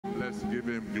Let's give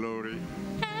him glory.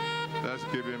 Let's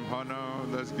give him honor.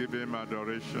 Let's give him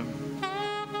adoration.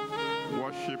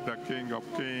 Worship the King of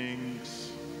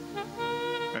Kings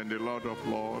and the Lord of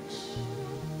Lords.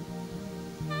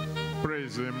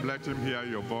 Praise him. Let him hear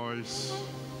your voice.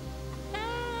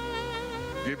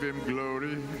 Give him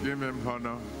glory. Give him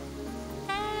honor.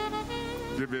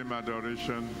 Give him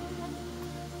adoration.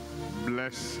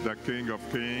 Bless the King of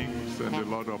Kings and the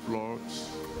Lord of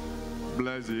Lords.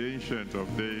 Bless the Ancient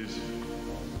of Days.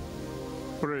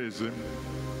 Praise him.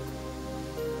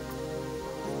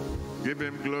 Give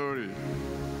him glory.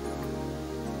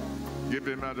 Give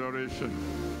him adoration.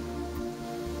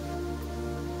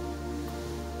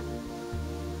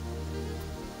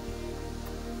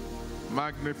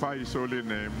 Magnify his holy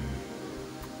name.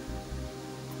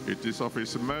 It is of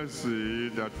his mercy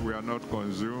that we are not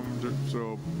consumed,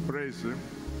 so praise him.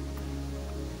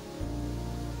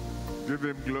 Give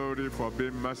him glory for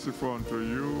being merciful unto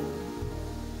you,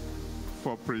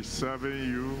 for preserving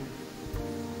you,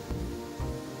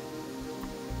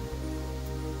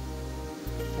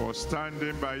 for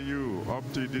standing by you up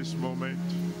to this moment.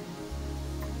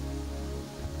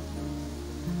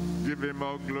 Give him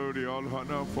all glory, all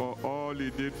honor for all he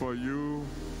did for you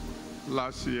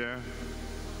last year.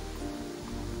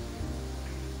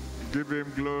 Give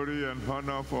him glory and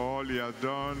honor for all he has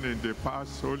done in the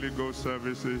past Holy Ghost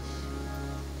services.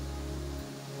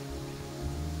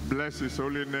 Bless his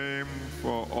holy name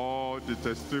for all the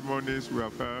testimonies we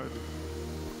have heard.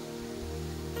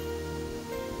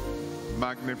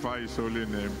 Magnify his holy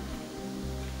name.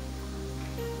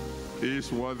 He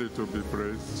is worthy to be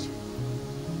praised.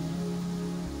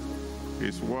 He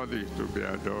is worthy to be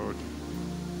adored.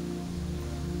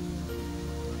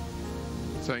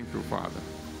 Thank you, Father.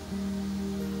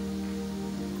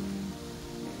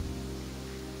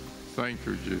 Thank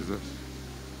you, Jesus.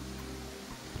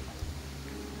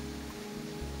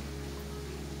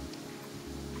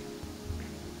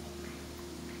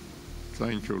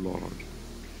 Thank you, Lord.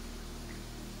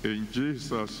 In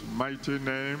Jesus' mighty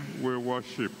name we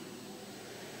worship.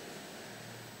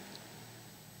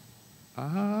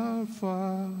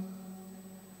 Alpha,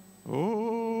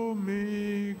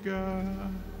 Omega,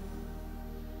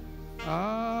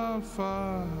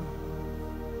 Alpha,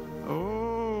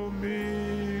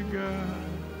 Omega,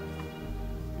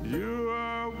 you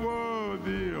are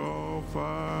worthy of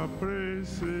our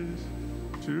praises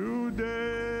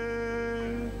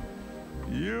today.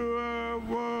 You are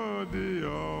worthy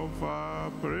of our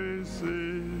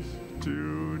praises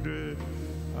today.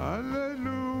 Hallelujah.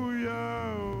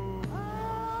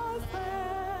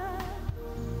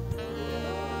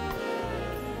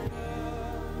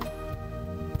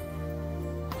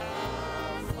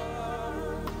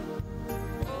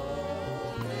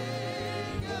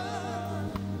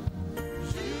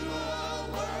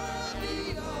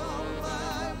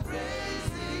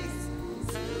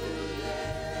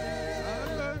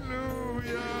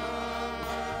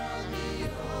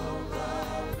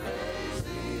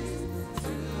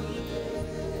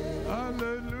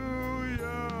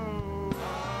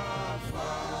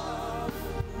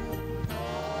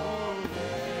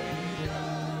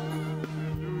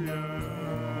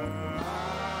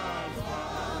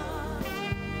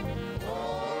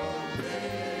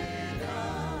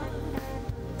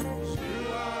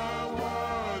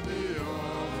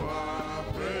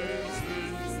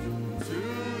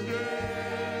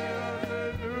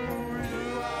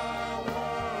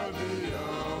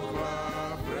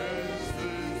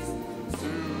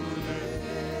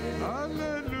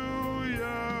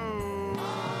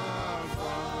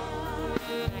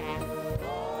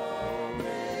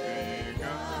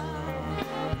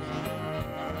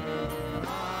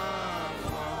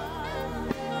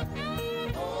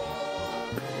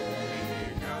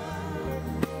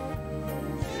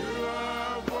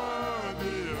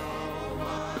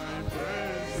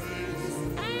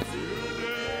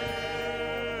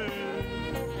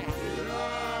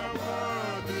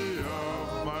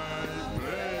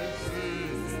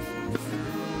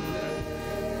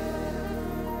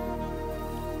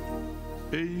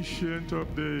 Ancient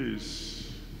of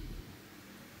Days,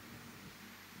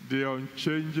 the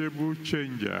unchangeable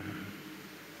changer,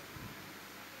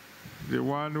 the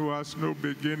one who has no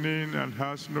beginning and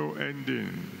has no ending,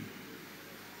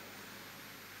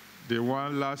 the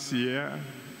one last year,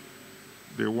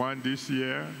 the one this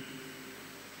year,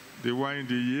 the one in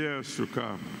the years to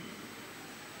come.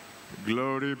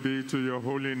 Glory be to your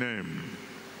holy name.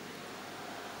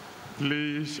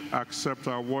 Please accept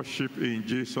our worship in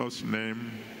Jesus'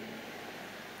 name.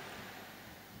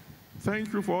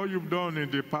 Thank you for all you've done in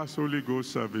the past Holy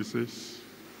Ghost services.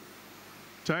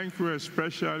 Thank you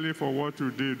especially for what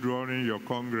you did during your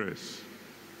Congress.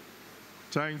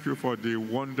 Thank you for the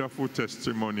wonderful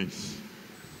testimonies.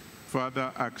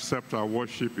 Father, accept our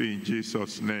worship in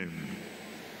Jesus' name.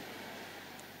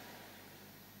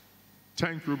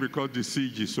 Thank you because the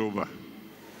siege is over.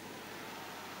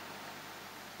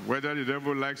 Whether the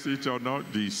devil likes it or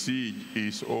not, the siege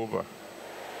is over.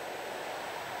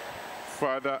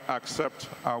 Father, accept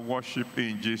our worship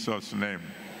in Jesus' name.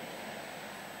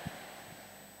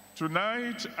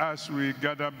 Tonight, as we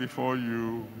gather before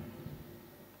you,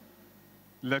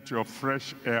 let your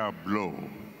fresh air blow.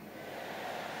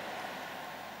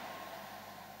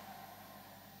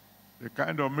 The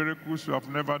kind of miracles you have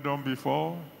never done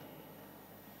before,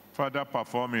 Father,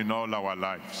 perform in all our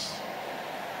lives.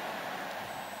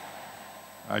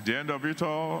 At the end of it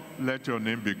all, let your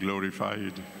name be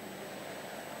glorified.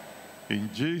 In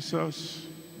Jesus'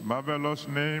 marvelous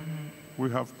name,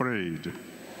 we have prayed.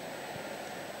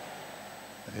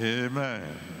 Amen.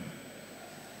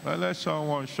 Well, let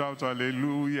someone shout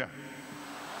hallelujah.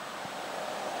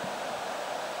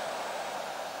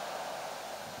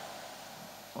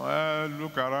 Well,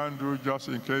 look around you just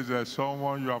in case there's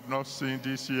someone you have not seen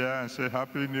this year and say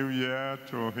Happy New Year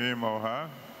to him or her.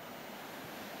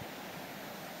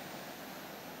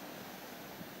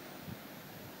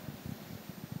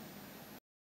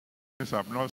 Since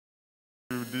I've not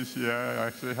seen you this year,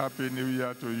 I say Happy New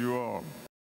Year to you all.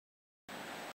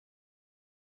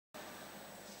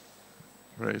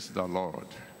 Praise the Lord.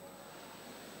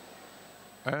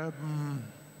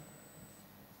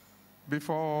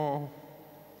 Before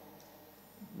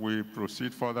we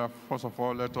proceed further, first of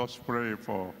all, let us pray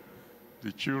for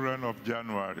the children of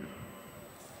January.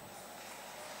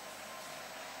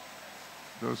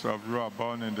 Those of you who are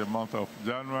born in the month of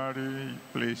January,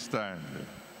 please stand.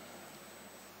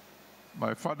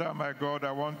 My Father, my God,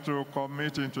 I want to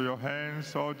commit into your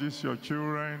hands all these your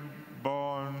children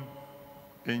born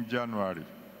in January.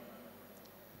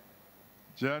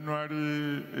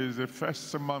 January is the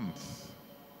first month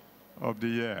of the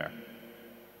year.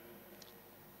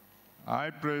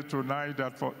 I pray tonight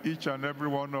that for each and every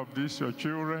one of these your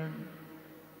children,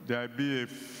 there be a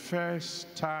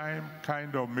first-time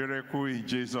kind of miracle in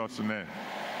Jesus' name.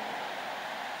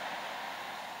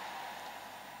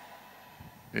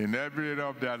 In every area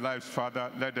of their lives, Father,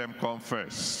 let them come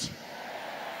first.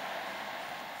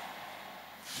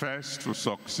 First to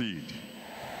succeed.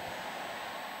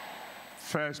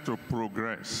 First to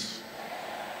progress.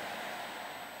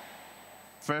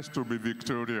 First to be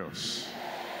victorious.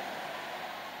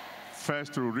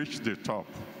 First to reach the top.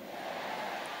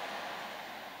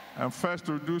 And first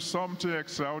to do something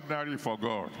extraordinary for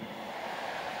God.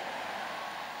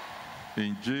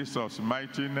 In Jesus'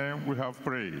 mighty name we have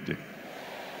prayed.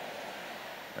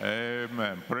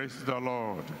 Amen. Praise the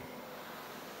Lord.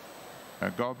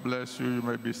 And God bless you. You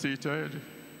may be seated.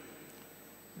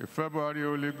 The February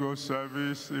Holy Ghost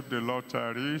service, if the Lord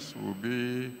tarries, will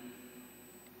be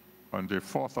on the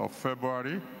 4th of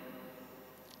February.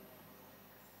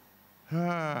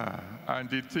 And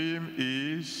the theme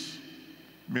is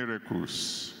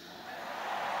miracles.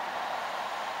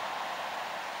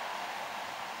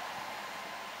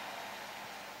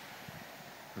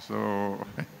 So,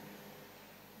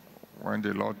 when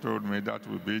the Lord told me that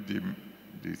would be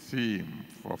the theme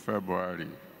for February,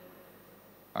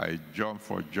 I jumped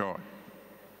for joy.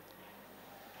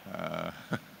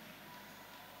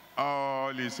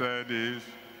 All he said is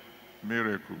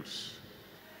miracles.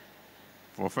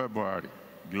 For February,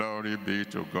 glory be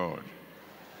to God.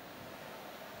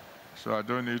 So I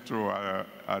don't need to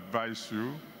advise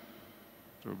you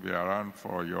to be around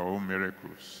for your own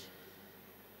miracles.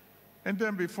 And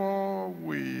then before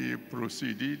we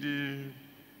proceed, the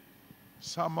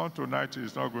sermon tonight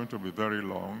is not going to be very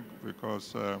long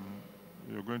because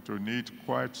you're going to need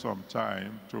quite some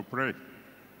time to pray.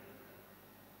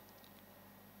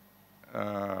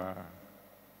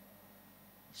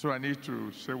 So I need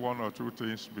to say one or two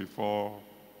things before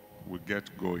we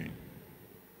get going.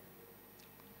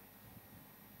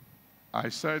 I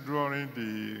said during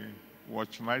the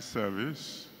Watch Night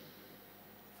service,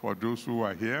 for those who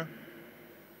are here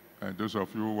and those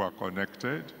of you who are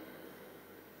connected,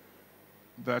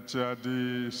 that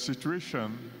the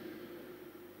situation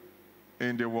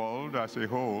in the world as a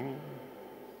whole,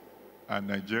 and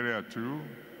Nigeria too,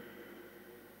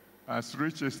 has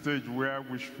reached a stage where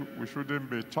we shouldn't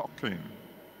be talking.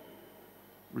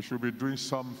 We should be doing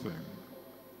something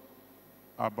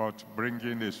about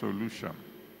bringing a solution.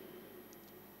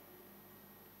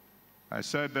 I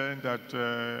said then that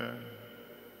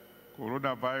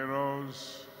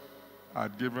coronavirus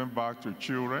had given back to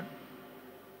children.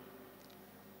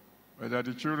 that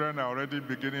the children are already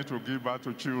beginning to give birth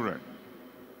to children.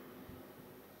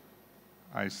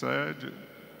 I said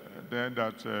then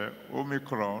that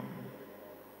Omicron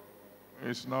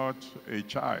is not a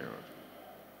child,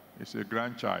 it's a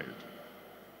grandchild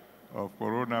of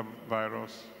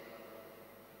coronavirus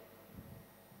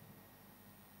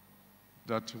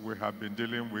that we have been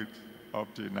dealing with up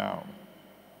till now.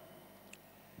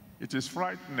 It is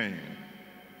frightening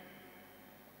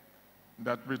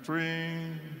that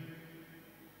between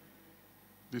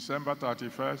December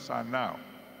 31st and now,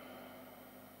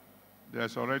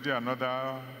 there's already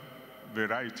another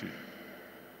variety,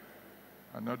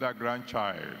 another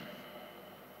grandchild.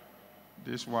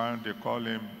 This one, they call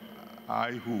him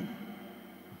I-Who.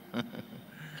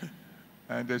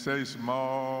 And they say it's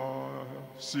more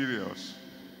serious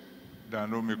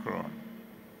than Omicron.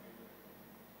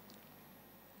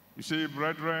 You see,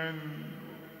 brethren,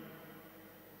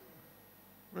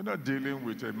 we're not dealing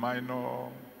with a minor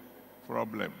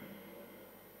problem.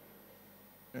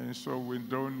 And so we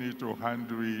don't need to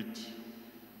handle it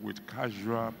with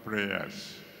casual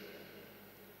prayers.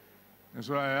 And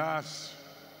so I asked,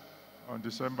 on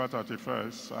December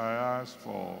 31st, I asked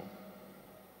for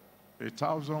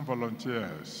 1,000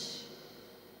 volunteers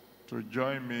to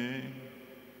join me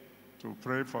to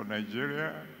pray for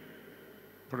Nigeria,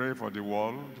 pray for the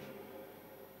world.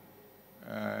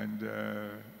 And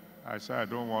I said I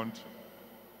don't want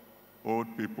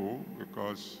old people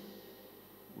because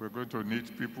we're going to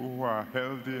need people who are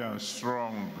healthy and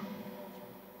strong.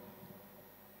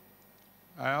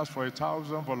 I asked for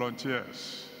 1,000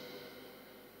 volunteers.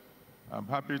 I'm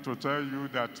happy to tell you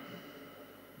that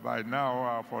by now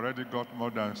I've already got more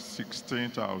than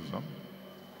 16,000.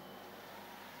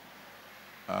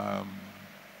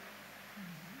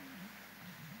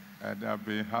 And I've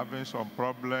been having some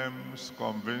problems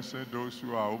convincing those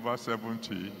who are over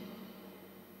 70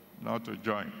 not to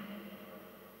join.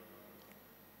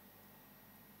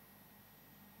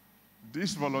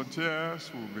 These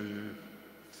volunteers will be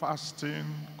fasting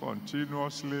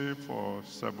continuously for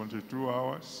 72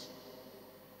 hours.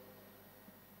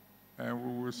 And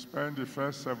we will spend the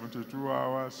first 72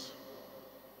 hours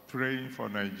praying for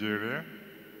Nigeria,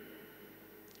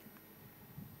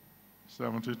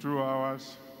 72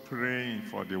 hours praying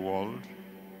for the world.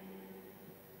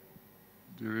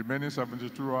 The remaining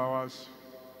 72 hours,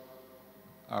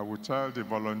 I will tell the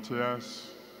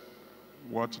volunteers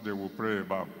what they will pray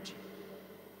about.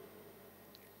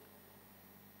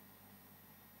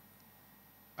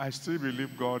 I still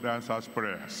believe God answers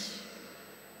prayers.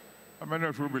 How many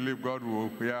of you believe God will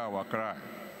hear our cry?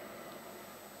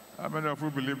 How many of you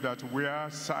believe that where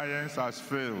science has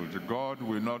failed, God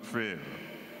will not fail?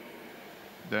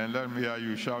 Then let me hear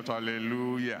you shout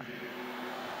hallelujah.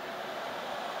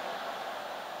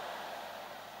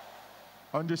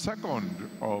 On the 2nd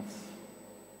of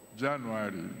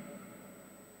January,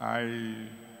 I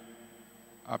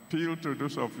appeal to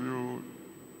those of you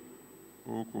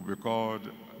who could be called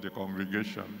the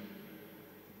congregation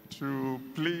to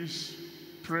please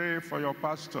pray for your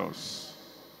pastors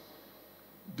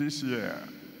this year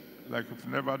like you've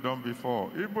never done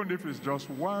before. Even if it's just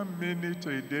 1 minute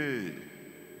a day,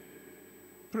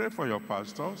 pray for your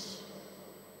pastors.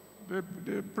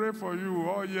 They pray for you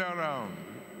all year round.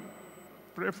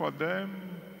 Pray for them,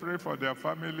 pray for their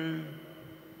family.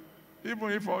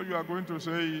 Even if all you are going to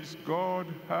say is, God,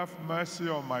 have mercy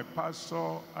on my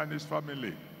pastor and his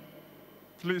family.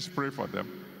 Please pray for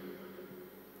them.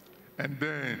 And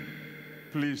then,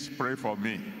 please pray for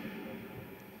me.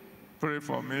 Pray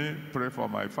for me, pray for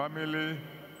my family.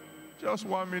 Just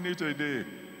 1 minute a day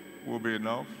will be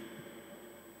enough.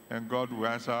 And God will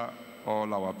answer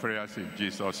all our prayers in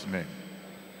Jesus' name.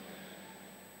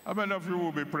 How many of you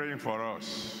will be praying for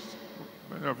us?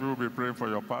 Many of you will be praying for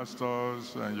your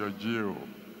pastors and your GO.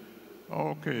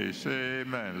 Okay, say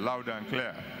amen, loud and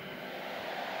clear.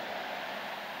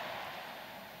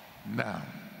 Now,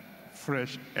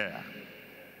 fresh air.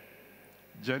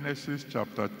 Genesis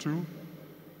chapter 2,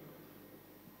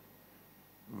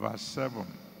 verse 7.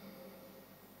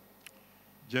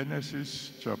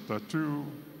 Genesis chapter 2,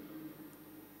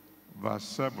 verse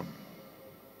 7.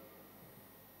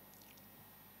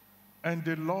 And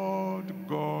the Lord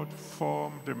God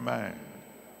formed the man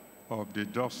of the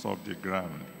dust of the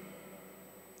ground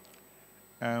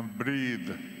and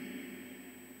breathed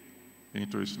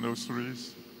into his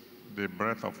nostrils the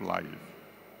breath of life,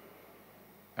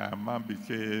 and man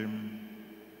became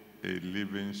a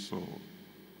living soul.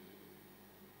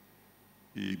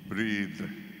 He breathed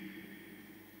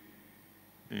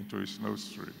into his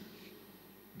nostrils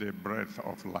the breath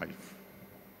of life,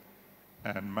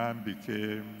 and man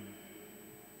became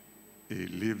a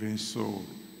living soul.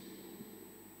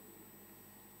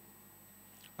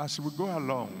 As we go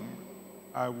along,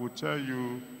 I will tell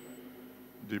you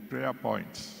the prayer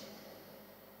points.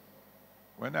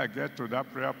 When I get to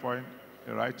that prayer point,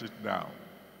 write it down.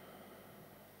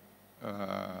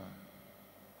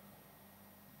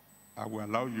 I will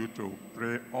allow you to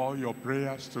pray all your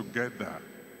prayers together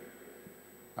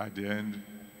at the end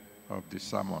of the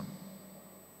sermon.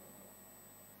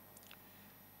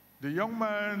 The young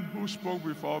man who spoke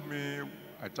before me,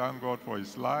 I thank God for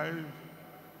his life.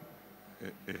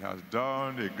 He has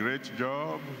done a great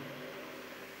job.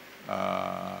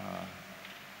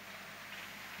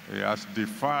 He has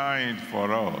defined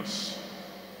for us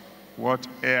what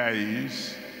air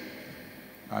is,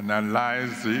 and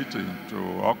analyzed it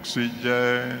into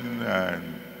oxygen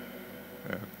and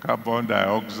carbon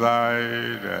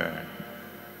dioxide,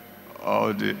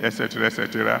 all the etc.,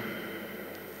 etc.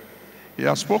 He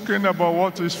has spoken about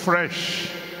what is fresh.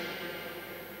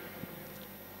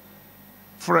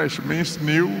 Fresh means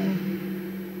new,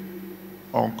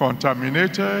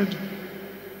 uncontaminated,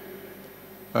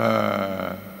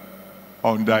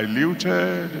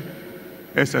 undiluted,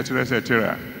 etc.,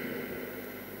 etc.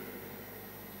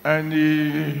 And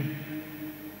he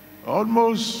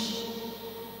almost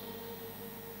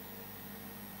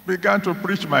began to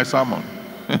preach my sermon.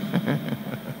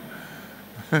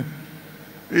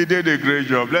 He did a great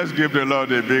job. Let's give the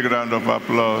Lord a big round of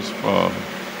applause for.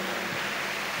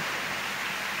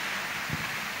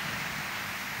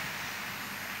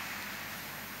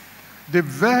 The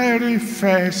very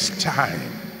first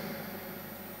time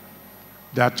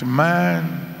that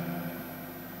man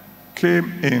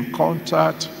came in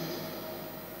contact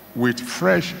with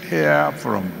fresh air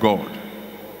from God,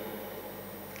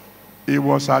 it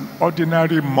was an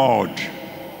ordinary mud,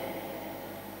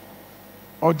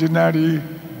 ordinary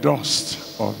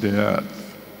dust of the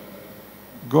earth.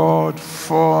 God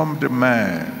formed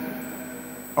man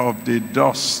of the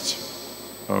dust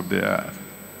of the earth.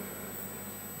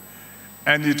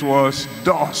 And it was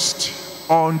dust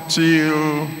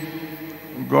until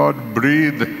God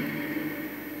breathed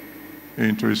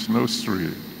into his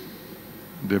nostril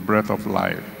the breath of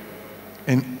life.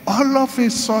 And all of a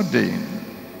sudden,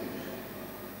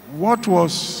 what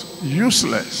was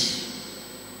useless,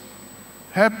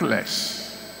 helpless,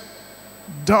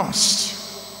 dust,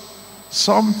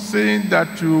 something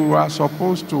that you are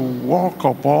supposed to walk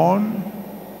upon,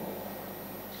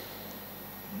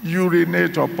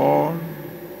 urinate upon,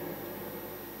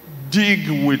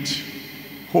 dig with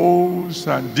hoes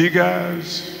and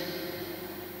diggers,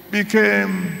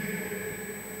 became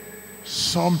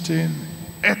something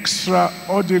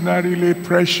extraordinarily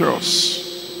precious.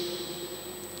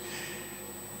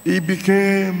 It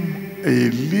became a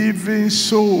living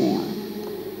soul.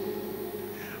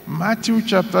 Matthew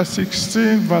chapter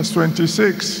 16 verse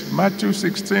 26, Matthew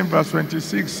 16 verse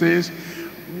 26 says,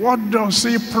 "What does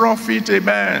it profit a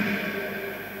man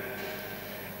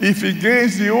if he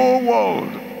gains the whole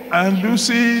world and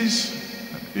loses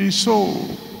his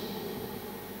soul?"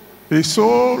 His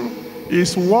soul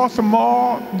is worth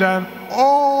more than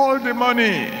all the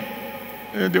money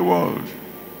in the world.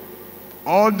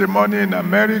 All the money in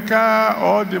America,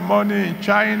 all the money in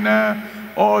China,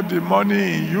 all the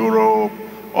money in Europe,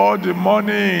 all the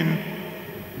money in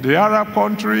the Arab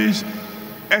countries,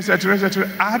 etc., etc.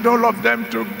 Add all of them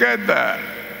together.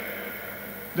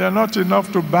 They're not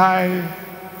enough to buy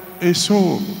a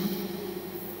soul.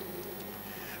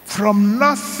 From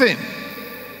nothing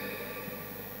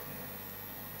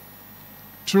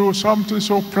to something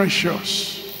so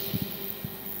precious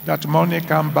that money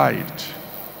can buy it.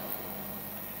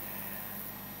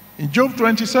 In Job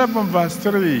 27 verse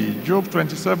 3, Job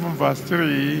 27 verse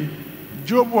 3,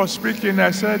 Job was speaking.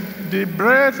 I said, "The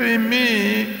breath in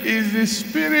me is the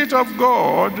Spirit of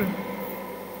God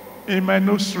in my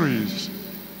nostrils."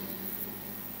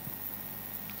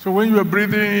 So when you are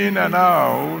breathing in and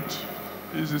out,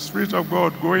 it's the Spirit of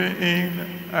God going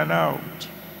in and out.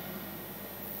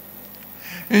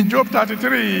 In Job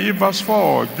 33 verse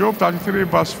 4, Job 33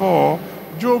 verse 4,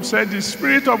 Job said, "The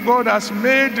Spirit of God has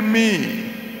made me.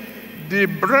 The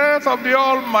breath of the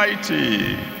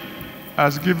Almighty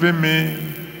has given me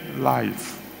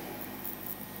life."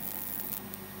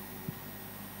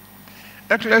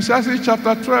 Ecclesiastes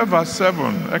chapter 12 verse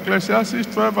 7, Ecclesiastes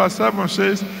 12 verse 7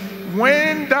 says,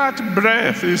 "When that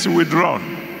breath is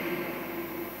withdrawn,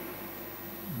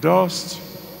 dust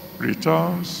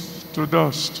returns to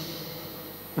dust."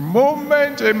 The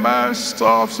moment a man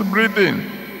stops breathing,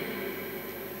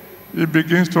 he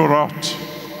begins to rot.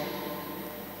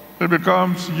 He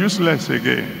becomes useless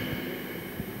again.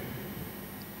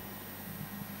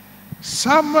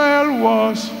 Samuel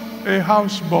was a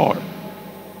houseboy.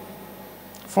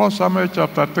 1 Samuel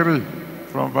chapter 3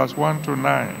 from verse 1 to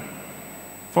 9.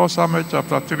 1 Samuel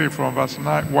chapter 3 from verse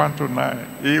 1 to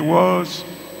 9. He was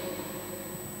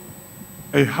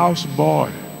a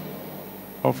houseboy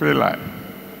of Eli.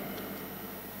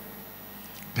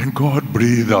 Then God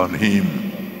breathed on him.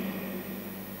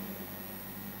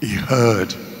 He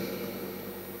heard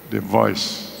the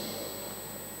voice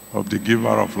of the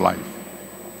giver of life.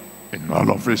 And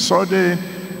all of a sudden,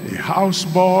 the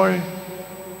houseboy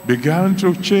began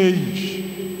to change.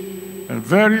 And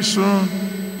very soon,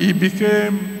 he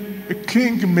became a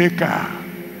kingmaker.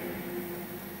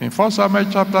 In 1 Samuel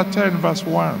chapter 10, verse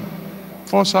 1,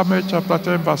 1 Samuel chapter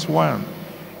 10, verse 1,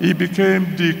 he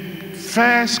became the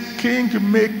first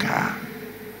kingmaker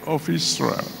of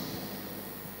Israel.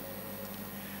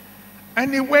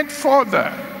 And he went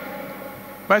further.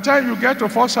 By the time you get to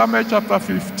 1 Samuel chapter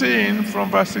 15, from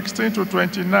verse 16 to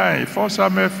 29, 1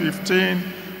 Samuel 15,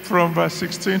 from verse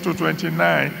 16 to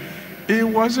 29, he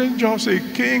wasn't just a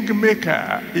king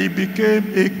maker, he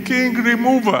became a king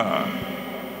remover.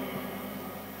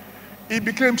 He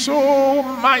became so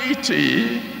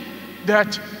mighty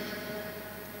that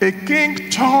a king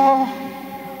tore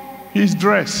his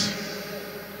dress.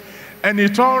 And he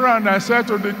turned around and said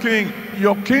to the king,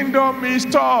 "Your kingdom is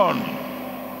torn."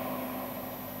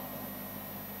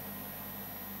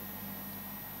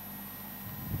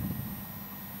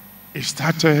 It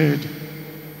started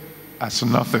as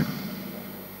nothing.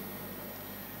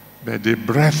 But the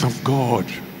breath of God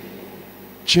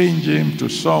changed him to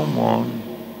someone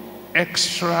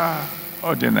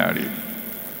extraordinary.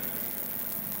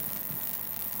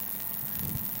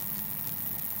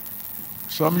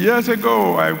 Some years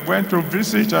ago, I went to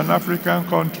visit an African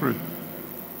country.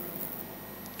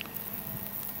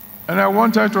 And I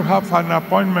wanted to have an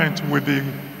appointment with the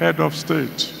head of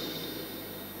state.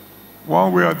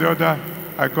 One way or the other,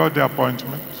 I got the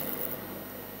appointment.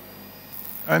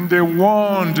 And they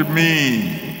warned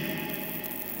me,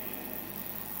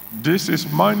 this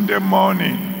is Monday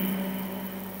morning.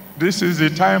 This is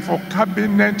the time for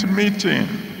cabinet meeting.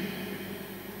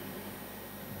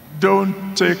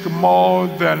 Don't take more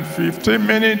than 15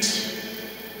 minutes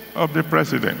of the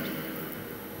president.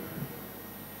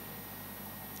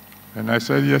 And I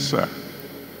said, yes, sir.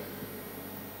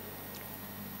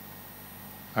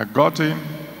 I got in,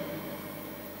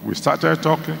 we started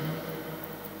talking.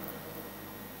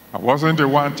 I wasn't the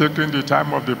one taking the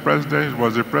time of the president, it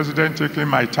was the president taking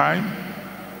my time.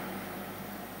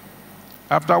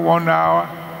 After 1 hour,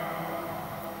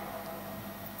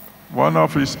 one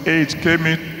of his aides came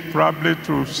in probably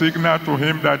to signal to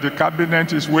him that the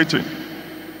cabinet is waiting.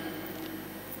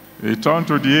 He turned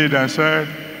to the aide and said,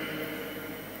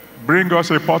 "Bring us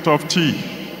a pot of tea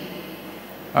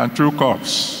and 2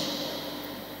 cups.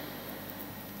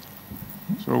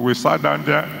 So we sat down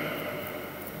there,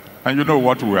 and you know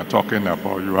what we were talking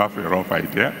about. You have a rough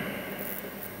idea.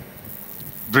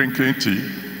 Drinking tea.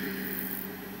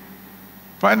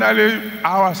 Finally,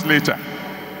 hours later,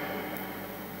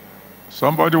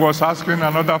 somebody was asking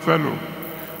another fellow,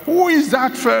 "Who is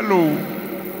that fellow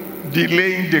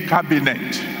delaying the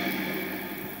cabinet?"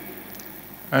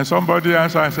 And somebody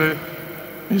answered and said,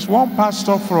 "It's one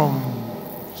pastor from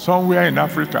somewhere in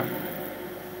Africa."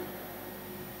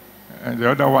 And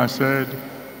the other one said,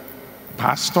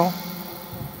 "Pastor?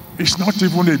 It's not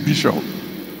even a bishop."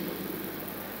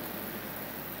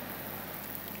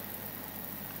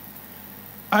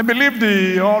 I believe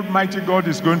the Almighty God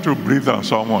is going to breathe on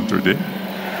someone today.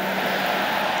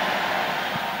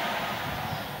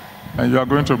 And you are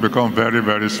going to become very,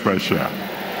 very special.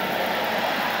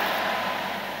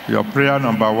 Your prayer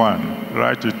number 1,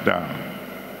 write it down.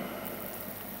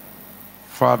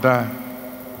 Father,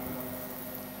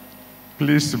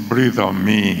 please breathe on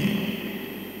me.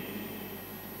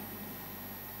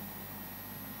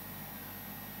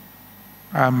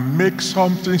 And make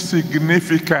something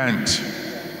significant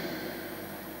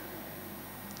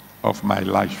of my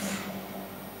life.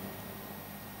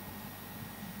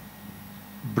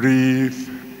 Breathe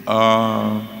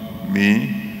on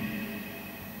me.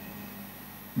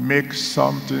 Make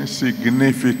something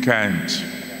significant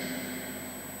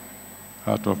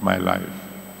out of my life.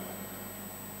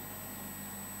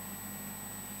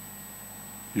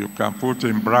 You can put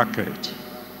in bracket,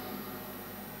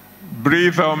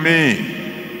 breathe on me.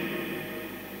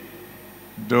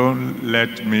 Don't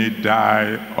let me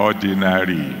die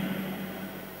ordinary.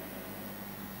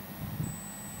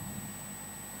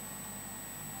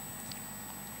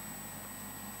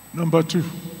 Number 2,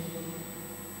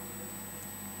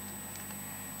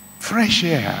 fresh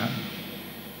air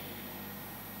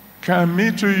can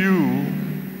mean to you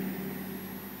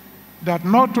that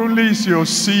not only is your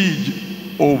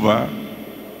siege over,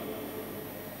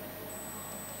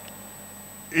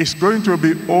 it's going to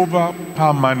be over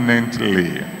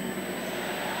permanently.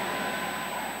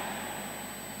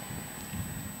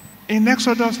 In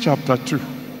Exodus chapter 2,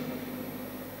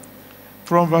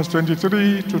 from verse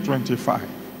 23 to 25.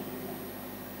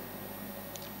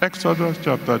 Exodus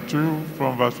chapter 2,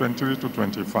 from verse 23 to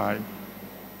 25.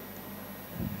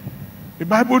 The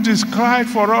Bible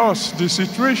describes for us the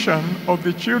situation of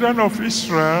the children of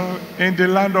Israel in the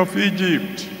land of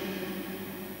Egypt.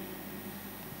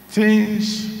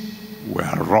 Things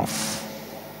were rough.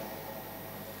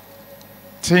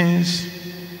 Things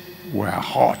were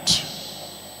hot.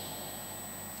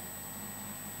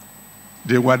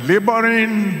 They were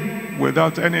laboring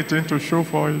without anything to show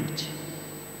for it.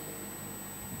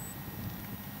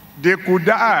 They could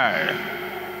die,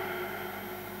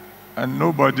 and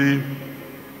nobody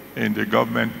in the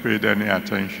government paid any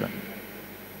attention.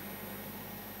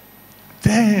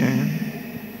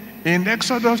 Then, in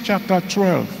Exodus chapter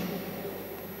 12,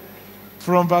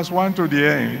 from verse 1 to the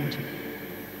end,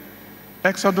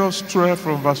 Exodus 12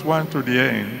 from verse 1 to the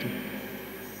end,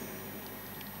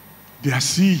 their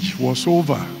siege was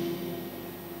over.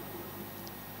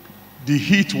 The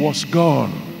heat was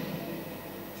gone.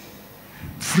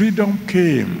 Freedom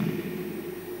came.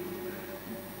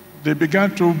 They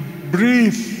began to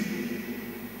breathe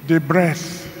the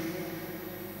breath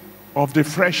of the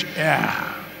fresh air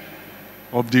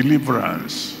of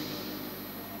deliverance,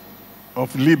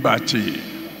 of liberty,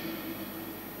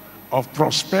 of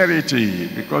prosperity,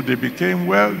 because they became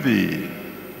wealthy.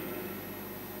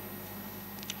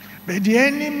 But the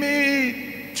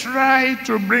enemy tried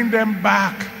to bring them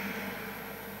back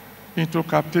into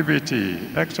captivity.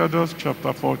 Exodus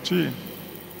chapter 14.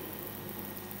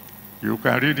 You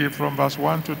can read it from verse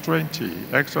 1 to 20.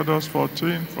 Exodus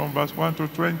 14 from verse 1 to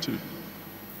 20.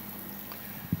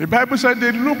 The Bible said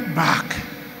they looked back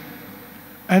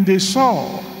and they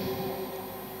saw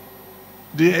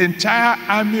the entire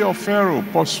army of Pharaoh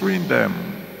pursuing them.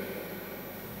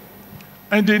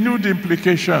 And they knew the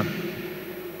implication.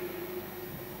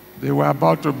 They were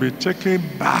about to be taken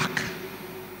back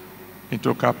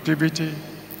into captivity.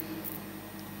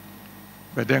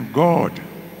 But then God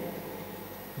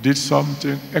did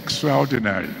something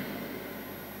extraordinary.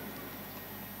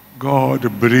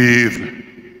 God breathed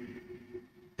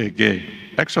again.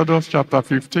 Exodus chapter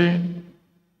 15,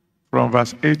 from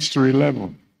verse 8 to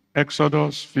 11.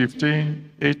 Exodus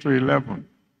 15, 8 to 11.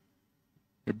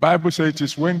 The Bible says it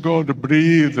is when God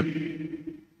breathed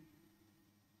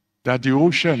that the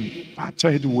ocean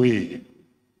parted way,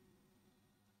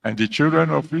 and the children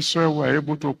of Israel were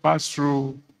able to pass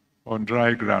through on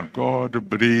dry ground. God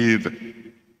breathed,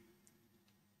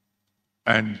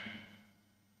 and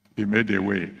he made a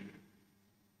way.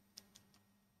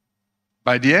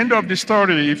 By the end of the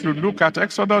story, if you look at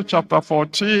Exodus chapter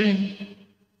 14,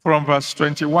 from verse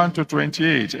 21 to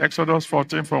 28, Exodus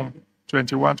 14 from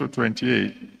 21 to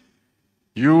 28,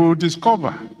 you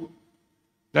discover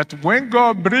that when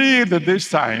God breathed this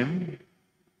time,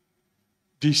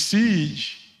 the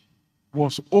siege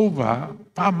was over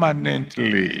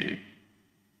permanently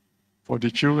for the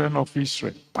children of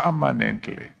Israel,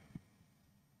 permanently.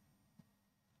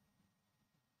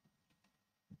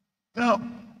 Now,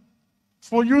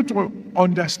 for you to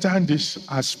understand this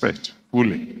aspect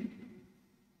fully,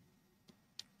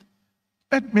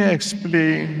 let me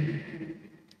explain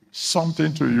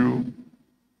something to you.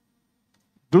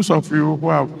 Those of you who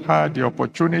have had the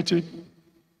opportunity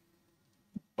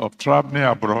of traveling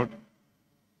abroad,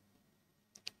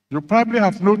 you probably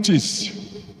have noticed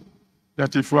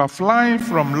that if you are flying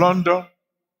from London,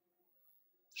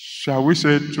 shall we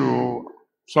say, to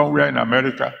somewhere in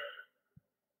America,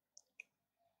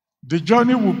 the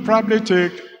journey will probably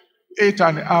take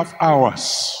 8.5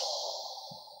 hours.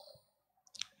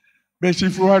 But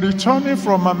if you are returning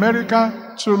from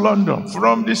America to London,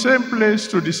 from the same place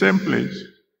to the same place,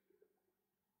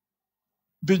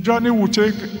 the journey will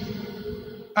take,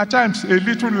 at times, a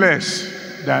little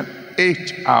less than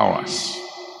 8 hours.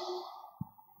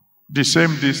 The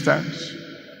same distance,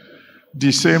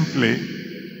 the same place.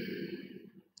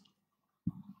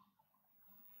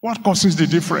 What causes the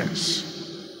difference?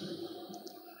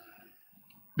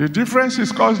 The difference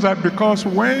is caused that because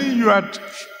when you are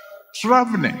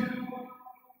traveling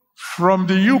from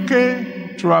the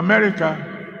UK to America,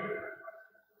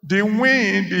 the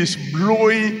wind is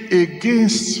blowing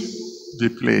against the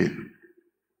plane.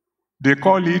 They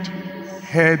call it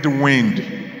headwind.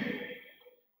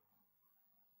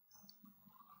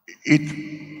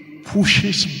 It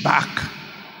pushes back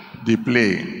the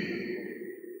plane.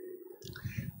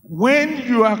 When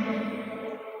you are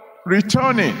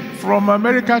returning from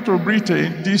America to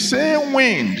Britain, the same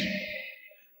wind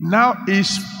now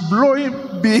is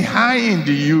blowing behind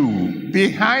you,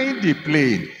 behind the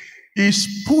plane,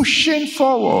 is pushing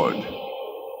forward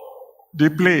the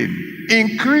plane,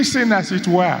 increasing, as it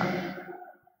were,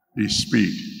 the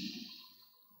speed.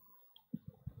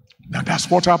 Now that's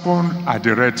what happened at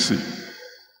the Red Sea.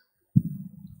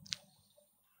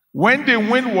 When the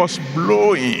wind was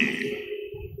blowing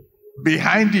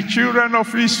behind the children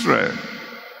of Israel,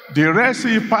 the Red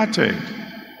Sea parted.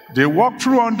 They walked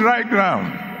through on dry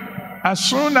ground. As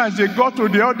soon as they got to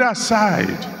the other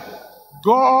side,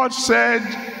 God said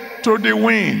to the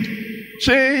wind,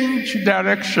 change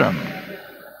direction.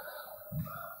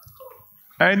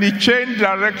 And he changed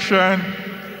direction,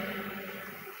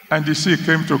 and the sea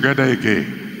came together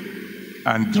again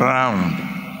and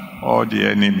drowned all the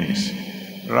enemies.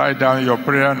 Write down your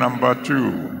prayer number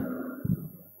 2.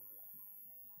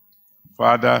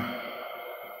 Father,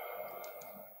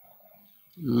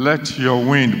 let your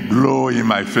wind blow in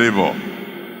my favor.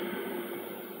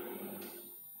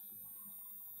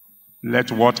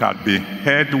 Let what had been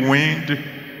headwind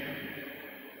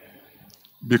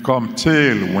become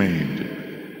tailwind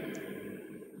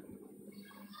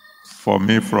for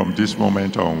me from this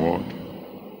moment onward,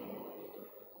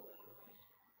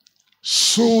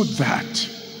 so that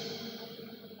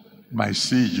my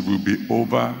siege will be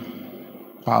over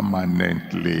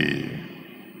permanently.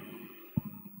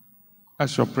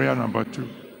 That's your prayer number 2.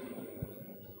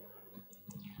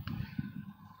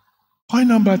 Point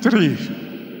number 3.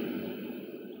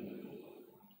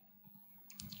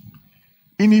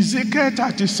 In Ezekiel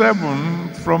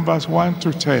 37 from verse 1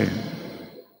 to 10,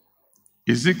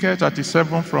 Ezekiel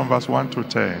 37 from verse 1 to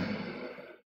 10,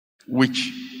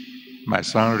 which my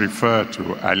son referred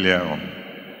to earlier on,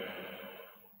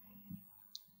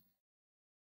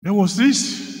 there was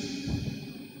this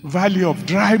valley of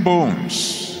dry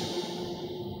bones.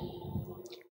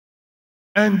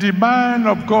 And the man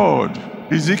of God,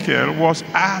 Ezekiel, was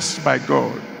asked by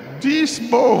God, these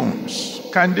bones,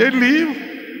 can they live?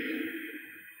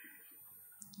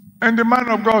 And the man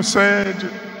of God said,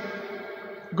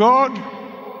 God,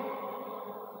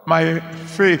 my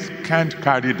faith can't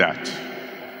carry that.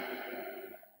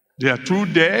 They are too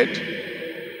dead.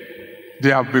 They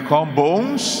have become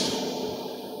bones.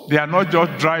 They are not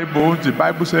just dry bones. The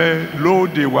Bible says, lo,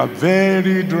 they were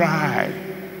very dry.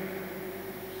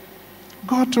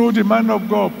 God told the man of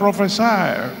God,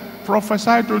 prophesy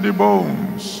to the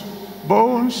bones.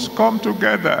 Bones come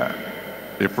together.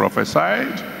 He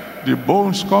prophesied, the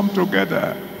bones come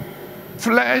together.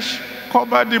 Flesh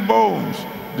covered the bones.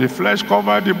 The flesh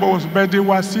covered the bones, but they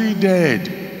were still dead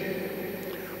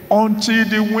until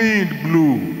the wind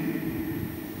blew.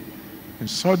 And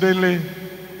suddenly,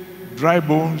 dry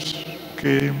bones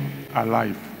came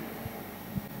alive.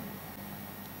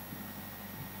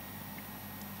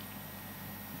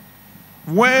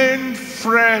 When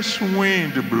fresh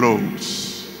wind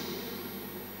blows,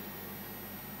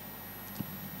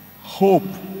 hope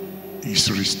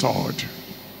is restored.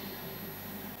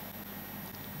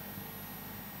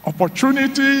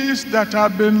 Opportunities that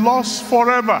have been lost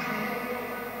forever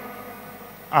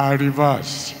are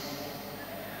reversed.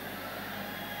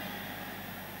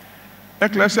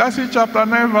 Ecclesiastes chapter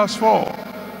 9 verse 4.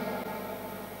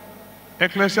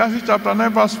 Ecclesiastes chapter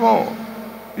 9 verse 4.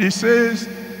 It says,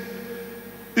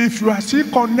 if you are still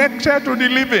connected to the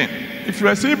living, if you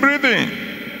are still breathing,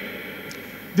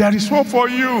 there is hope for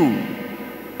you.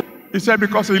 He said,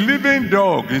 because a living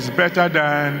dog is better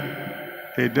than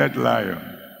a dead lion.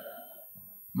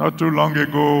 Not too long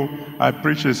ago, I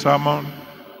preached a sermon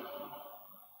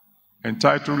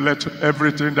entitled, Let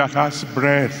Everything That Has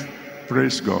Breath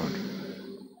Praise God.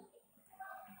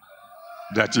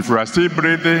 That if you are still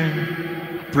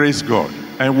breathing, praise God.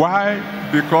 And why?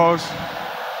 Because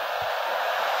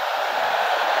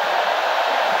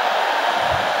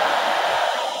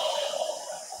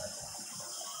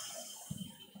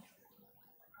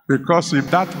if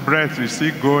that breath is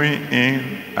still going in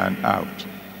and out,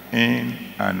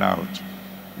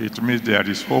 it means there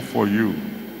is hope for you.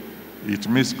 It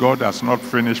means God has not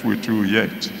finished with you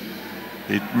yet.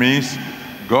 It means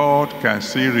God can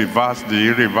still reverse the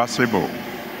irreversible.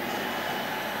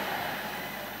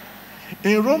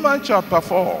 In Romans chapter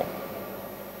 4,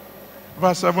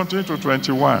 verse 17 to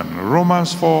 21,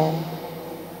 Romans 4,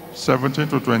 17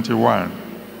 to 21,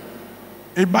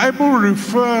 the Bible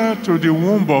refers to the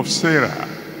womb of Sarah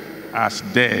as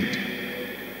dead.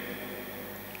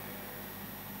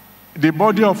 The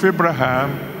body of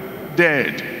Abraham,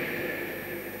 dead.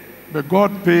 But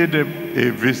God paid a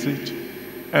visit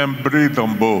and breathed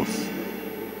on both.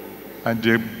 And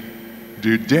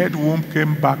the dead womb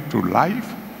came back to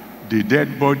life. The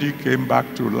dead body came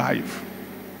back to life.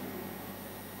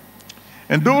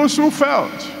 And those who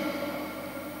felt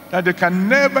that they can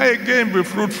never again be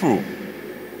fruitful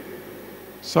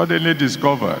suddenly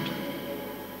discovered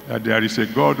that there is a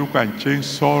God who can change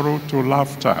sorrow to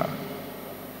laughter.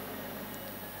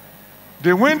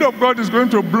 The wind of God is going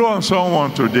to blow on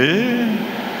someone today,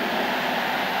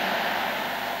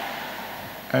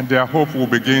 and their hope will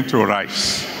begin to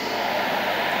rise.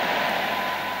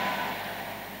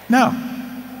 Now,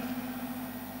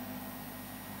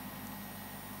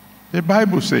 the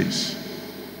Bible says,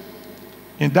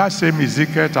 in that same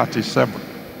Ezekiel 37,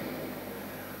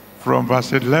 from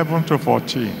verse 11 to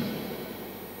 14,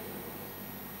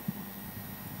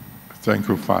 thank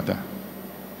you, Father.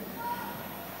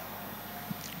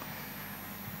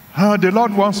 The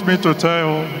Lord wants me to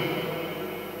tell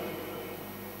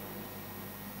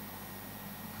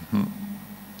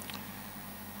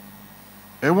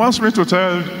He wants me to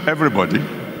tell everybody.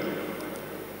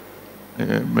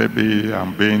 Maybe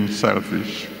I'm being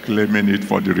selfish, claiming it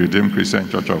for the Redeemed Christian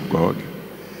Church of God.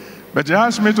 But he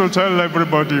asked me to tell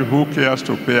everybody who cares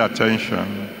to pay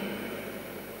attention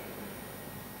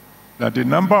that the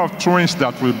number of twins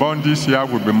that will be born this year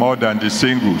will be more than the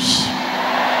singles.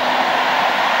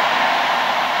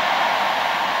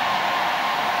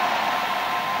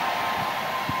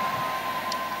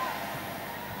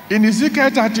 In Ezekiel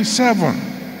 37,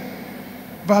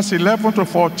 verse 11 to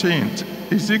 14,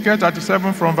 Ezekiel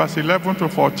 37 from verse 11 to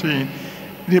 14,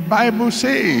 the Bible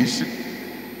says,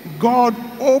 God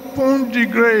opened the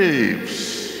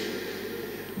graves,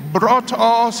 brought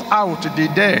us out,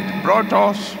 the dead, brought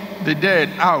us, the dead,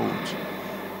 out,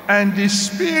 and the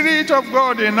Spirit of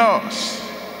God in us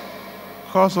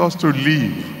caused us to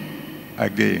live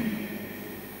again.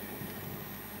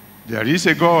 There is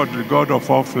a God, the God of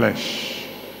all flesh.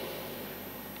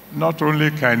 Not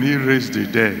only can he raise the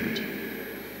dead,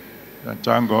 and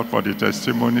thank God for the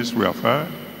testimonies we have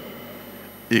heard,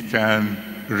 he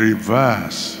can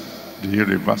reverse the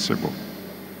irreversible.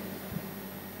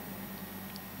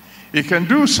 He can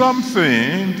do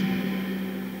something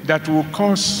that will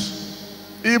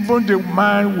cause even the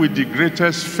man with the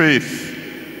greatest faith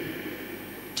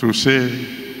to say,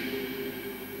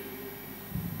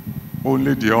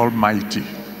 only the Almighty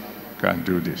can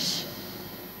do this.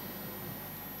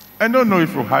 I don't know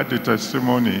if you had the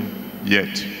testimony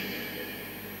yet.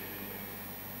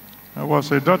 There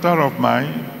was a daughter of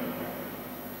mine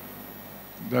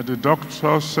that the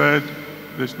doctor said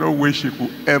there's no way she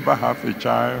could ever have a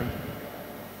child.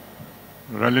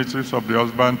 Relatives of the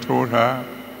husband told her,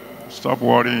 stop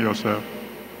worrying yourself.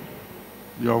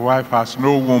 Your wife has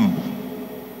no womb.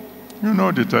 You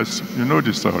know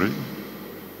the story.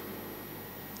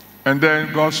 And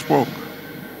then God spoke.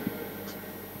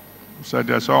 He said,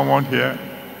 there's someone here.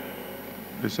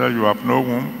 They said, you have no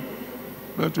womb,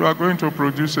 but you are going to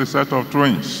produce a set of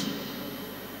twins.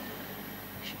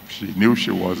 She knew she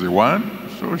was the one,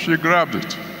 so she grabbed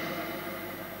it.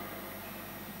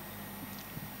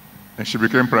 And she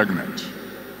became pregnant.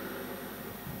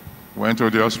 Went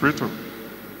to the hospital.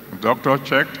 The doctor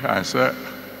checked and said,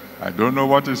 I don't know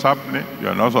what is happening.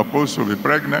 You're not supposed to be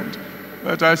pregnant.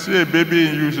 But I see a baby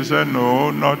in you. She said, no,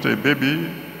 not a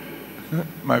baby.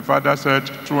 My father said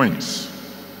twins.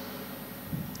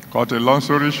 Cut a long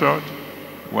story short,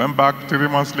 went back 3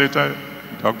 months later.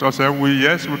 The doctor said, well,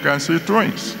 yes, we can see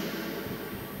twins.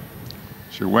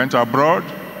 She went abroad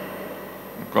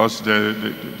because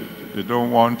they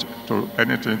don't want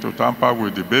anything to tamper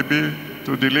with the baby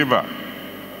to deliver.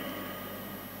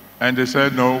 And they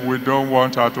said, no, we don't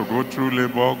want her to go through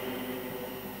labor.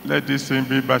 Let this thing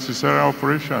be by cesarean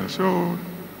operation. So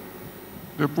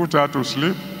they put her to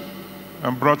sleep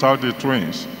and brought out the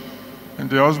twins. And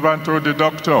the husband told the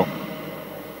doctor,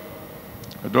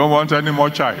 I don't want any more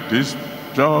child. This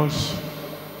just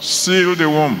seal the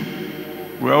womb.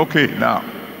 We're okay now.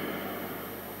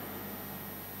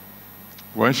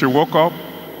 When she woke up,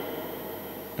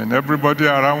 and everybody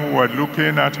around were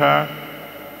looking at her,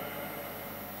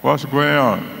 what's going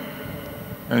on?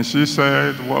 And she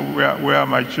said, well, where are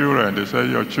my children? They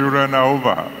said, your children are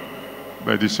over.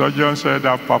 But the surgeon said,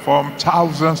 I've performed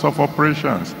thousands of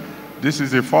operations. This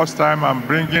is the first time I'm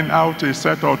bringing out a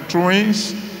set of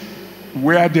twins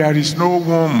where there is no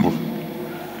womb.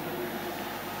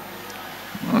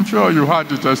 I'm sure you heard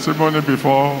the testimony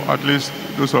before, at least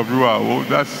those of you who are old.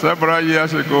 That's several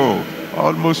years ago,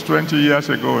 almost 20 years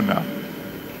ago now.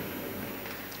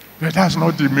 But that's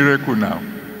not the miracle now.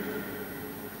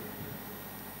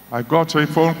 I got a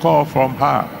phone call from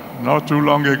her not too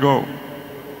long ago.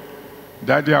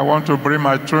 Daddy, I want to bring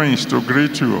my twins to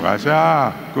greet you. I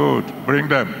said, good, bring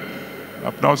them.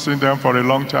 I've not seen them for a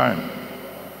long time.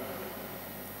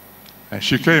 And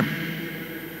she came.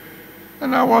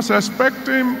 And I was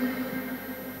expecting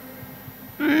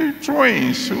the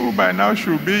twins who by now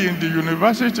should be in the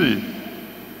university.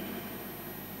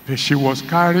 But she was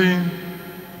carrying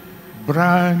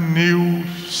brand new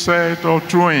set of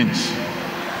twins.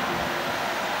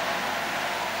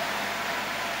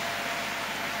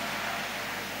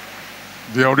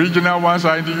 The original ones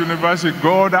are in the university.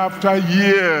 God, after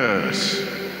years,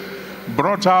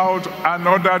 brought out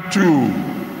another two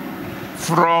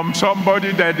from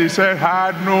somebody that they said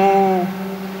had no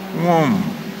womb,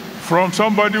 from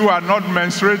somebody who had not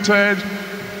menstruated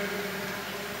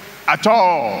at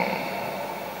all.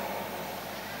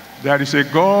 There is a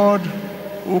God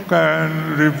who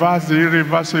can reverse the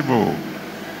irreversible.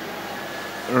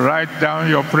 Write down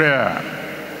your prayer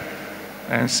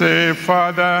and say,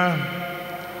 Father,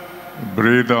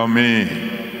 breathe on me.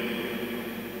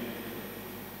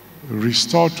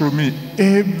 Restore to me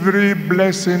every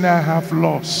blessing I have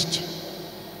lost,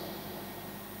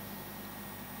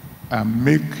 and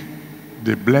make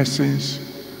the blessings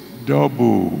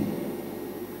double.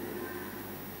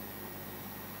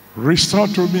 Restore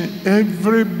to me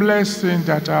every blessing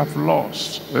that I've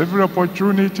lost, every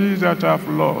opportunity that I've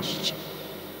lost,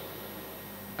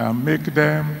 and make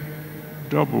them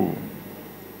double.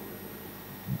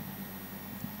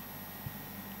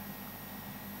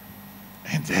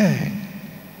 And then,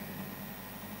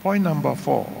 point number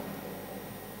 4,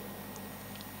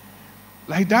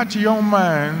 like that young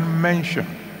man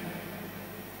mentioned,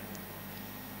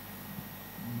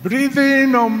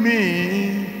 breathing on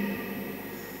me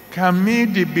can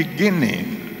mean the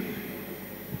beginning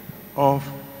of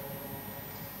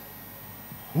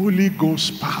Holy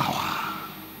Ghost power.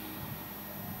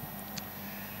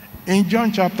 In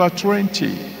John chapter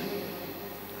 20,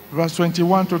 verse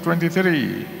 21 to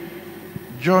 23,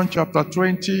 John chapter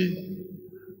 20,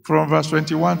 from verse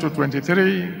 21 to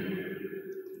 23,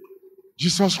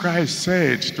 Jesus Christ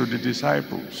said to the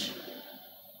disciples,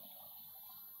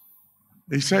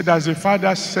 he said, as the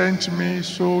Father sent me,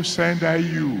 so send I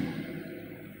you.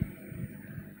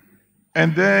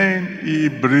 And then he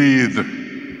breathed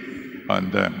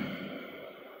on them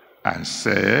and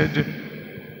said,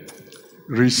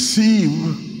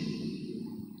 receive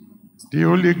the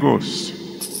Holy Ghost.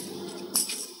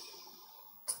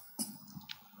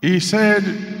 He said,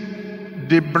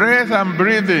 the breath I'm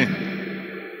breathing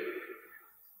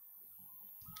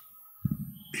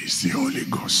is the Holy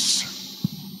Ghost.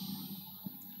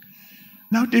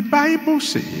 Now the Bible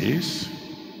says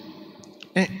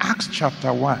in Acts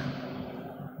chapter 1,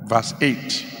 verse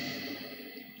 8,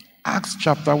 Acts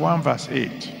chapter 1, verse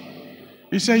 8,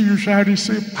 he said, you shall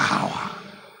receive power.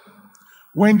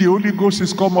 When the Holy Ghost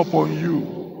is come upon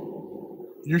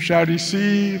you, you shall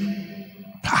receive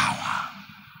power.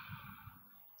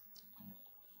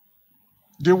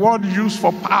 The word used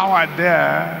for power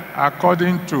there,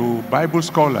 according to Bible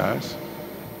scholars,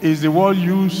 is the word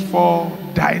used for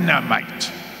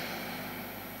dynamite.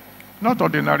 Not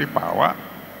ordinary power,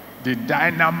 the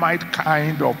dynamite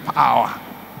kind of power.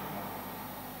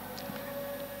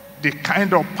 The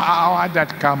kind of power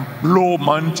that can blow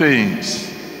mountains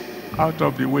out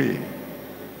of the way.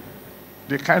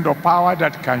 The kind of power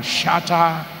that can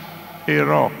shatter a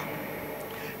rock.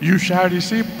 You shall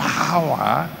receive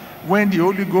power when the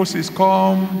Holy Ghost is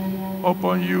come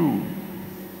upon you.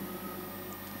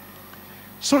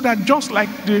 So that just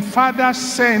like the Father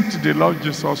sent the Lord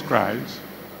Jesus Christ,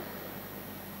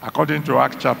 according to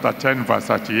Acts chapter 10 verse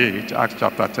 38, Acts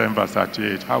chapter 10 verse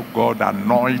 38, how God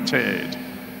anointed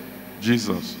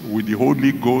Jesus with the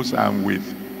Holy Ghost and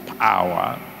with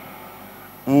power,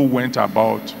 who went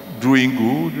about doing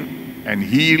good and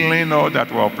healing all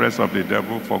that were oppressed of the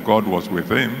devil, for God was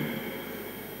with him.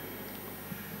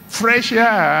 Fresh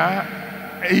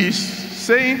air is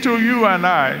saying to you and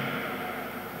I,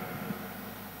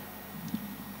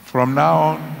 from now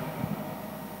on,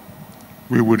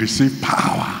 we will receive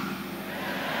power.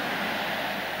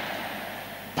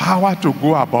 Power to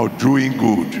go about doing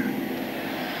good.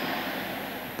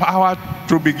 Power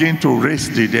to begin to raise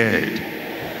the dead.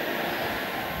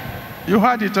 You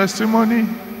heard the testimony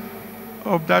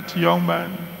of that young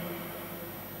man.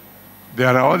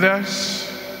 There are others.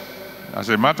 As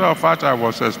a matter of fact, I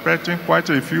was expecting quite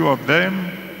a few of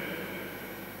them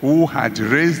who had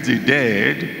raised the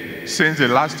dead since the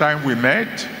last time we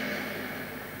met.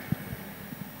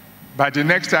 By the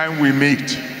next time we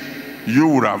meet, you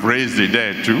would have raised the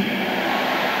dead too.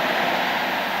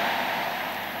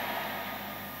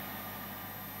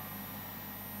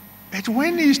 But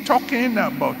when he's talking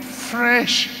about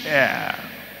fresh air,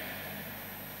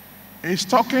 he's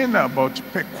talking about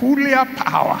peculiar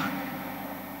power.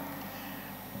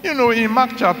 You know, in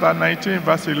Mark chapter 19,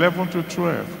 verse 11 to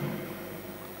 12,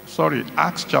 sorry,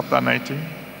 Acts chapter 19,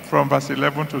 from verse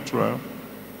 11 to 12,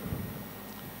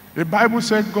 the Bible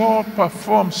said God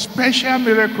performed special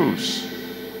miracles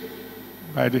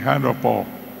by the hand of Paul,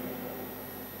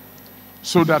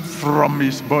 so that from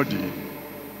his body,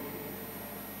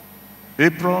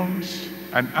 aprons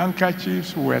and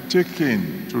handkerchiefs were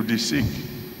taken to the sick.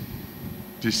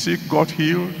 The sick got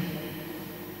healed,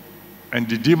 and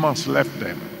the demons left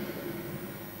them.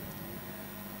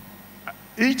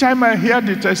 Each time I hear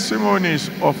the testimonies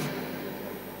of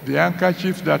the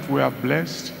handkerchiefs that we have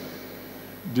blessed,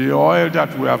 the oil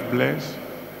that we have blessed,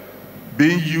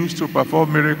 being used to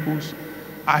perform miracles,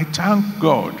 I thank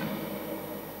God.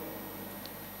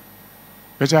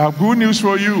 But I have good news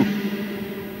for you.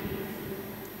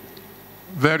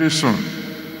 Very soon,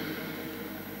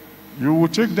 you will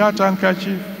take that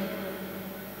handkerchief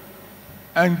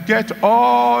and get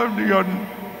all your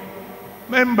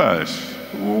members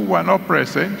who were not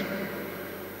present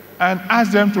and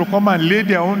ask them to come and lay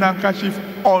their own handkerchief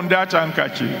on that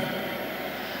handkerchief,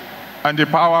 and the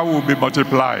power will be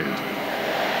multiplied.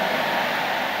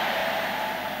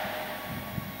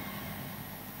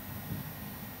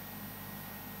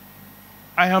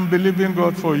 I am believing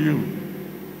God for you,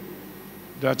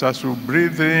 that as you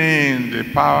breathe in the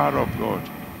power of God,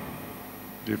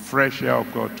 the fresh air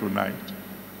of God tonight,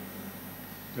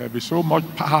 there will be so much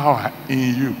power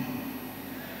in you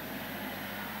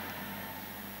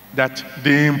that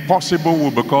the impossible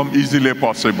will become easily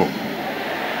possible.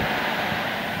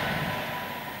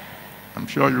 I'm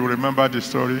sure you remember the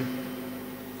story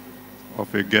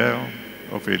of a girl,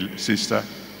 of a sister,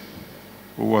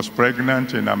 who was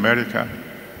pregnant in America,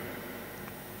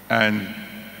 and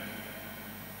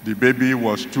the baby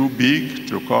was too big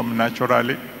to come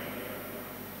naturally.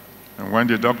 And when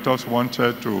the doctors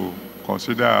wanted to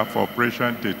consider her for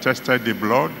operation, they tested the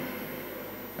blood,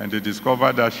 and they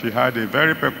discovered that she had a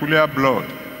very peculiar blood,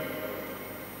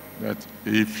 that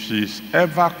if she's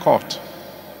ever caught,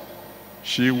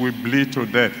 she will bleed to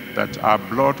death, that her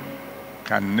blood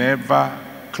can never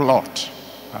clot.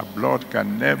 Her blood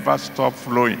can never stop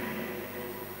flowing.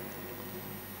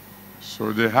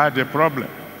 So they had a problem.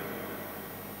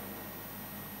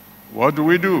 What do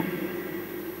we do?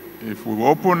 If we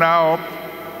open her up,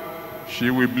 she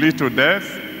will bleed to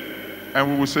death,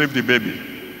 and we will save the baby.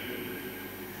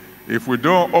 If we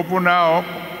don't open her up,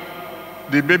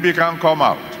 the baby can't come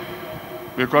out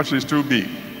because she's too big.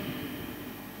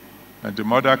 And the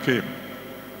mother came.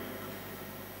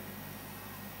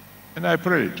 And I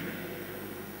prayed.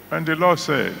 And the Lord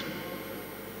said,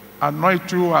 anoint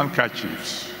 2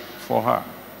 handkerchiefs for her.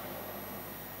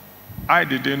 I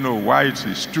didn't know why it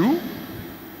is 2,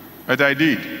 but I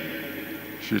did.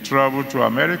 She traveled to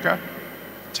America,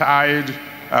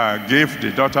 gave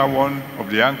the daughter one of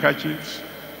the handkerchiefs.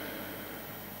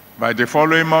 By the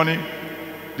following morning,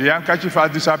 the handkerchief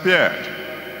had disappeared.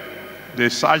 They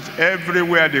searched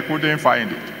everywhere, they couldn't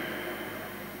find it.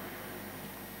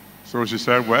 So she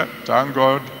said, well, thank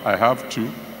God I have 2.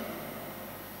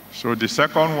 So the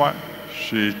second one,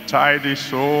 she tied it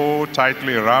so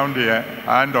tightly around the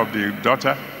hand of the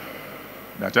daughter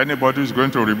that anybody who's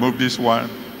going to remove this one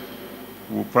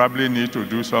will probably need to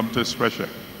do something special.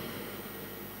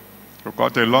 To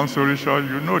cut a long story short,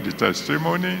 you know the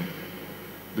testimony.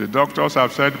 The doctors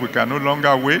have said we can no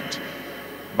longer wait.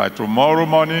 By tomorrow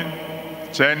morning,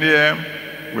 10 a.m.,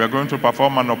 we are going to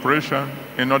perform an operation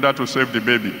in order to save the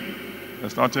baby.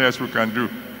 There's nothing else we can do.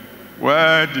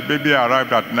 Well, the baby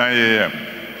arrived at 9 a.m.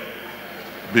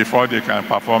 before they can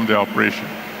perform the operation.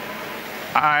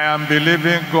 I am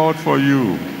believing God for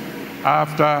you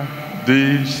after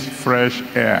this fresh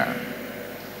air.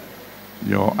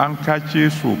 Your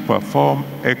handkerchiefs will perform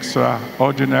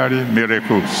extraordinary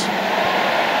miracles.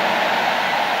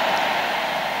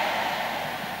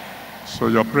 So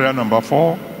your prayer number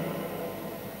 4,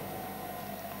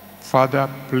 Father,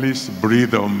 please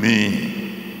breathe on me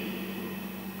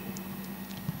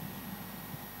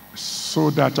so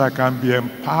that I can be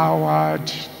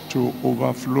empowered to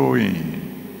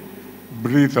overflowing.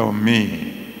 Breathe on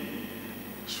me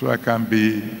so I can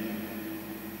be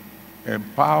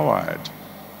empowered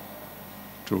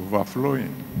to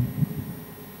overflowing.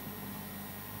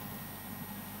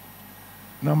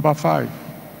 Number 5,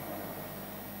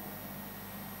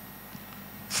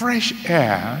 fresh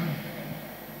air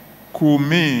could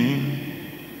mean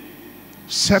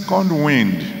second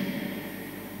wind.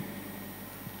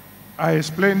 I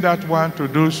explained that one to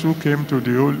those who came to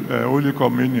the Holy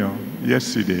Communion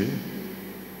yesterday.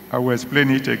 I will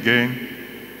explain it again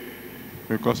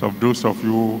because of those of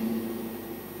you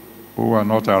who are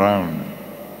not around.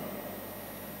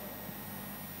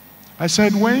 I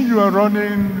said, when you are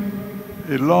running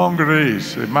a long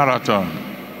race, a marathon,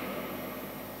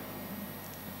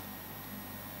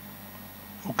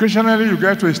 occasionally you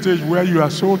get to a stage where you are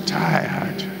so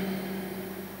tired,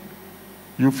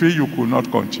 you feel you could not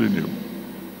continue.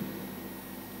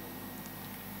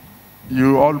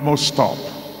 You almost stop.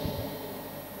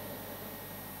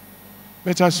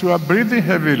 But as you are breathing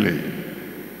heavily,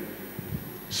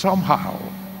 somehow,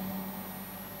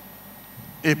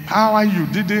 a power you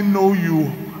didn't know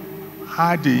you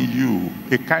had in you,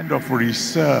 a kind of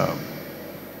reserve,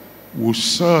 will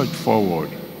surge forward.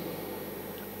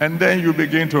 And then you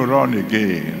begin to run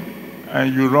again.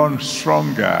 And you run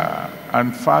stronger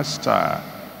and faster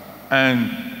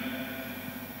and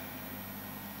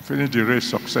finish the race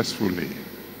successfully.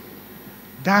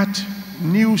 That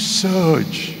new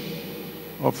surge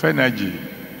of energy,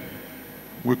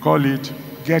 we call it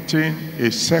getting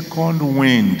a second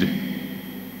wind.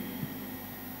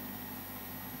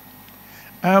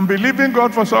 I'm believing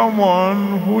God for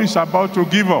someone who is about to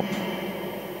give up.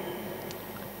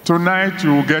 Tonight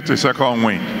you will get a second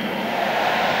wind.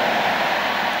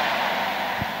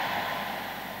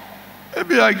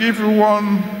 Maybe I give you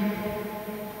one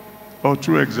or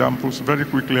two examples very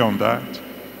quickly on that.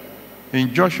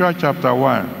 In Joshua chapter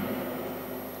 1,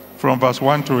 from verse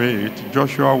 1 to 8,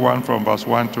 Joshua 1 from verse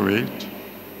 1 to 8,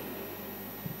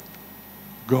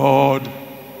 God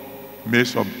made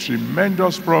some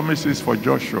tremendous promises for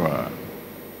Joshua.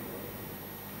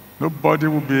 Nobody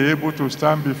will be able to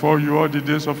stand before you all the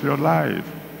days of your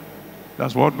life.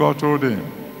 That's what God told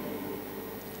him.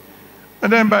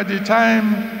 And then by the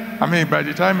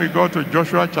time we got to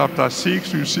Joshua chapter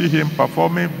 6, you see him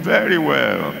performing very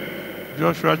well.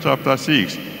 Joshua chapter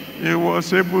 6. He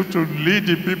was able to lead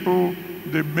the people.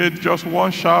 They made just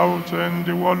one shout and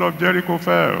the wall of Jericho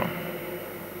fell.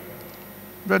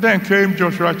 But then came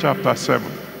Joshua chapter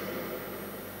 7.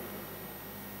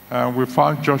 And we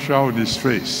found Joshua on his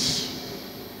face.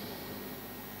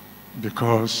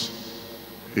 Because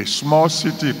a small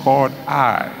city called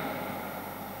Ai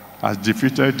has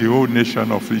defeated the whole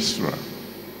nation of Israel.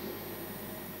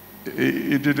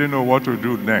 He didn't know what to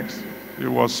do next. He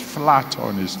was flat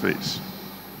on his face.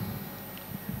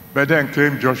 But then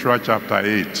came Joshua chapter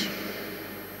 8.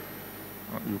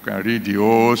 You can read the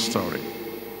whole story.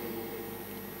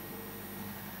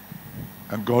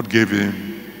 And God gave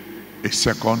him a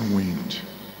second wind.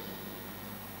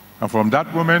 And from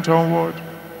that moment onward,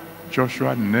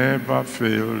 Joshua never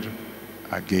failed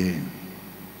again.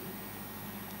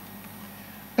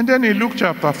 And then in Luke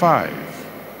chapter 5,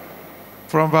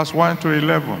 from verse 1 to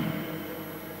 11.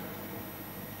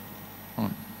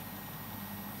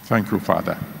 Thank you,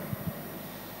 Father.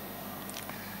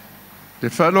 The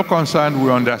fellow concerned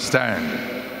will understand.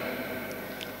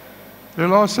 The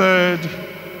Lord said,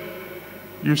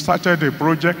 you started a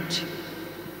project,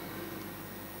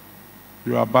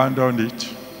 you abandoned it.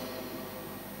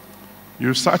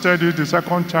 You started it the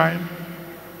second time,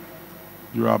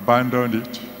 you abandoned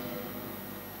it.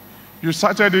 You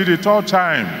started it the third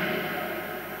time,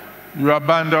 you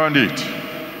abandoned it.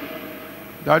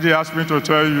 Daddy asked me to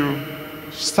tell you,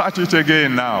 start it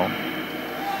again now.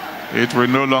 It will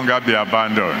no longer be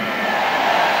abandoned.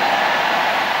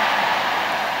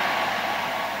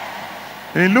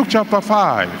 In Luke chapter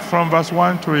 5, from verse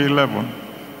 1 to 11,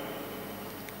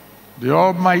 the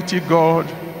Almighty God,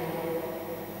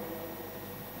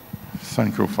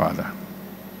 thank you, Father.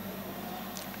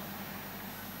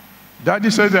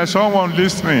 Daddy said there's someone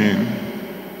listening. He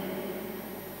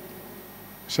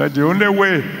said the only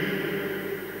way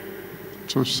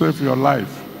to save your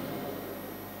life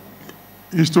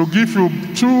is to give you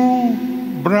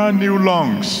 2 brand new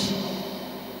lungs.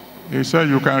 He said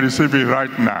you can receive it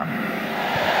right now.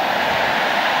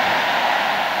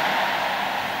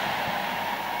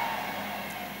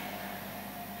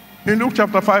 In Luke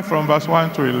chapter 5 from verse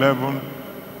 1 to 11,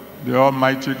 the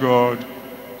Almighty God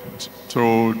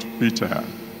told Peter,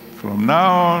 from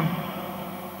now on,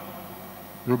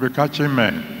 you'll be catching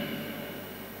men.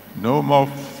 No more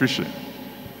fishing.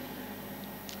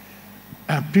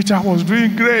 And Peter was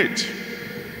doing great.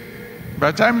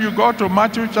 By the time you got to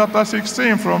Matthew chapter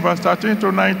 16 from verse 13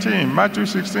 to 19, Matthew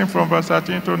 16 from verse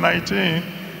 13 to 19,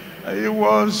 he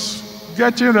was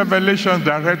getting revelation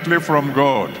directly from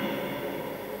God.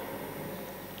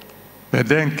 But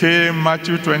then came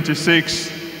Matthew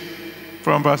 26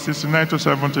 from verse 69 to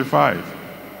 75.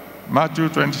 Matthew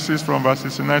 26 from verse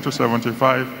 69 to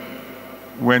 75.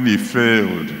 when he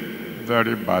failed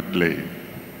very badly.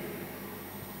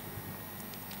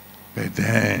 But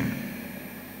then,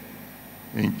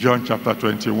 in John chapter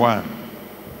 21,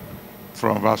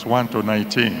 from verse 1 to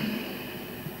 19,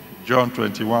 John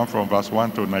 21 from verse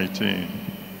 1 to 19,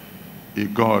 he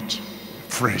got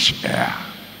fresh air.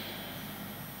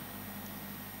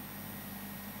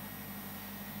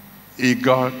 He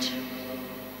got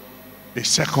a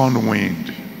second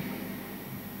wind.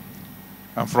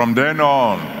 And from then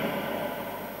on,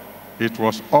 it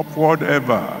was upward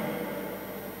ever,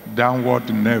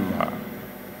 downward never.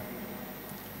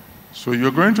 So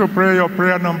you're going to pray your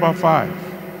prayer number 5.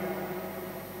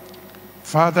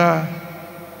 Father,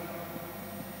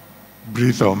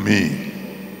 breathe on me.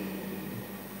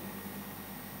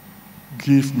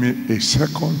 Give me a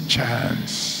second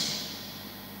chance.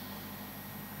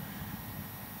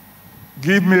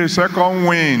 Give me a second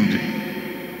wind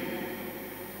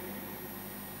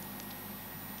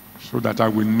so that I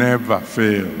will never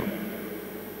fail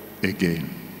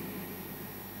again.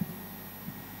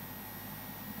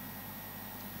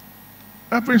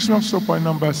 That brings us to point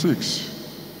number 6.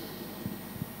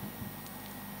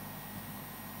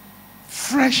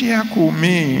 Fresh air could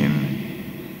mean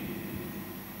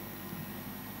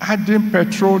adding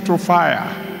petrol to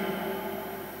fire.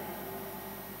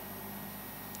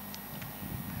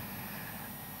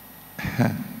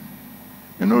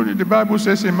 You know, the Bible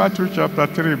says in Matthew chapter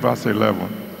 3, verse 11.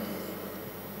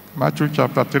 Matthew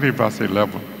chapter 3, verse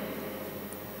 11.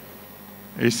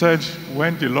 He said,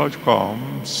 when the Lord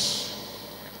comes,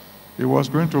 he was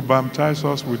going to baptize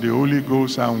us with the Holy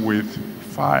Ghost and with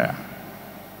fire.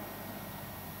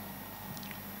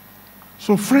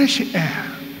 So fresh air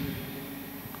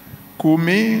could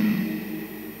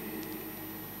mean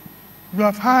you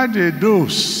have had a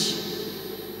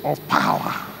dose of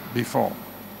power before.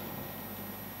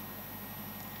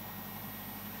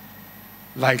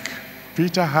 Like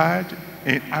Peter had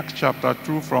in Acts chapter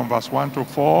 2 from verse 1 to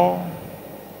 4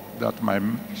 that my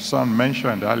son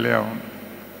mentioned earlier on.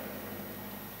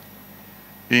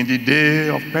 In the day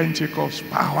of Pentecost,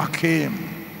 power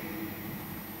came.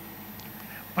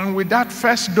 And with that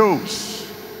first dose,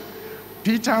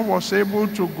 Peter was able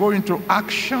to go into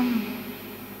action.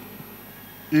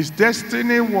 His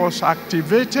destiny was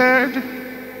activated.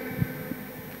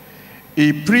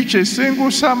 He preached a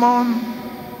single sermon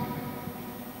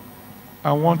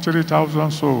and won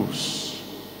 3,000 souls.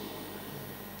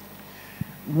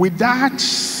 With that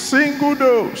single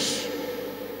dose,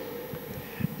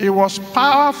 it was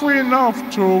powerful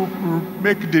enough to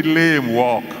make the lame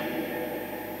walk.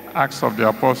 Acts of the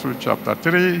Apostles chapter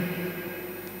 3,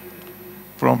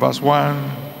 from verse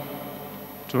 1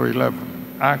 to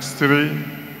 11. Acts 3,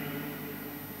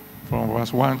 from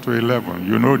verse 1 to 11.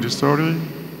 You know the story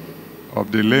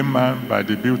of the lame man by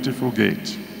the beautiful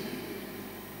gate.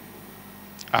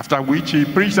 After which he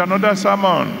preached another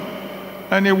sermon,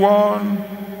 and he won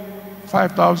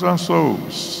 5,000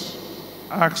 souls.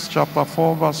 Acts chapter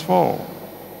 4, verse 4.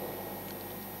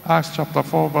 Acts chapter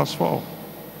 4, verse 4.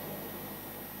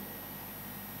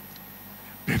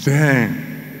 But then,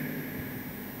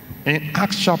 in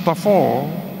Acts chapter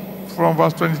 4, from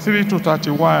verse 23 to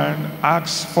 31,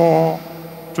 Acts 4,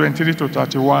 23 to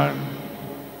 31,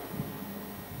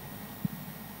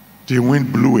 the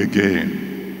wind blew again,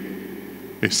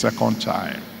 a second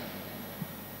time.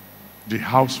 The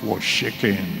house was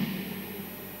shaking.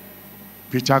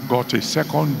 Peter got a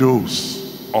second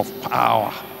dose of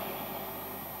power.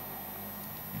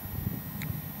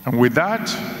 And with that,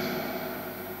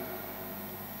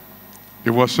 he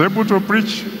was able to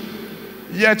preach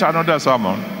yet another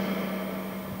sermon.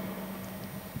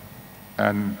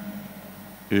 And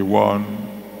he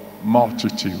won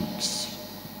multitudes.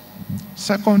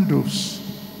 Second dose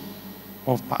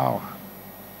of power.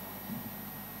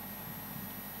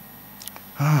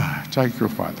 Thank you,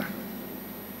 Father.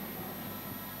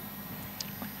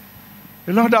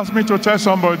 The Lord asked me to tell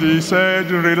somebody, he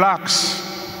said, relax.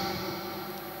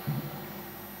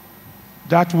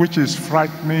 That which is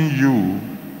frightening you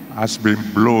has been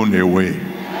blown away.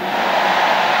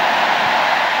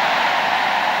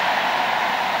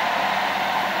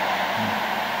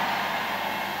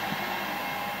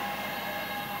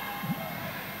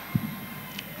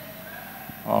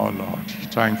 Oh Lord,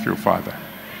 thank you, Father.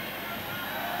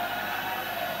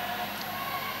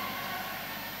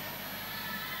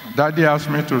 Daddy asked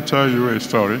me to tell you a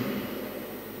story.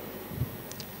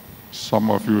 Some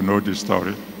of you know this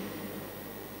story.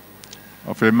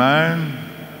 Of a man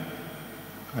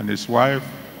and his wife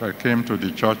that came to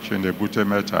the church in the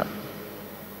Butemeta.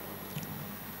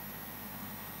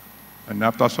 And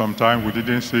after some time, we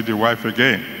didn't see the wife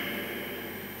again.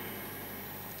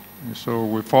 And so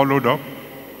we followed up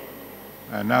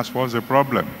and asked, what's the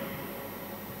problem?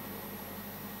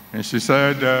 And she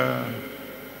said,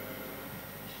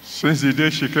 since the day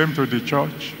she came to the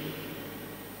church,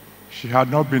 she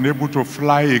had not been able to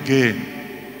fly again.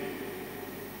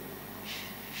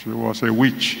 She was a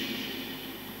witch.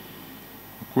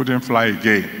 Couldn't fly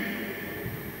again.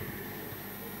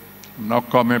 I'm not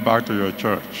coming back to your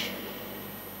church.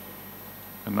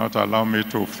 And not allow me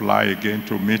to fly again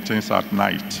to meetings at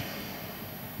night.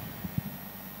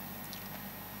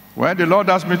 Well, the Lord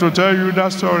asked me to tell you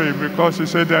that story because he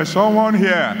said there's someone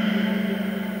here.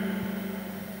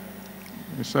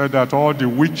 He said that all the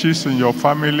witches in your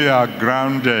family are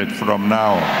grounded from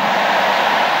now.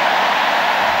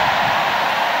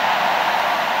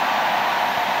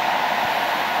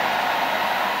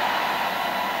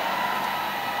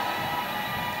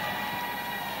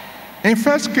 In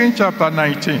 1 Kings chapter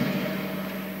 19,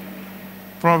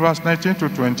 from verse 19 to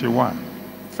 21,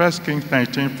 1 Kings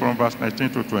 19 from verse 19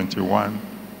 to 21,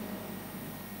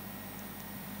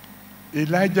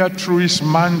 Elijah threw his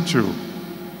mantle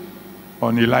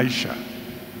on Elisha.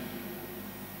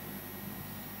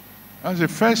 That's the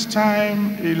first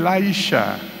time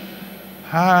Elisha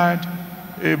had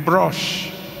a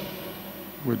brush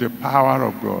with the power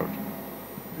of God,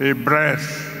 a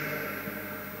breath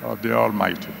of the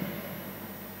Almighty.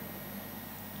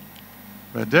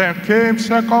 But then came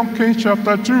 2 Kings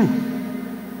chapter 2,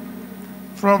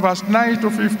 from verse 9 to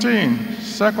 15.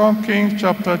 2 Kings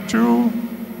chapter 2.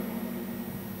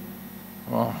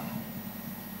 Oh.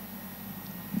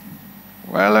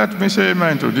 Well, let me say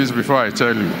amen to this before I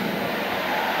tell you.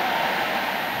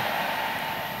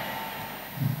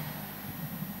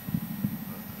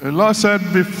 The Lord said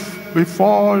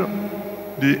before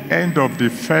the end of the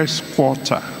first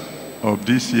quarter of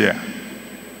this year,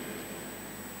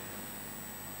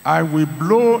 I will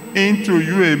blow into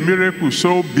you a miracle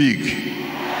so big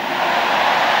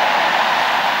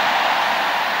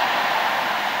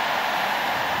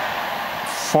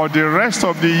for the rest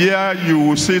of the year you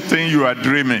will see things you are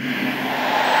dreaming.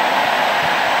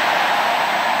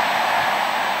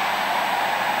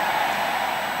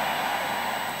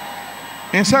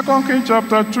 In 2 Kings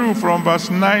chapter 2 from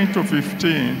verse 9 to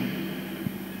 15,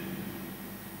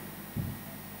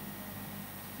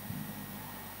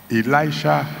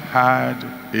 Elisha had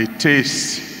a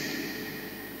taste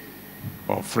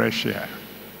of fresh air.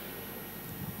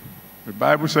 The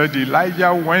Bible said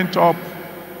Elijah went up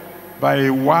by a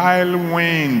wild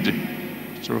wind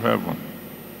to heaven.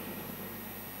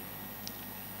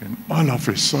 And all of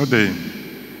a sudden,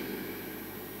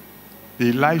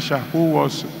 Elisha, who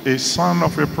was a son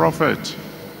of a prophet,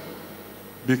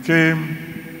 became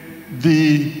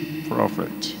the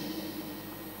prophet.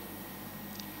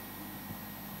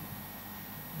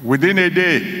 Within a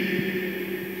day,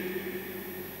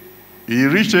 he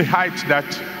reached a height that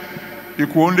he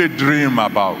could only dream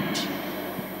about.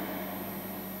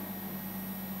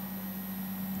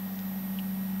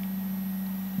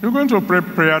 You're going to pray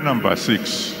prayer number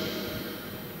 6.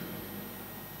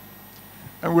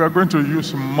 And we are going to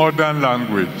use modern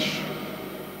language.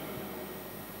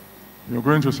 You're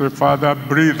going to say, Father,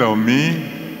 breathe on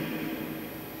me.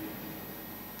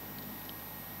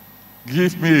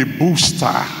 Give me a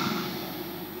booster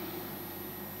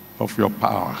of your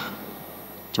power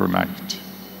tonight.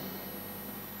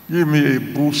 Give me a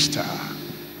booster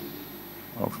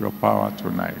of your power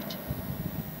tonight.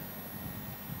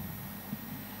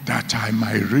 That I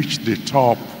might reach the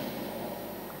top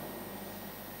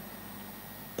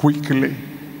quickly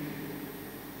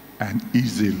and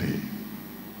easily.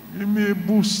 Give me a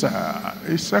booster,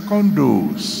 a second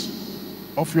dose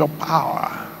of your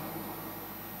power,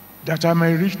 that I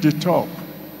may reach the top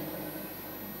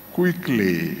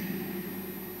quickly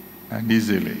and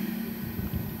easily.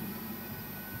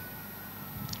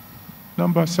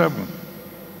 Number 7.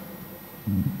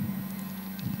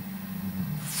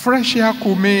 Fresh air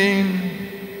could mean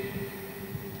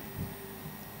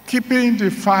keeping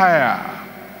the fire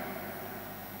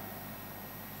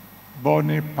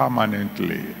burning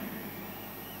permanently.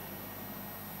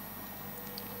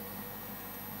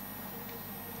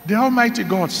 The Almighty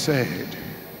God said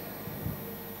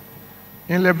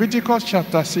in Leviticus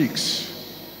chapter 6,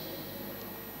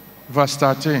 verse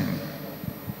 13,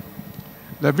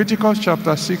 Leviticus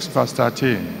chapter 6, verse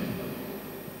 13,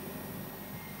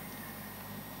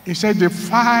 he said, the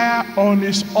fire on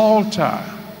his altar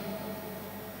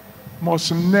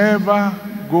must never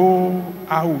go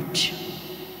out.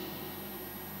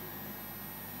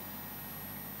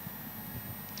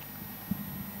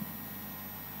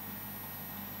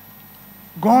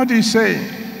 God is saying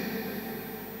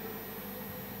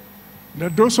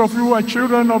that those of you who are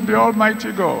children of the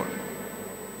Almighty God,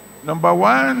 number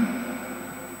one,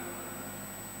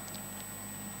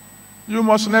 you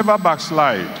must never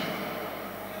backslide.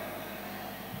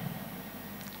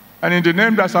 And in the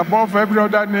name that's above every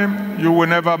other name, you will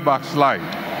never backslide.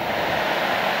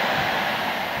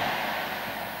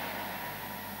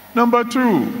 Number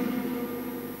two,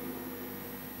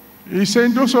 he's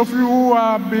saying those of you who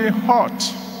are being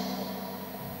hot,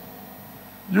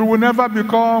 you will never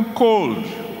become cold.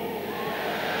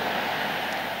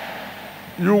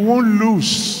 You won't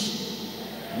lose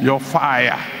your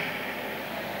fire.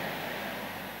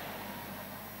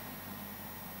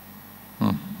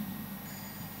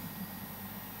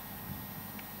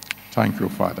 Thank you,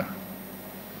 Father.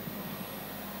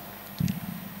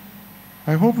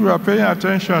 I hope you are paying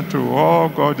attention to all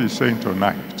God is saying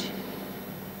tonight.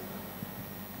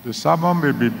 The sermon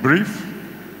may be brief,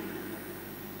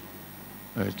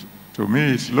 but to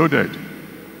me it's loaded.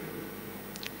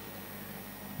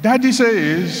 Daddy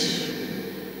says,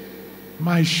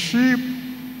 my sheep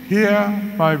hear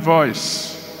my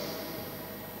voice,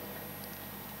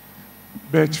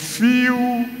 but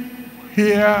few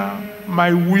hear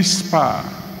my whisper.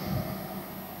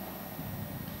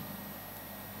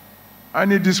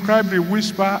 And he described the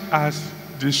whisper as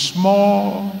the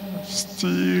small,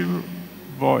 still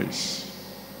voice.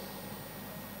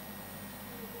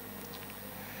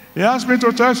 He asked me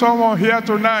to tell someone here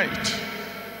tonight,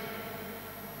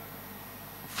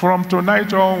 from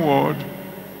tonight onward,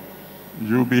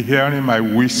 you'll be hearing my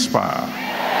whisper.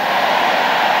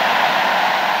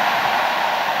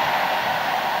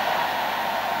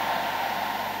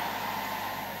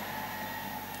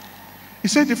 He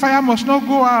said the fire must not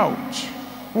go out.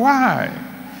 Why?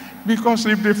 Because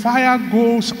if the fire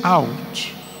goes out,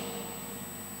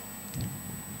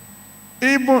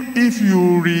 even if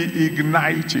you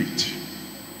reignite it,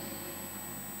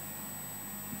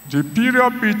 the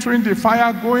period between the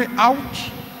fire going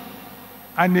out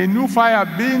and a new fire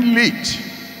being lit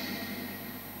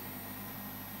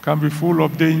can be full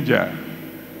of danger.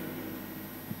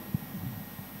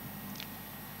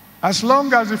 As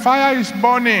long as the fire is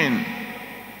burning,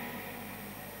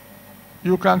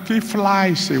 you can keep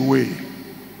flies away.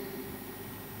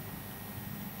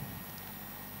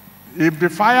 If the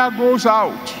fire goes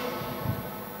out,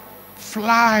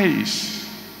 flies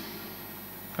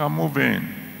can move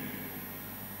in.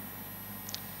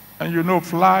 And you know,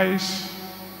 flies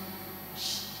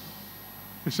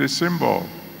is a symbol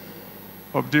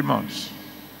of demons.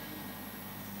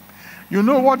 You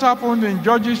know what happened in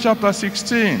Judges chapter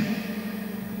 16,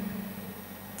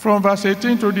 from verse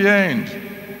 18 to the end.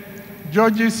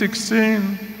 Judges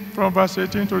 16, from verse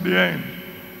 18 to the end.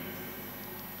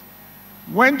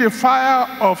 When the fire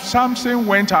of Samson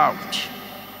went out,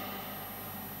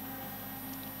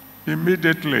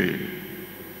 immediately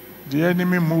the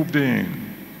enemy moved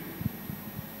in.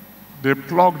 They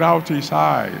plucked out his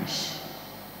eyes.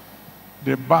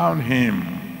 They bound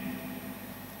him.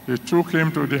 They took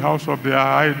him to the house of their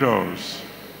idols,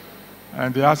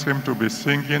 and they asked him to be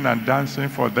singing and dancing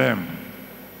for them.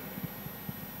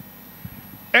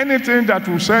 Anything that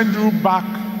will send you back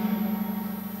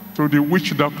to the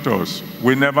witch doctors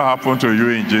will never happen to you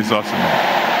in Jesus'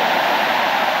 name.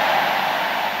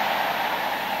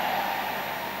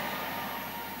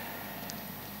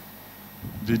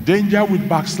 The danger with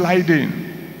backsliding,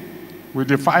 with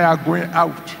the fire going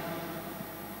out,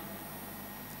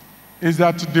 is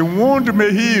that the wound may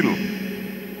heal,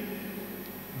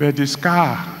 but the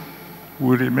scar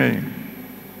will remain.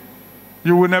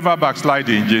 You will never backslide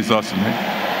in Jesus'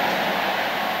 name.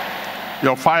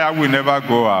 Your fire will never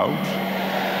go out.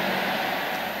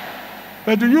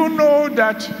 But do you know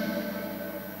that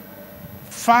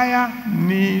fire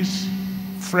needs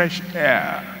fresh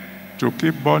air to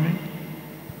keep burning?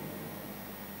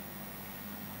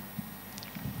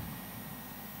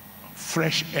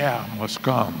 Fresh air must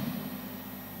come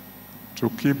to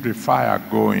keep the fire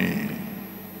going.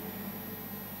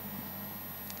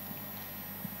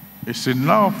 It's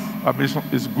enough,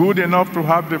 it's good enough to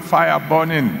have the fire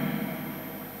burning,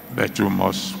 but you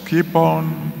must keep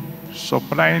on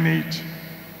supplying it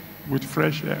with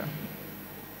fresh air.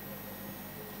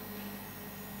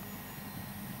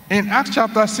 In Acts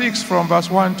chapter 6 from verse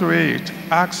 1 to 8,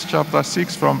 Acts chapter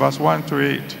 6 from verse 1 to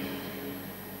 8,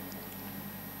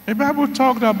 the Bible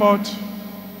talked about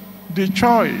the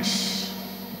choice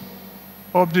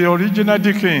of the original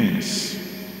deacons,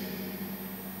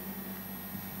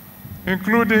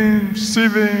 including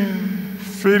Stephen,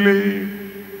 Philip,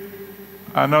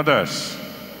 and others.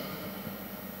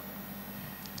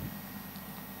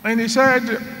 And he said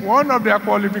one of their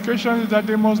qualifications is that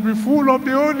they must be full of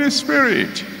the Holy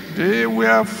Spirit. They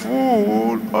were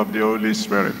full of the Holy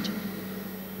Spirit.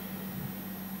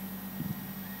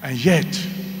 And yet,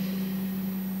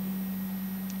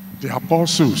 the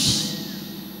apostles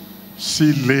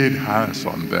still laid hands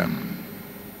on them.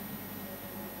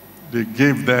 They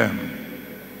gave them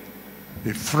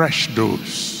a fresh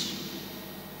dose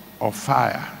of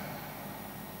fire.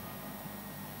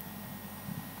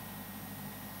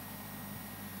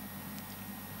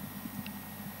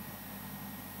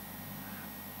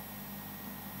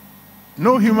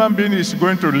 No human being is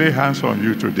going to lay hands on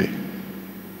you today,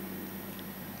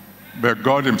 but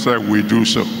God himself will do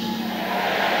so.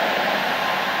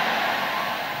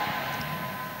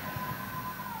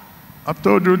 I've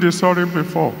told you this story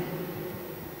before.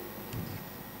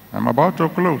 I'm about to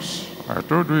close. I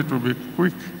told you it will be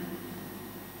quick.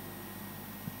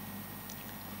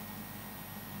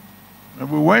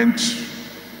 And we went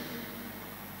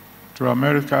to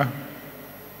America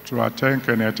to attend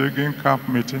Kenneth Hagin camp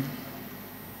meeting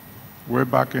way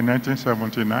back in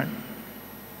 1979.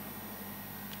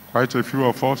 Quite a few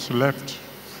of us left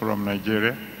from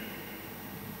Nigeria.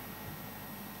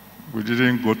 We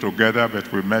didn't go together,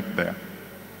 but we met there.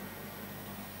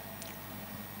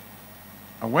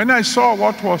 And when I saw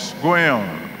what was going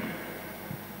on,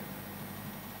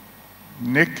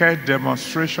 naked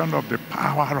demonstration of the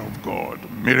power of God,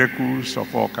 miracles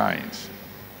of all kinds.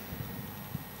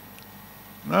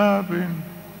 Now,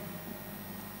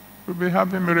 we'll be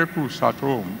having miracles at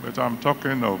home, but I'm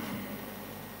talking of,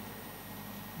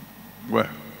 well,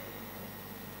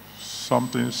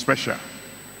 something special.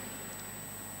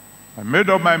 I made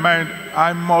up my mind,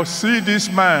 I must see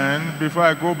this man before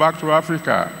I go back to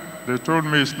Africa. They told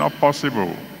me it's not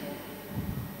possible.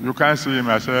 You can't see him.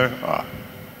 I said,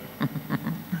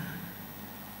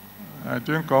 I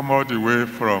didn't come all the way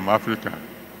from Africa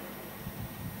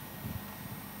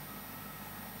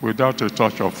without a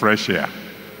touch of fresh air.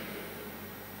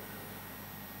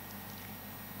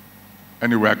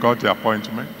 Anyway, I got the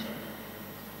appointment.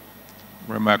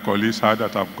 When my colleagues heard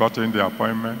that I've gotten the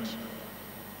appointment,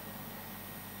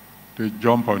 they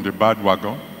jumped on the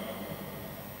bandwagon.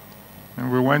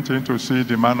 And we went in to see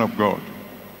the man of God,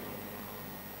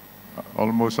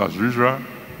 almost as usual,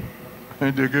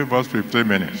 and they gave us 15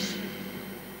 minutes.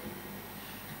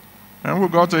 And we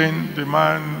got in, the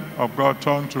man of God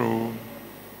turned to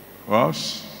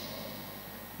us.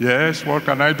 Yes, what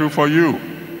can I do for you?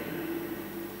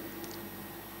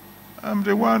 I'm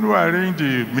the one who arranged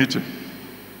the meeting.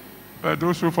 But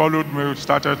those who followed me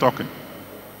started talking.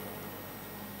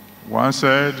 One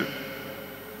said,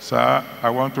 sir, I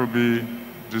want to be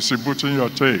distributing your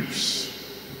tapes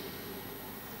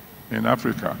in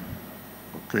Africa.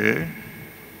 Okay.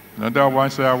 Another one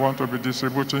said, I want to be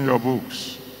distributing your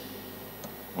books.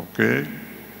 Okay.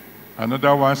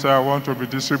 Another one said, I want to be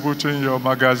distributing your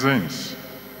magazines.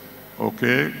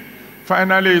 Okay.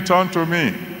 Finally, he turned to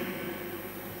me.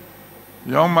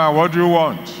 Young man, what do you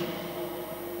want?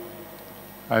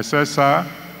 I said, sir,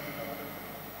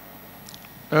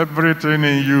 everything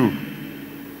in you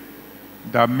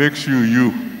that makes you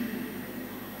you,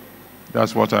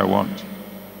 that's what I want.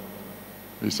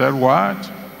 He said,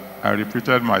 what? I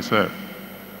repeated myself.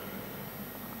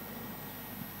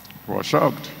 He was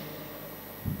shocked.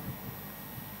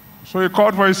 So he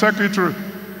called for his secretary.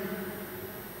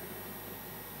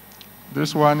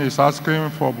 This one is asking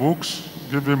for books,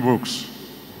 give him books.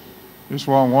 This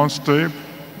one wants tape,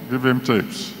 give him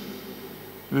tapes.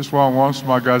 This one wants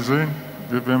magazine,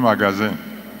 give him magazine.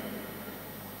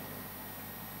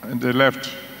 And they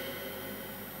left.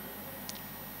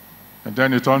 And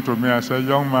then he turned to me and said,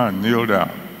 young man, kneel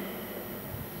down.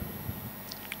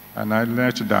 And I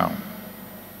knelt down.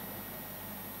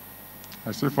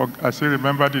 I still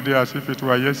remember the day as if it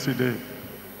were yesterday.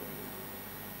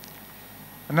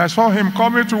 And I saw him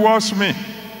coming towards me.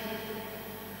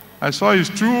 I saw his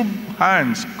two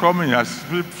hands coming as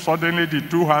if suddenly the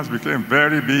two hands became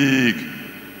very big.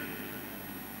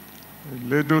 He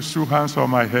laid those two hands on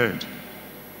my head.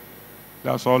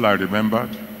 That's all I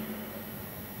remembered.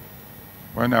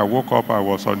 When I woke up, I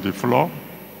was on the floor.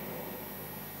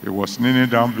 He was kneeling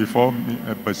down before me,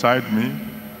 beside me,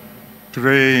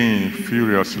 praying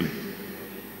furiously.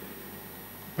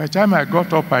 By the time I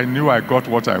got up, I knew I got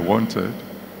what I wanted.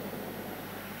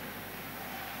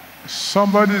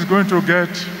 Somebody is going to get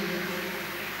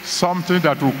something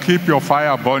that will keep your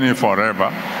fire burning forever.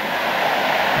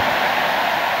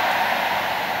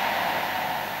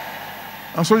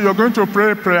 And so you're going to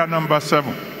pray prayer number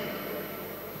 7.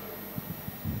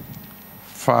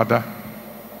 Father,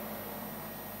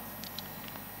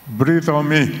 breathe on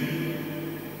me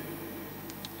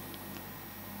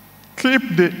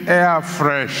Keep the air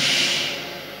fresh.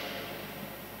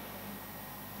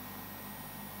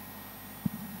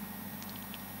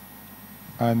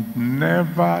 And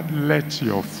never let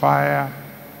your fire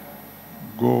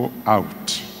go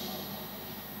out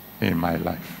in my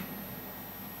life.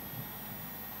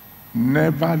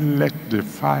 Never let the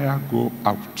fire go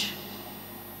out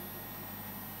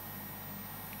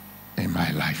in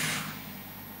my life.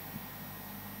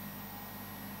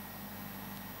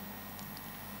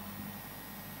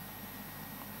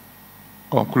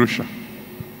 Conclusion.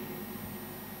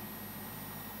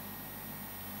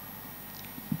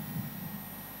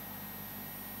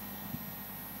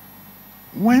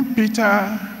 When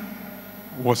Peter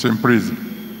was in prison,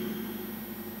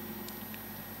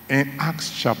 in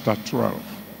Acts chapter 12,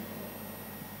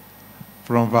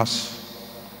 from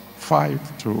verse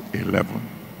 5 to 11.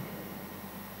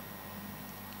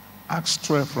 Acts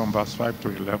 12 from verse 5 to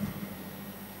 11.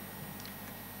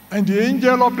 And the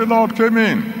angel of the Lord came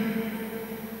in,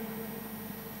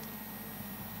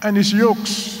 and his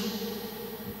yokes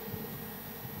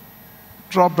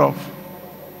dropped off.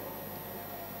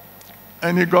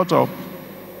 And he got up,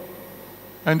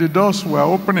 and the doors were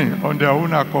opening on their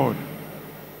own accord.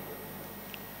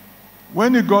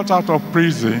 When he got out of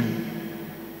prison,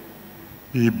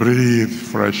 he breathed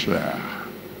fresh air.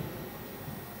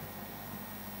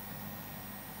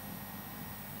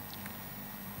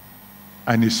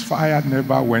 And his fire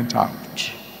never went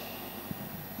out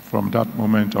from that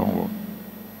moment onward.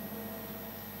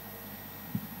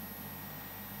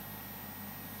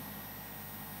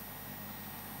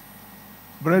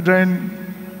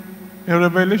 Brethren, in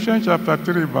Revelation chapter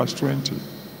 3, verse 20,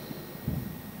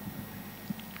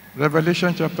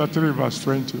 Revelation chapter 3, verse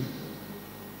 20,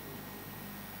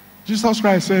 Jesus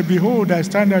Christ said, "Behold, I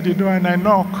stand at the door and I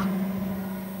knock.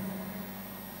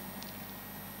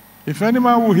 If any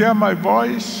man will hear my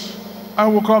voice, I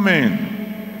will come in."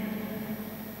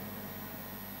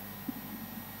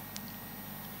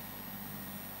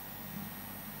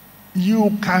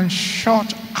 You can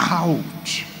shut out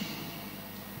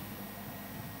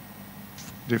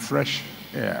the fresh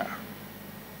air.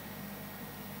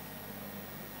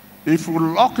 If you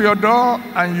lock your door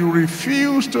and you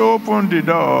refuse to open the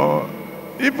door,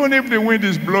 even if the wind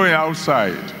is blowing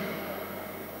outside,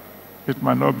 it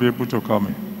might not be able to come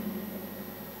in.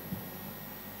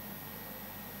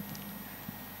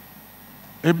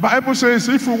 The Bible says,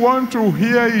 if you want to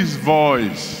hear his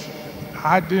voice,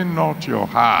 harden not your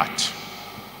heart.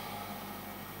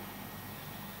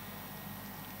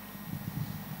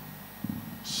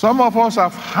 Some of us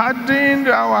have hardened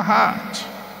our heart.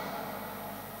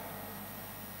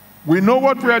 We know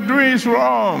what we are doing is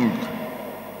wrong.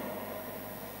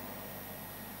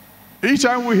 Each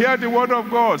time we hear the word of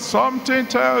God, something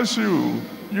tells you,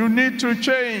 you need to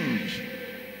change.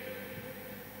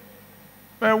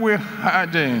 But we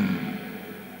harden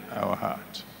our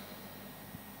heart.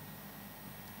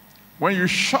 When you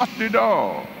shut the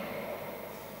door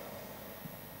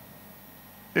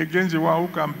against the one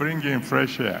who can bring in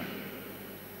fresh air,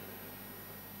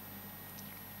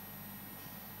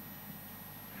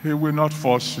 he will not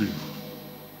force you.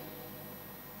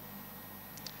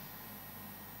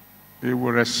 He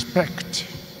will respect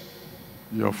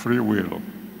your free will.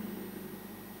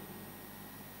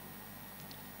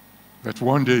 But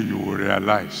one day you will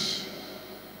realize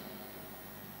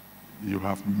you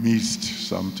have missed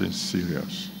something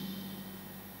serious.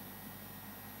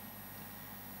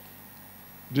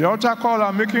 The altar call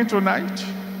I'm making tonight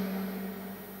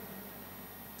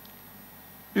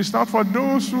is not for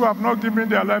those who have not given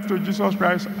their life to Jesus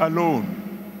Christ alone.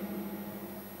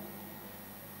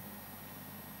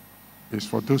 It's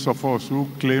for those of us who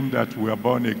claim that we are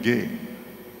born again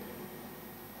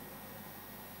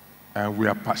and we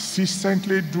are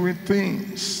persistently doing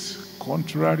things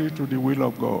contrary to the will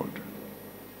of God.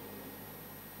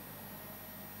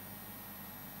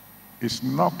 It's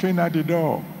knocking at the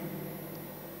door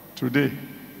today.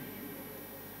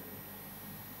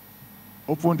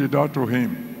 Open the door to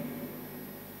him,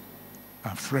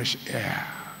 and fresh air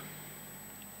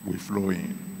will flow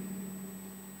in.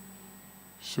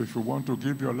 So if you want to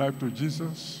give your life to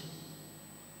Jesus,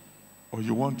 or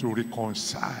you want to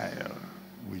reconcile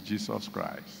with Jesus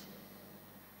Christ,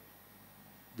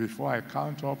 before I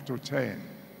count up to 10,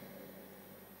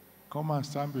 come and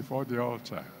stand before the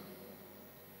altar.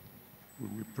 We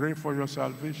will pray for your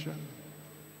salvation.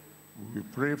 We will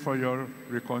pray for your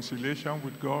reconciliation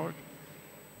with God.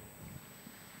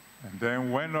 And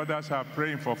then when others are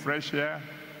praying for fresh air,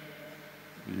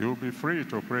 you'll be free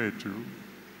to pray too,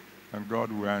 and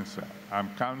God will answer.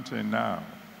 I'm counting now.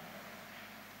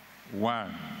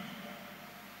 1.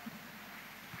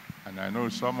 And I know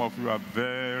some of you are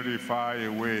very far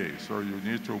away, so you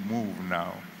need to move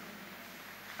now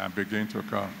and begin to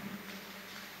come.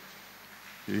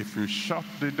 If you shut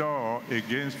the door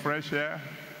against fresh air,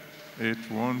 it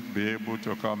won't be able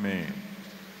to come in.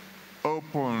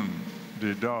 Open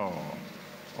the door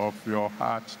of your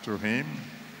heart to him,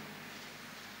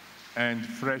 and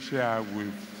fresh air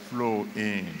will flow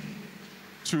in.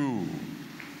 2.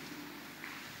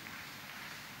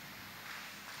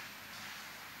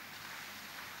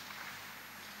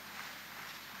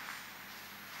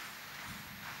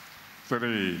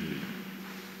 3.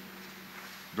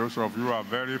 Those of you who are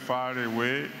very far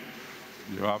away,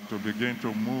 you have to begin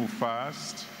to move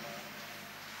fast.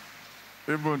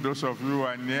 Even those of you who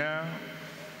are near,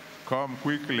 come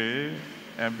quickly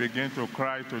and begin to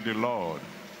cry to the Lord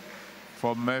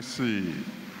for mercy.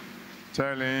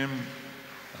 Tell him,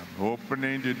 I'm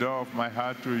opening the door of my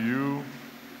heart to you.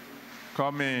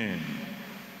 Come in.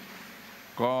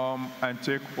 Come and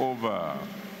take over.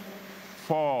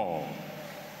 4.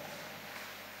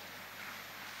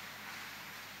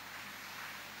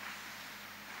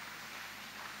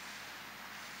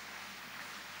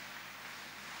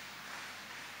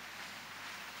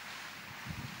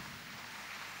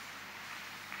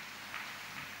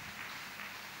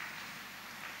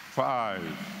 5.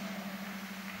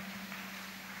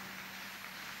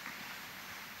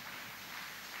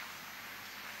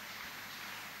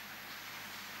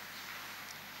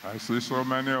 I see so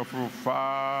many of you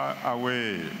far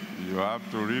away. You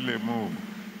have to really move.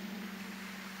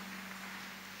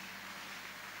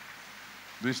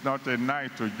 This is not a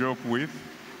night to joke with.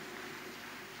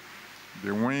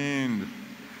 The wind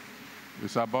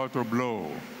is about to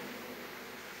blow.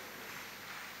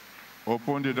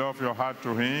 Open the door of your heart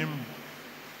to him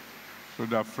so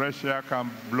that fresh air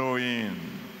can blow in,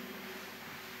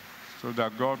 so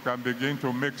that God can begin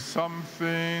to make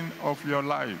something of your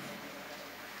life,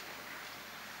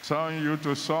 turn you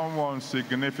to someone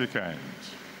significant,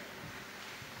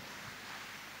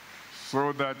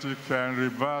 so that he can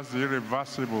reverse the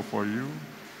irreversible for you,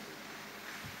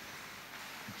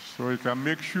 so he can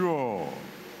make sure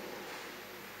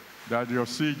that your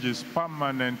siege is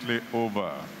permanently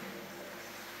over.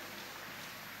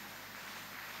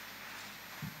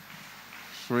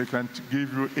 So he can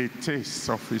give you a taste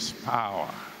of his power.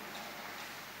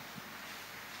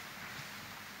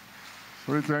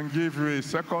 So he can give you a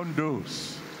second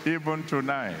dose. Even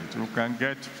tonight, you can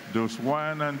get dose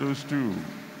 1 and dose 2.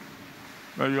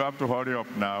 But you have to hurry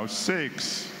up now.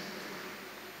 6.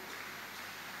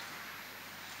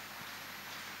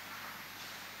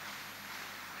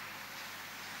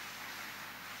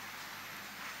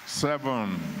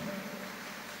 7.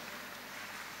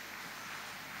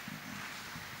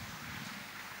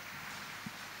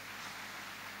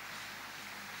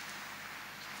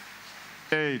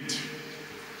 8.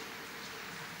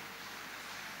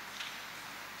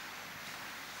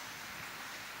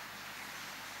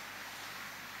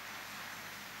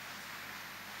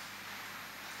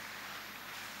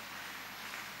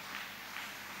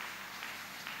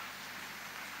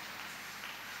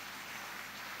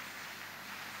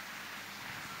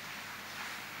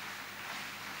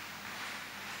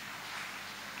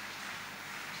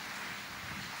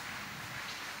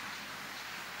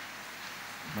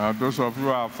 'Now those of you who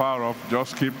are far off,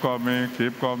 just keep coming,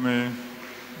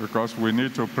 because we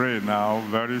need to pray now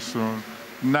very soon.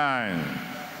 9.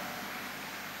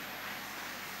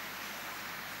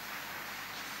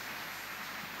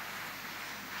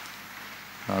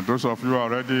 'Now those of you who are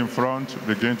already in front,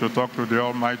 begin to talk to the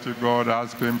Almighty God.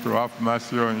 Ask him to have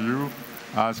mercy on you.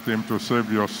 Ask him to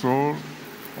save your soul.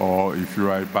 Or if you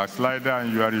are a backslider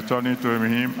and you are returning to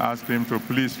him, ask him to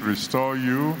please restore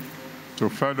you to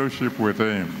fellowship with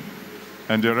him.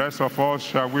 And the rest of us,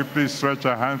 shall we please stretch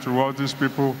our hands towards these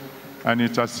people and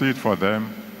intercede for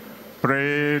them?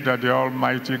 Pray that the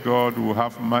Almighty God will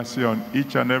have mercy on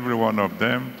each and every one of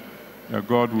them, that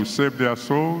God will save their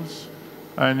souls,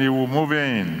 and he will move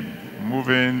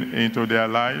in into their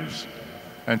lives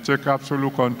and take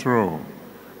absolute control.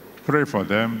 Pray for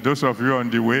them. Those of you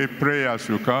on the way, pray as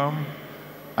you come.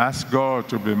 Ask God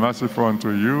to be merciful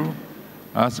unto you.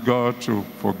 Ask God to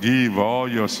forgive all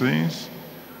your sins.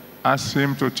 Ask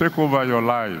him to take over your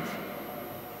life.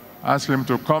 Ask him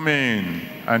to come in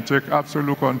and take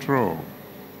absolute control.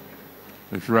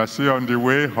 If you are still on the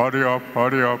way, hurry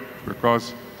up,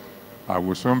 because I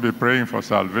will soon be praying for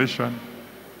salvation.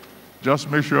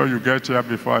 Just make sure you get here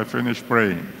before I finish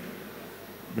praying,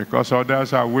 because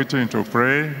others are waiting to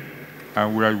pray,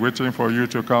 and we are waiting for you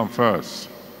to come first.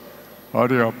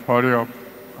 Hurry up,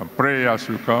 and pray as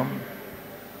you come.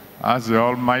 Ask the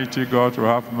Almighty God to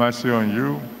have mercy on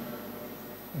you.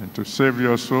 and to save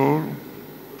your soul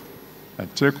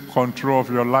and take control of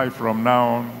your life from now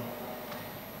on.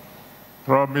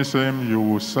 Promise him you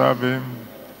will serve him,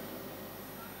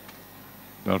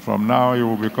 that from now he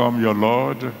will become your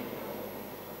Lord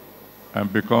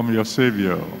and become your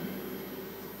Savior.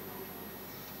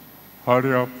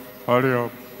 Hurry up, hurry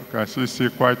up. I can see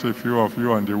quite a few of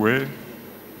you on the way.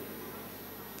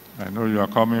 I know you are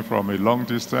coming from a long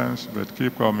distance, but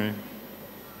keep coming.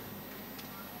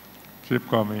 Keep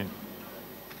coming.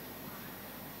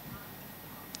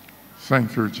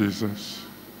 Thank you, Jesus.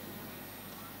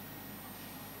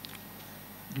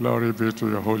 Glory be to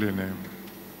your holy name.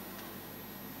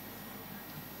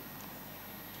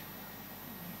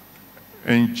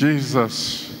 In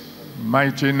Jesus'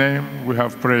 mighty name we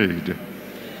have prayed.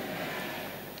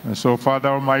 And so, Father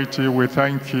Almighty, we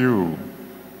thank you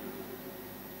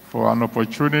for an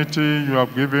opportunity you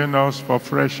have given us for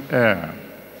fresh air.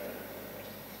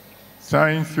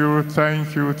 Thank you,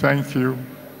 thank you, thank you.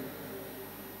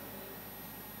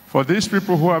 For these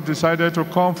people who have decided to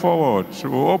come forward,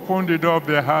 to open the door of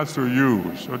their hearts to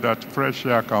you so that fresh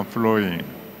air can flow in.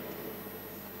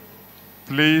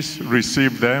 Please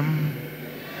receive them.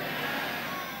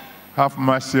 Have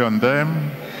mercy on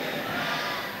them.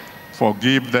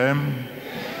 Forgive them.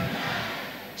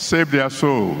 Save their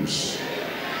souls.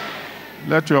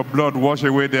 Let your blood wash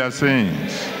away their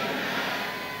sins.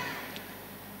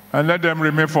 And let them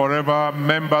remain forever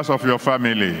members of your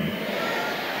family.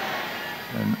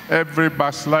 And every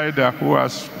backslider who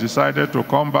has decided to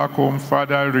come back home,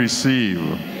 Father, receive.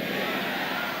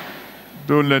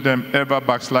 Don't let them ever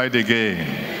backslide again.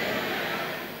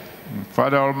 And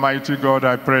Father Almighty God,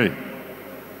 I pray,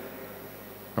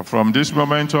 from this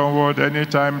moment onward,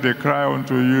 anytime they cry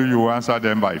unto you, you answer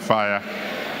them by fire.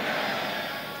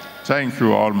 Thank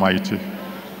you, Almighty.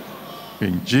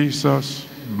 In Jesus'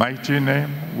 mighty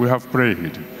name, we have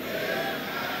prayed.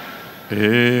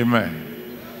 Amen.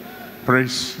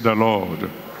 Praise the Lord.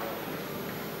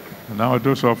 Now,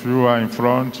 those of you who are in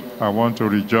front, I want to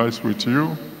rejoice with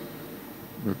you,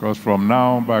 because from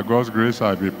now, by God's grace,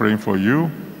 I'll be praying for you.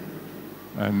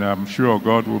 And I'm sure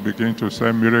God will begin to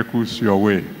send miracles your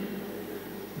way.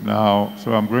 Now,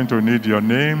 so I'm going to need your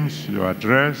names, your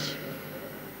address,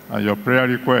 and your prayer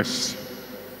requests.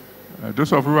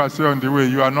 Those of you who are still on the way,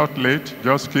 you are not late.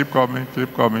 Just keep coming,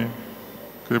 keep coming,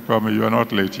 keep coming. You are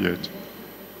not late yet.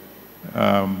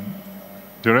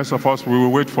 The rest of us, we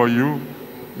will wait for you.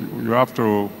 You have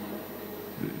to,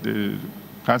 the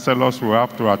counselors will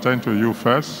have to attend to you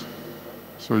first,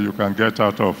 so you can get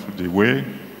out of the way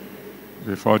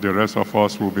before the rest of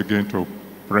us will begin to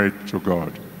pray to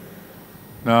God.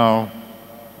 Now,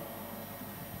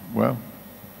 well,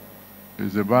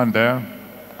 is the band there?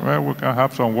 Well, we can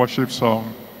have some worship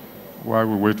song while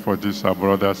we wait for these, our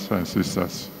brothers and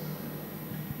sisters.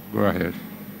 Go ahead.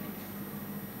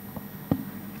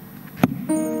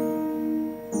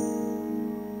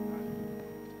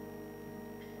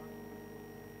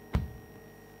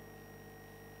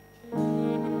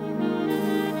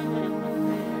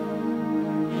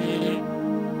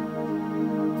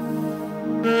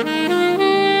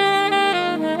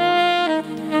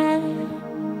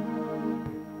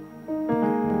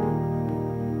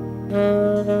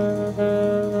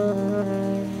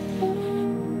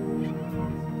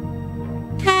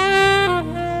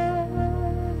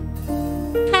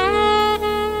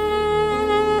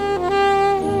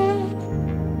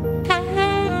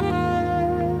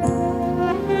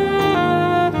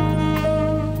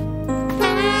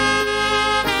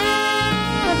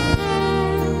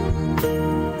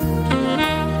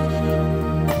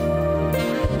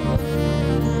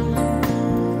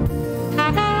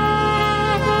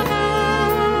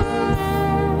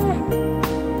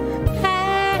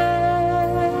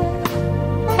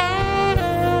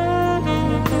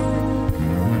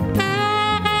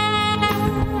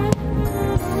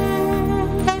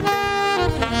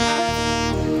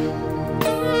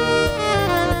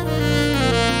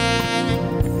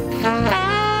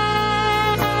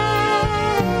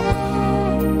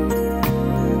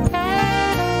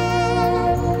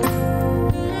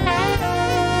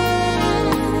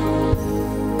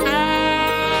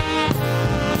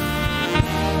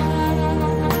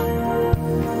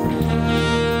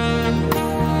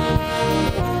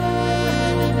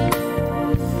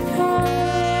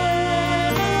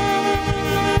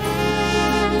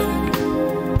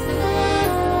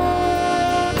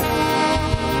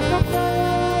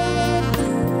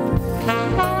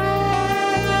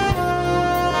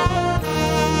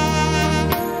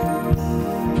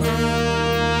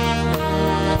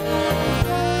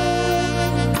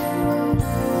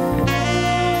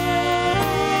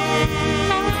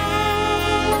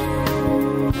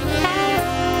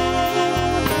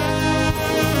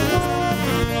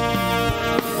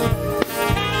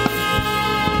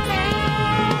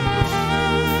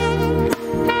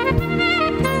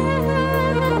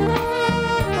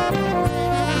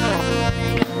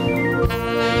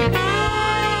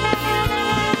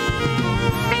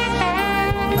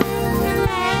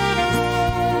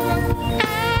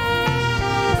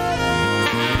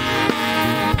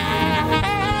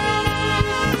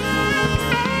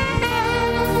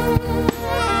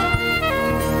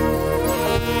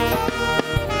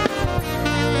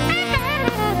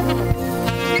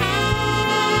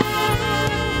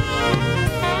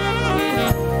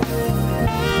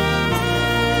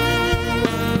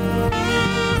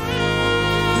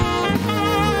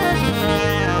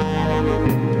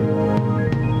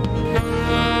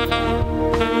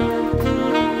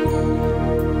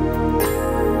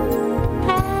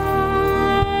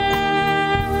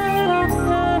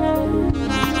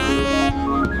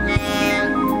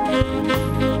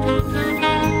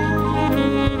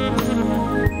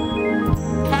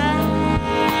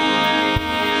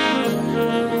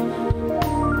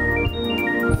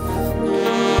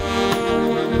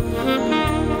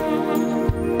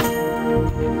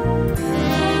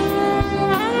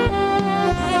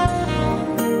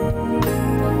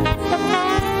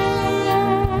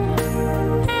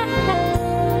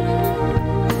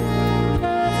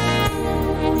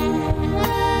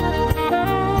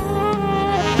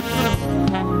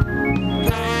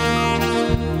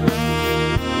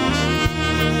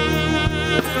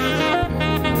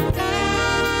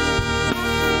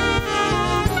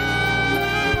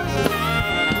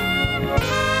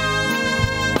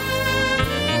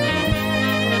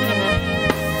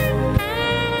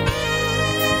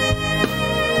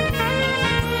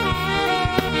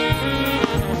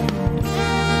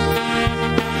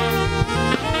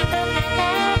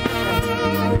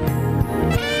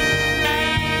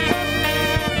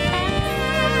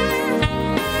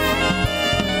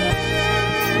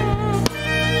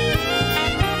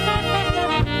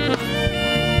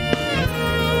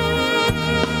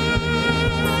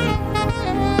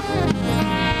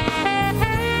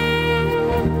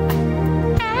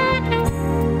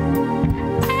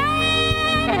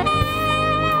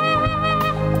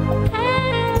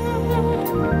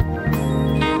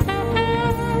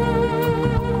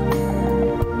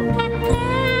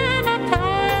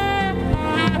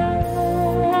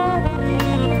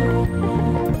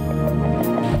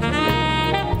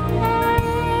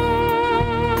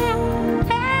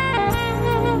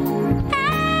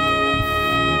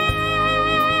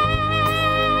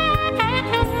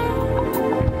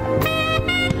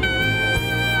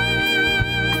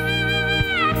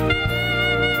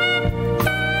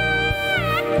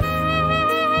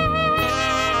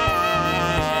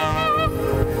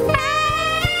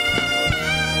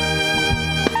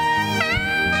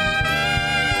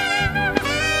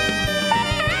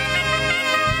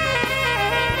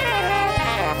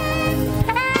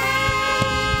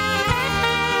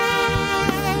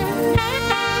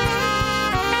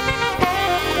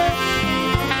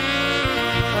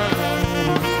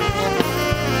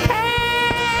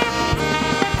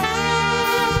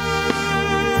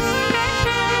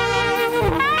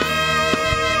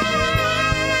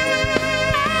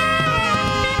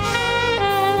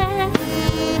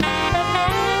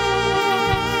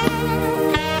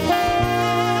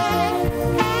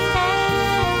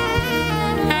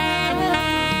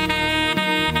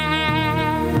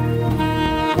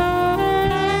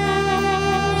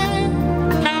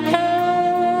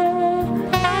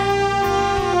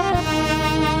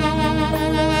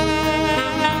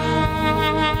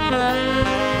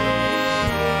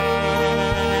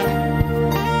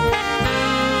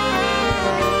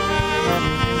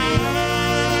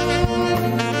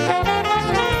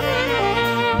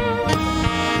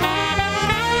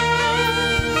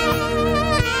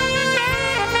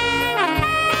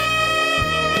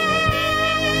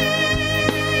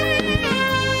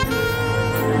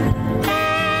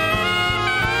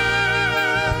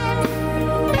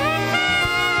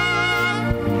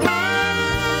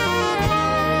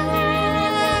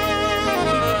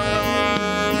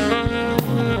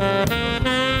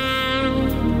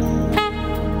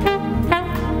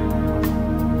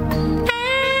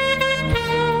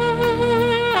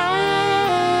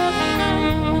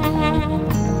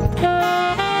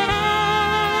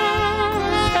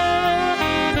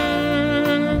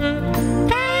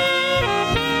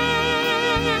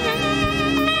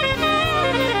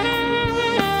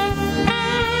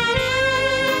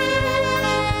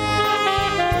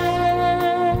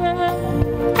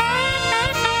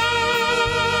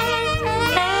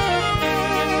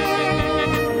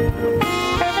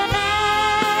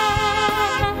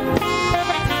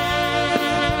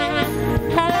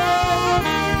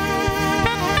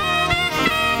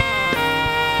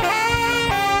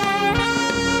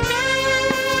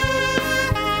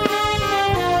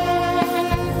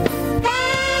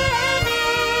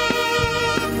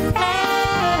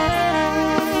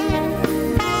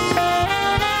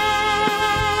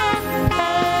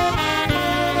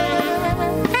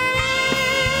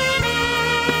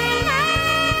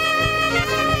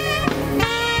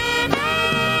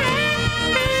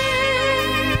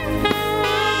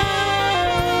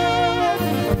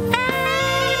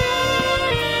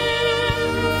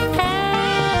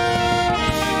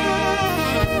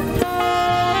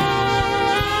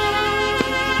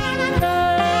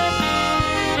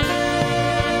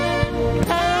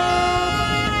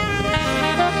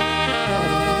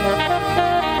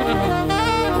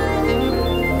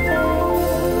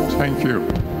 Thank you.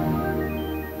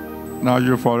 Now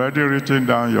you've already written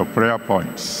down your prayer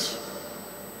points.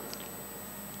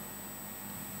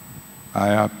 I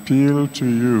appeal to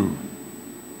you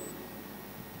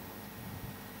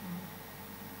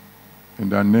in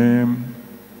the name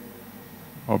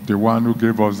of the one who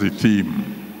gave us the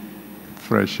theme,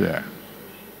 fresh air,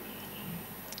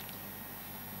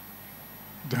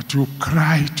 that you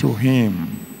cry to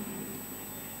him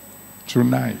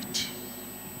tonight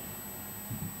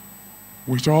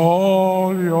with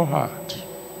all your heart.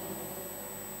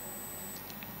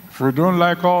 If you don't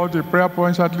like all the prayer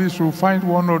points, at least you'll find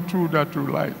one or two that you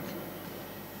like.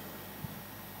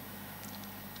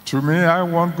 To me, I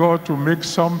want God to make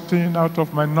something out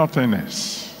of my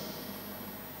nothingness.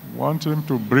 I want him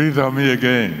to breathe on me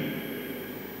again,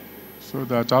 so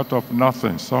that out of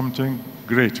nothing, something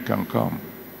great can come.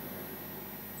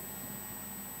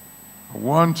 I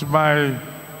want my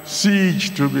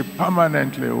siege to be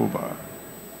permanently over,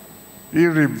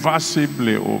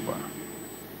 irreversibly over,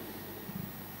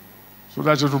 so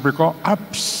that it will become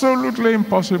absolutely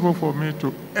impossible for me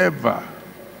to ever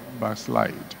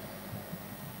backslide.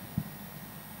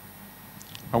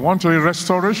 I want a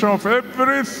restoration of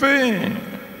everything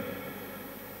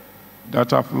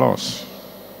that I've lost,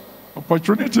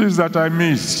 opportunities that I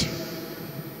missed.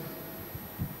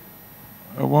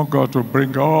 I want God to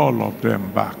bring all of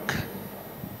them back.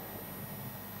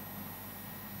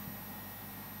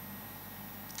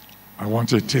 I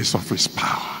want a taste of his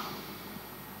power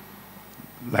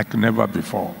like never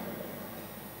before.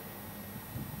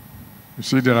 You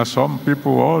see, there are some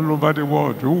people all over the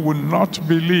world who will not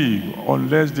believe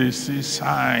unless they see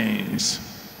signs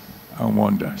and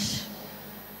wonders.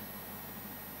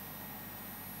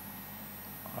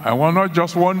 I want not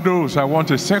just one dose, I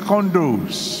want a second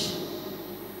dose.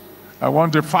 I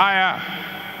want the fire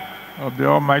of the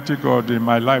Almighty God in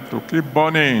my life to keep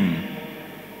burning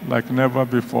like never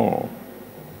before,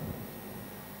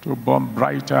 to burn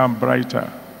brighter and brighter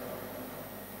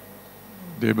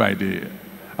day by day.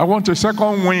 I want a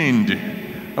second wind.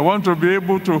 I want to be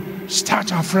able to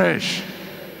start afresh,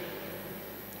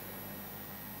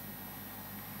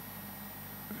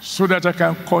 so that I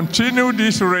can continue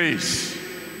this race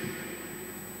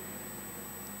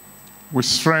with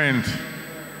strength,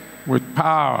 with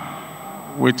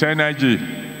power, with energy,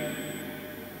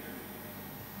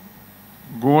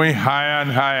 going higher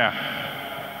and higher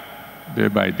day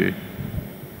by day.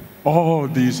 All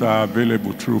these are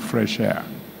available through fresh air,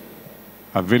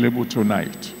 available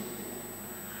tonight.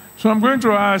 So I'm going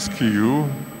to ask you,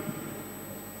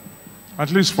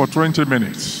 at least for 20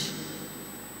 minutes,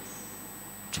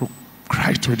 to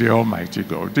cry to the Almighty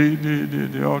God.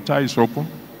 The altar is open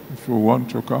if you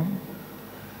want to come.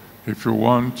 If you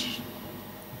want, you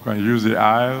can use the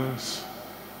aisles.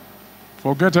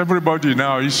 Forget everybody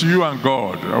now. It's you and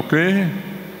God, okay?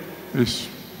 It's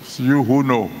you who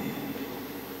know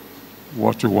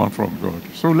what you want from God.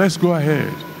 So let's go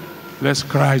ahead. Let's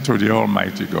cry to the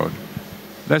Almighty God.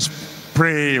 Let's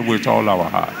pray with all our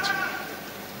heart.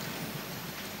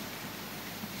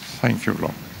 Thank you,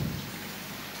 Lord.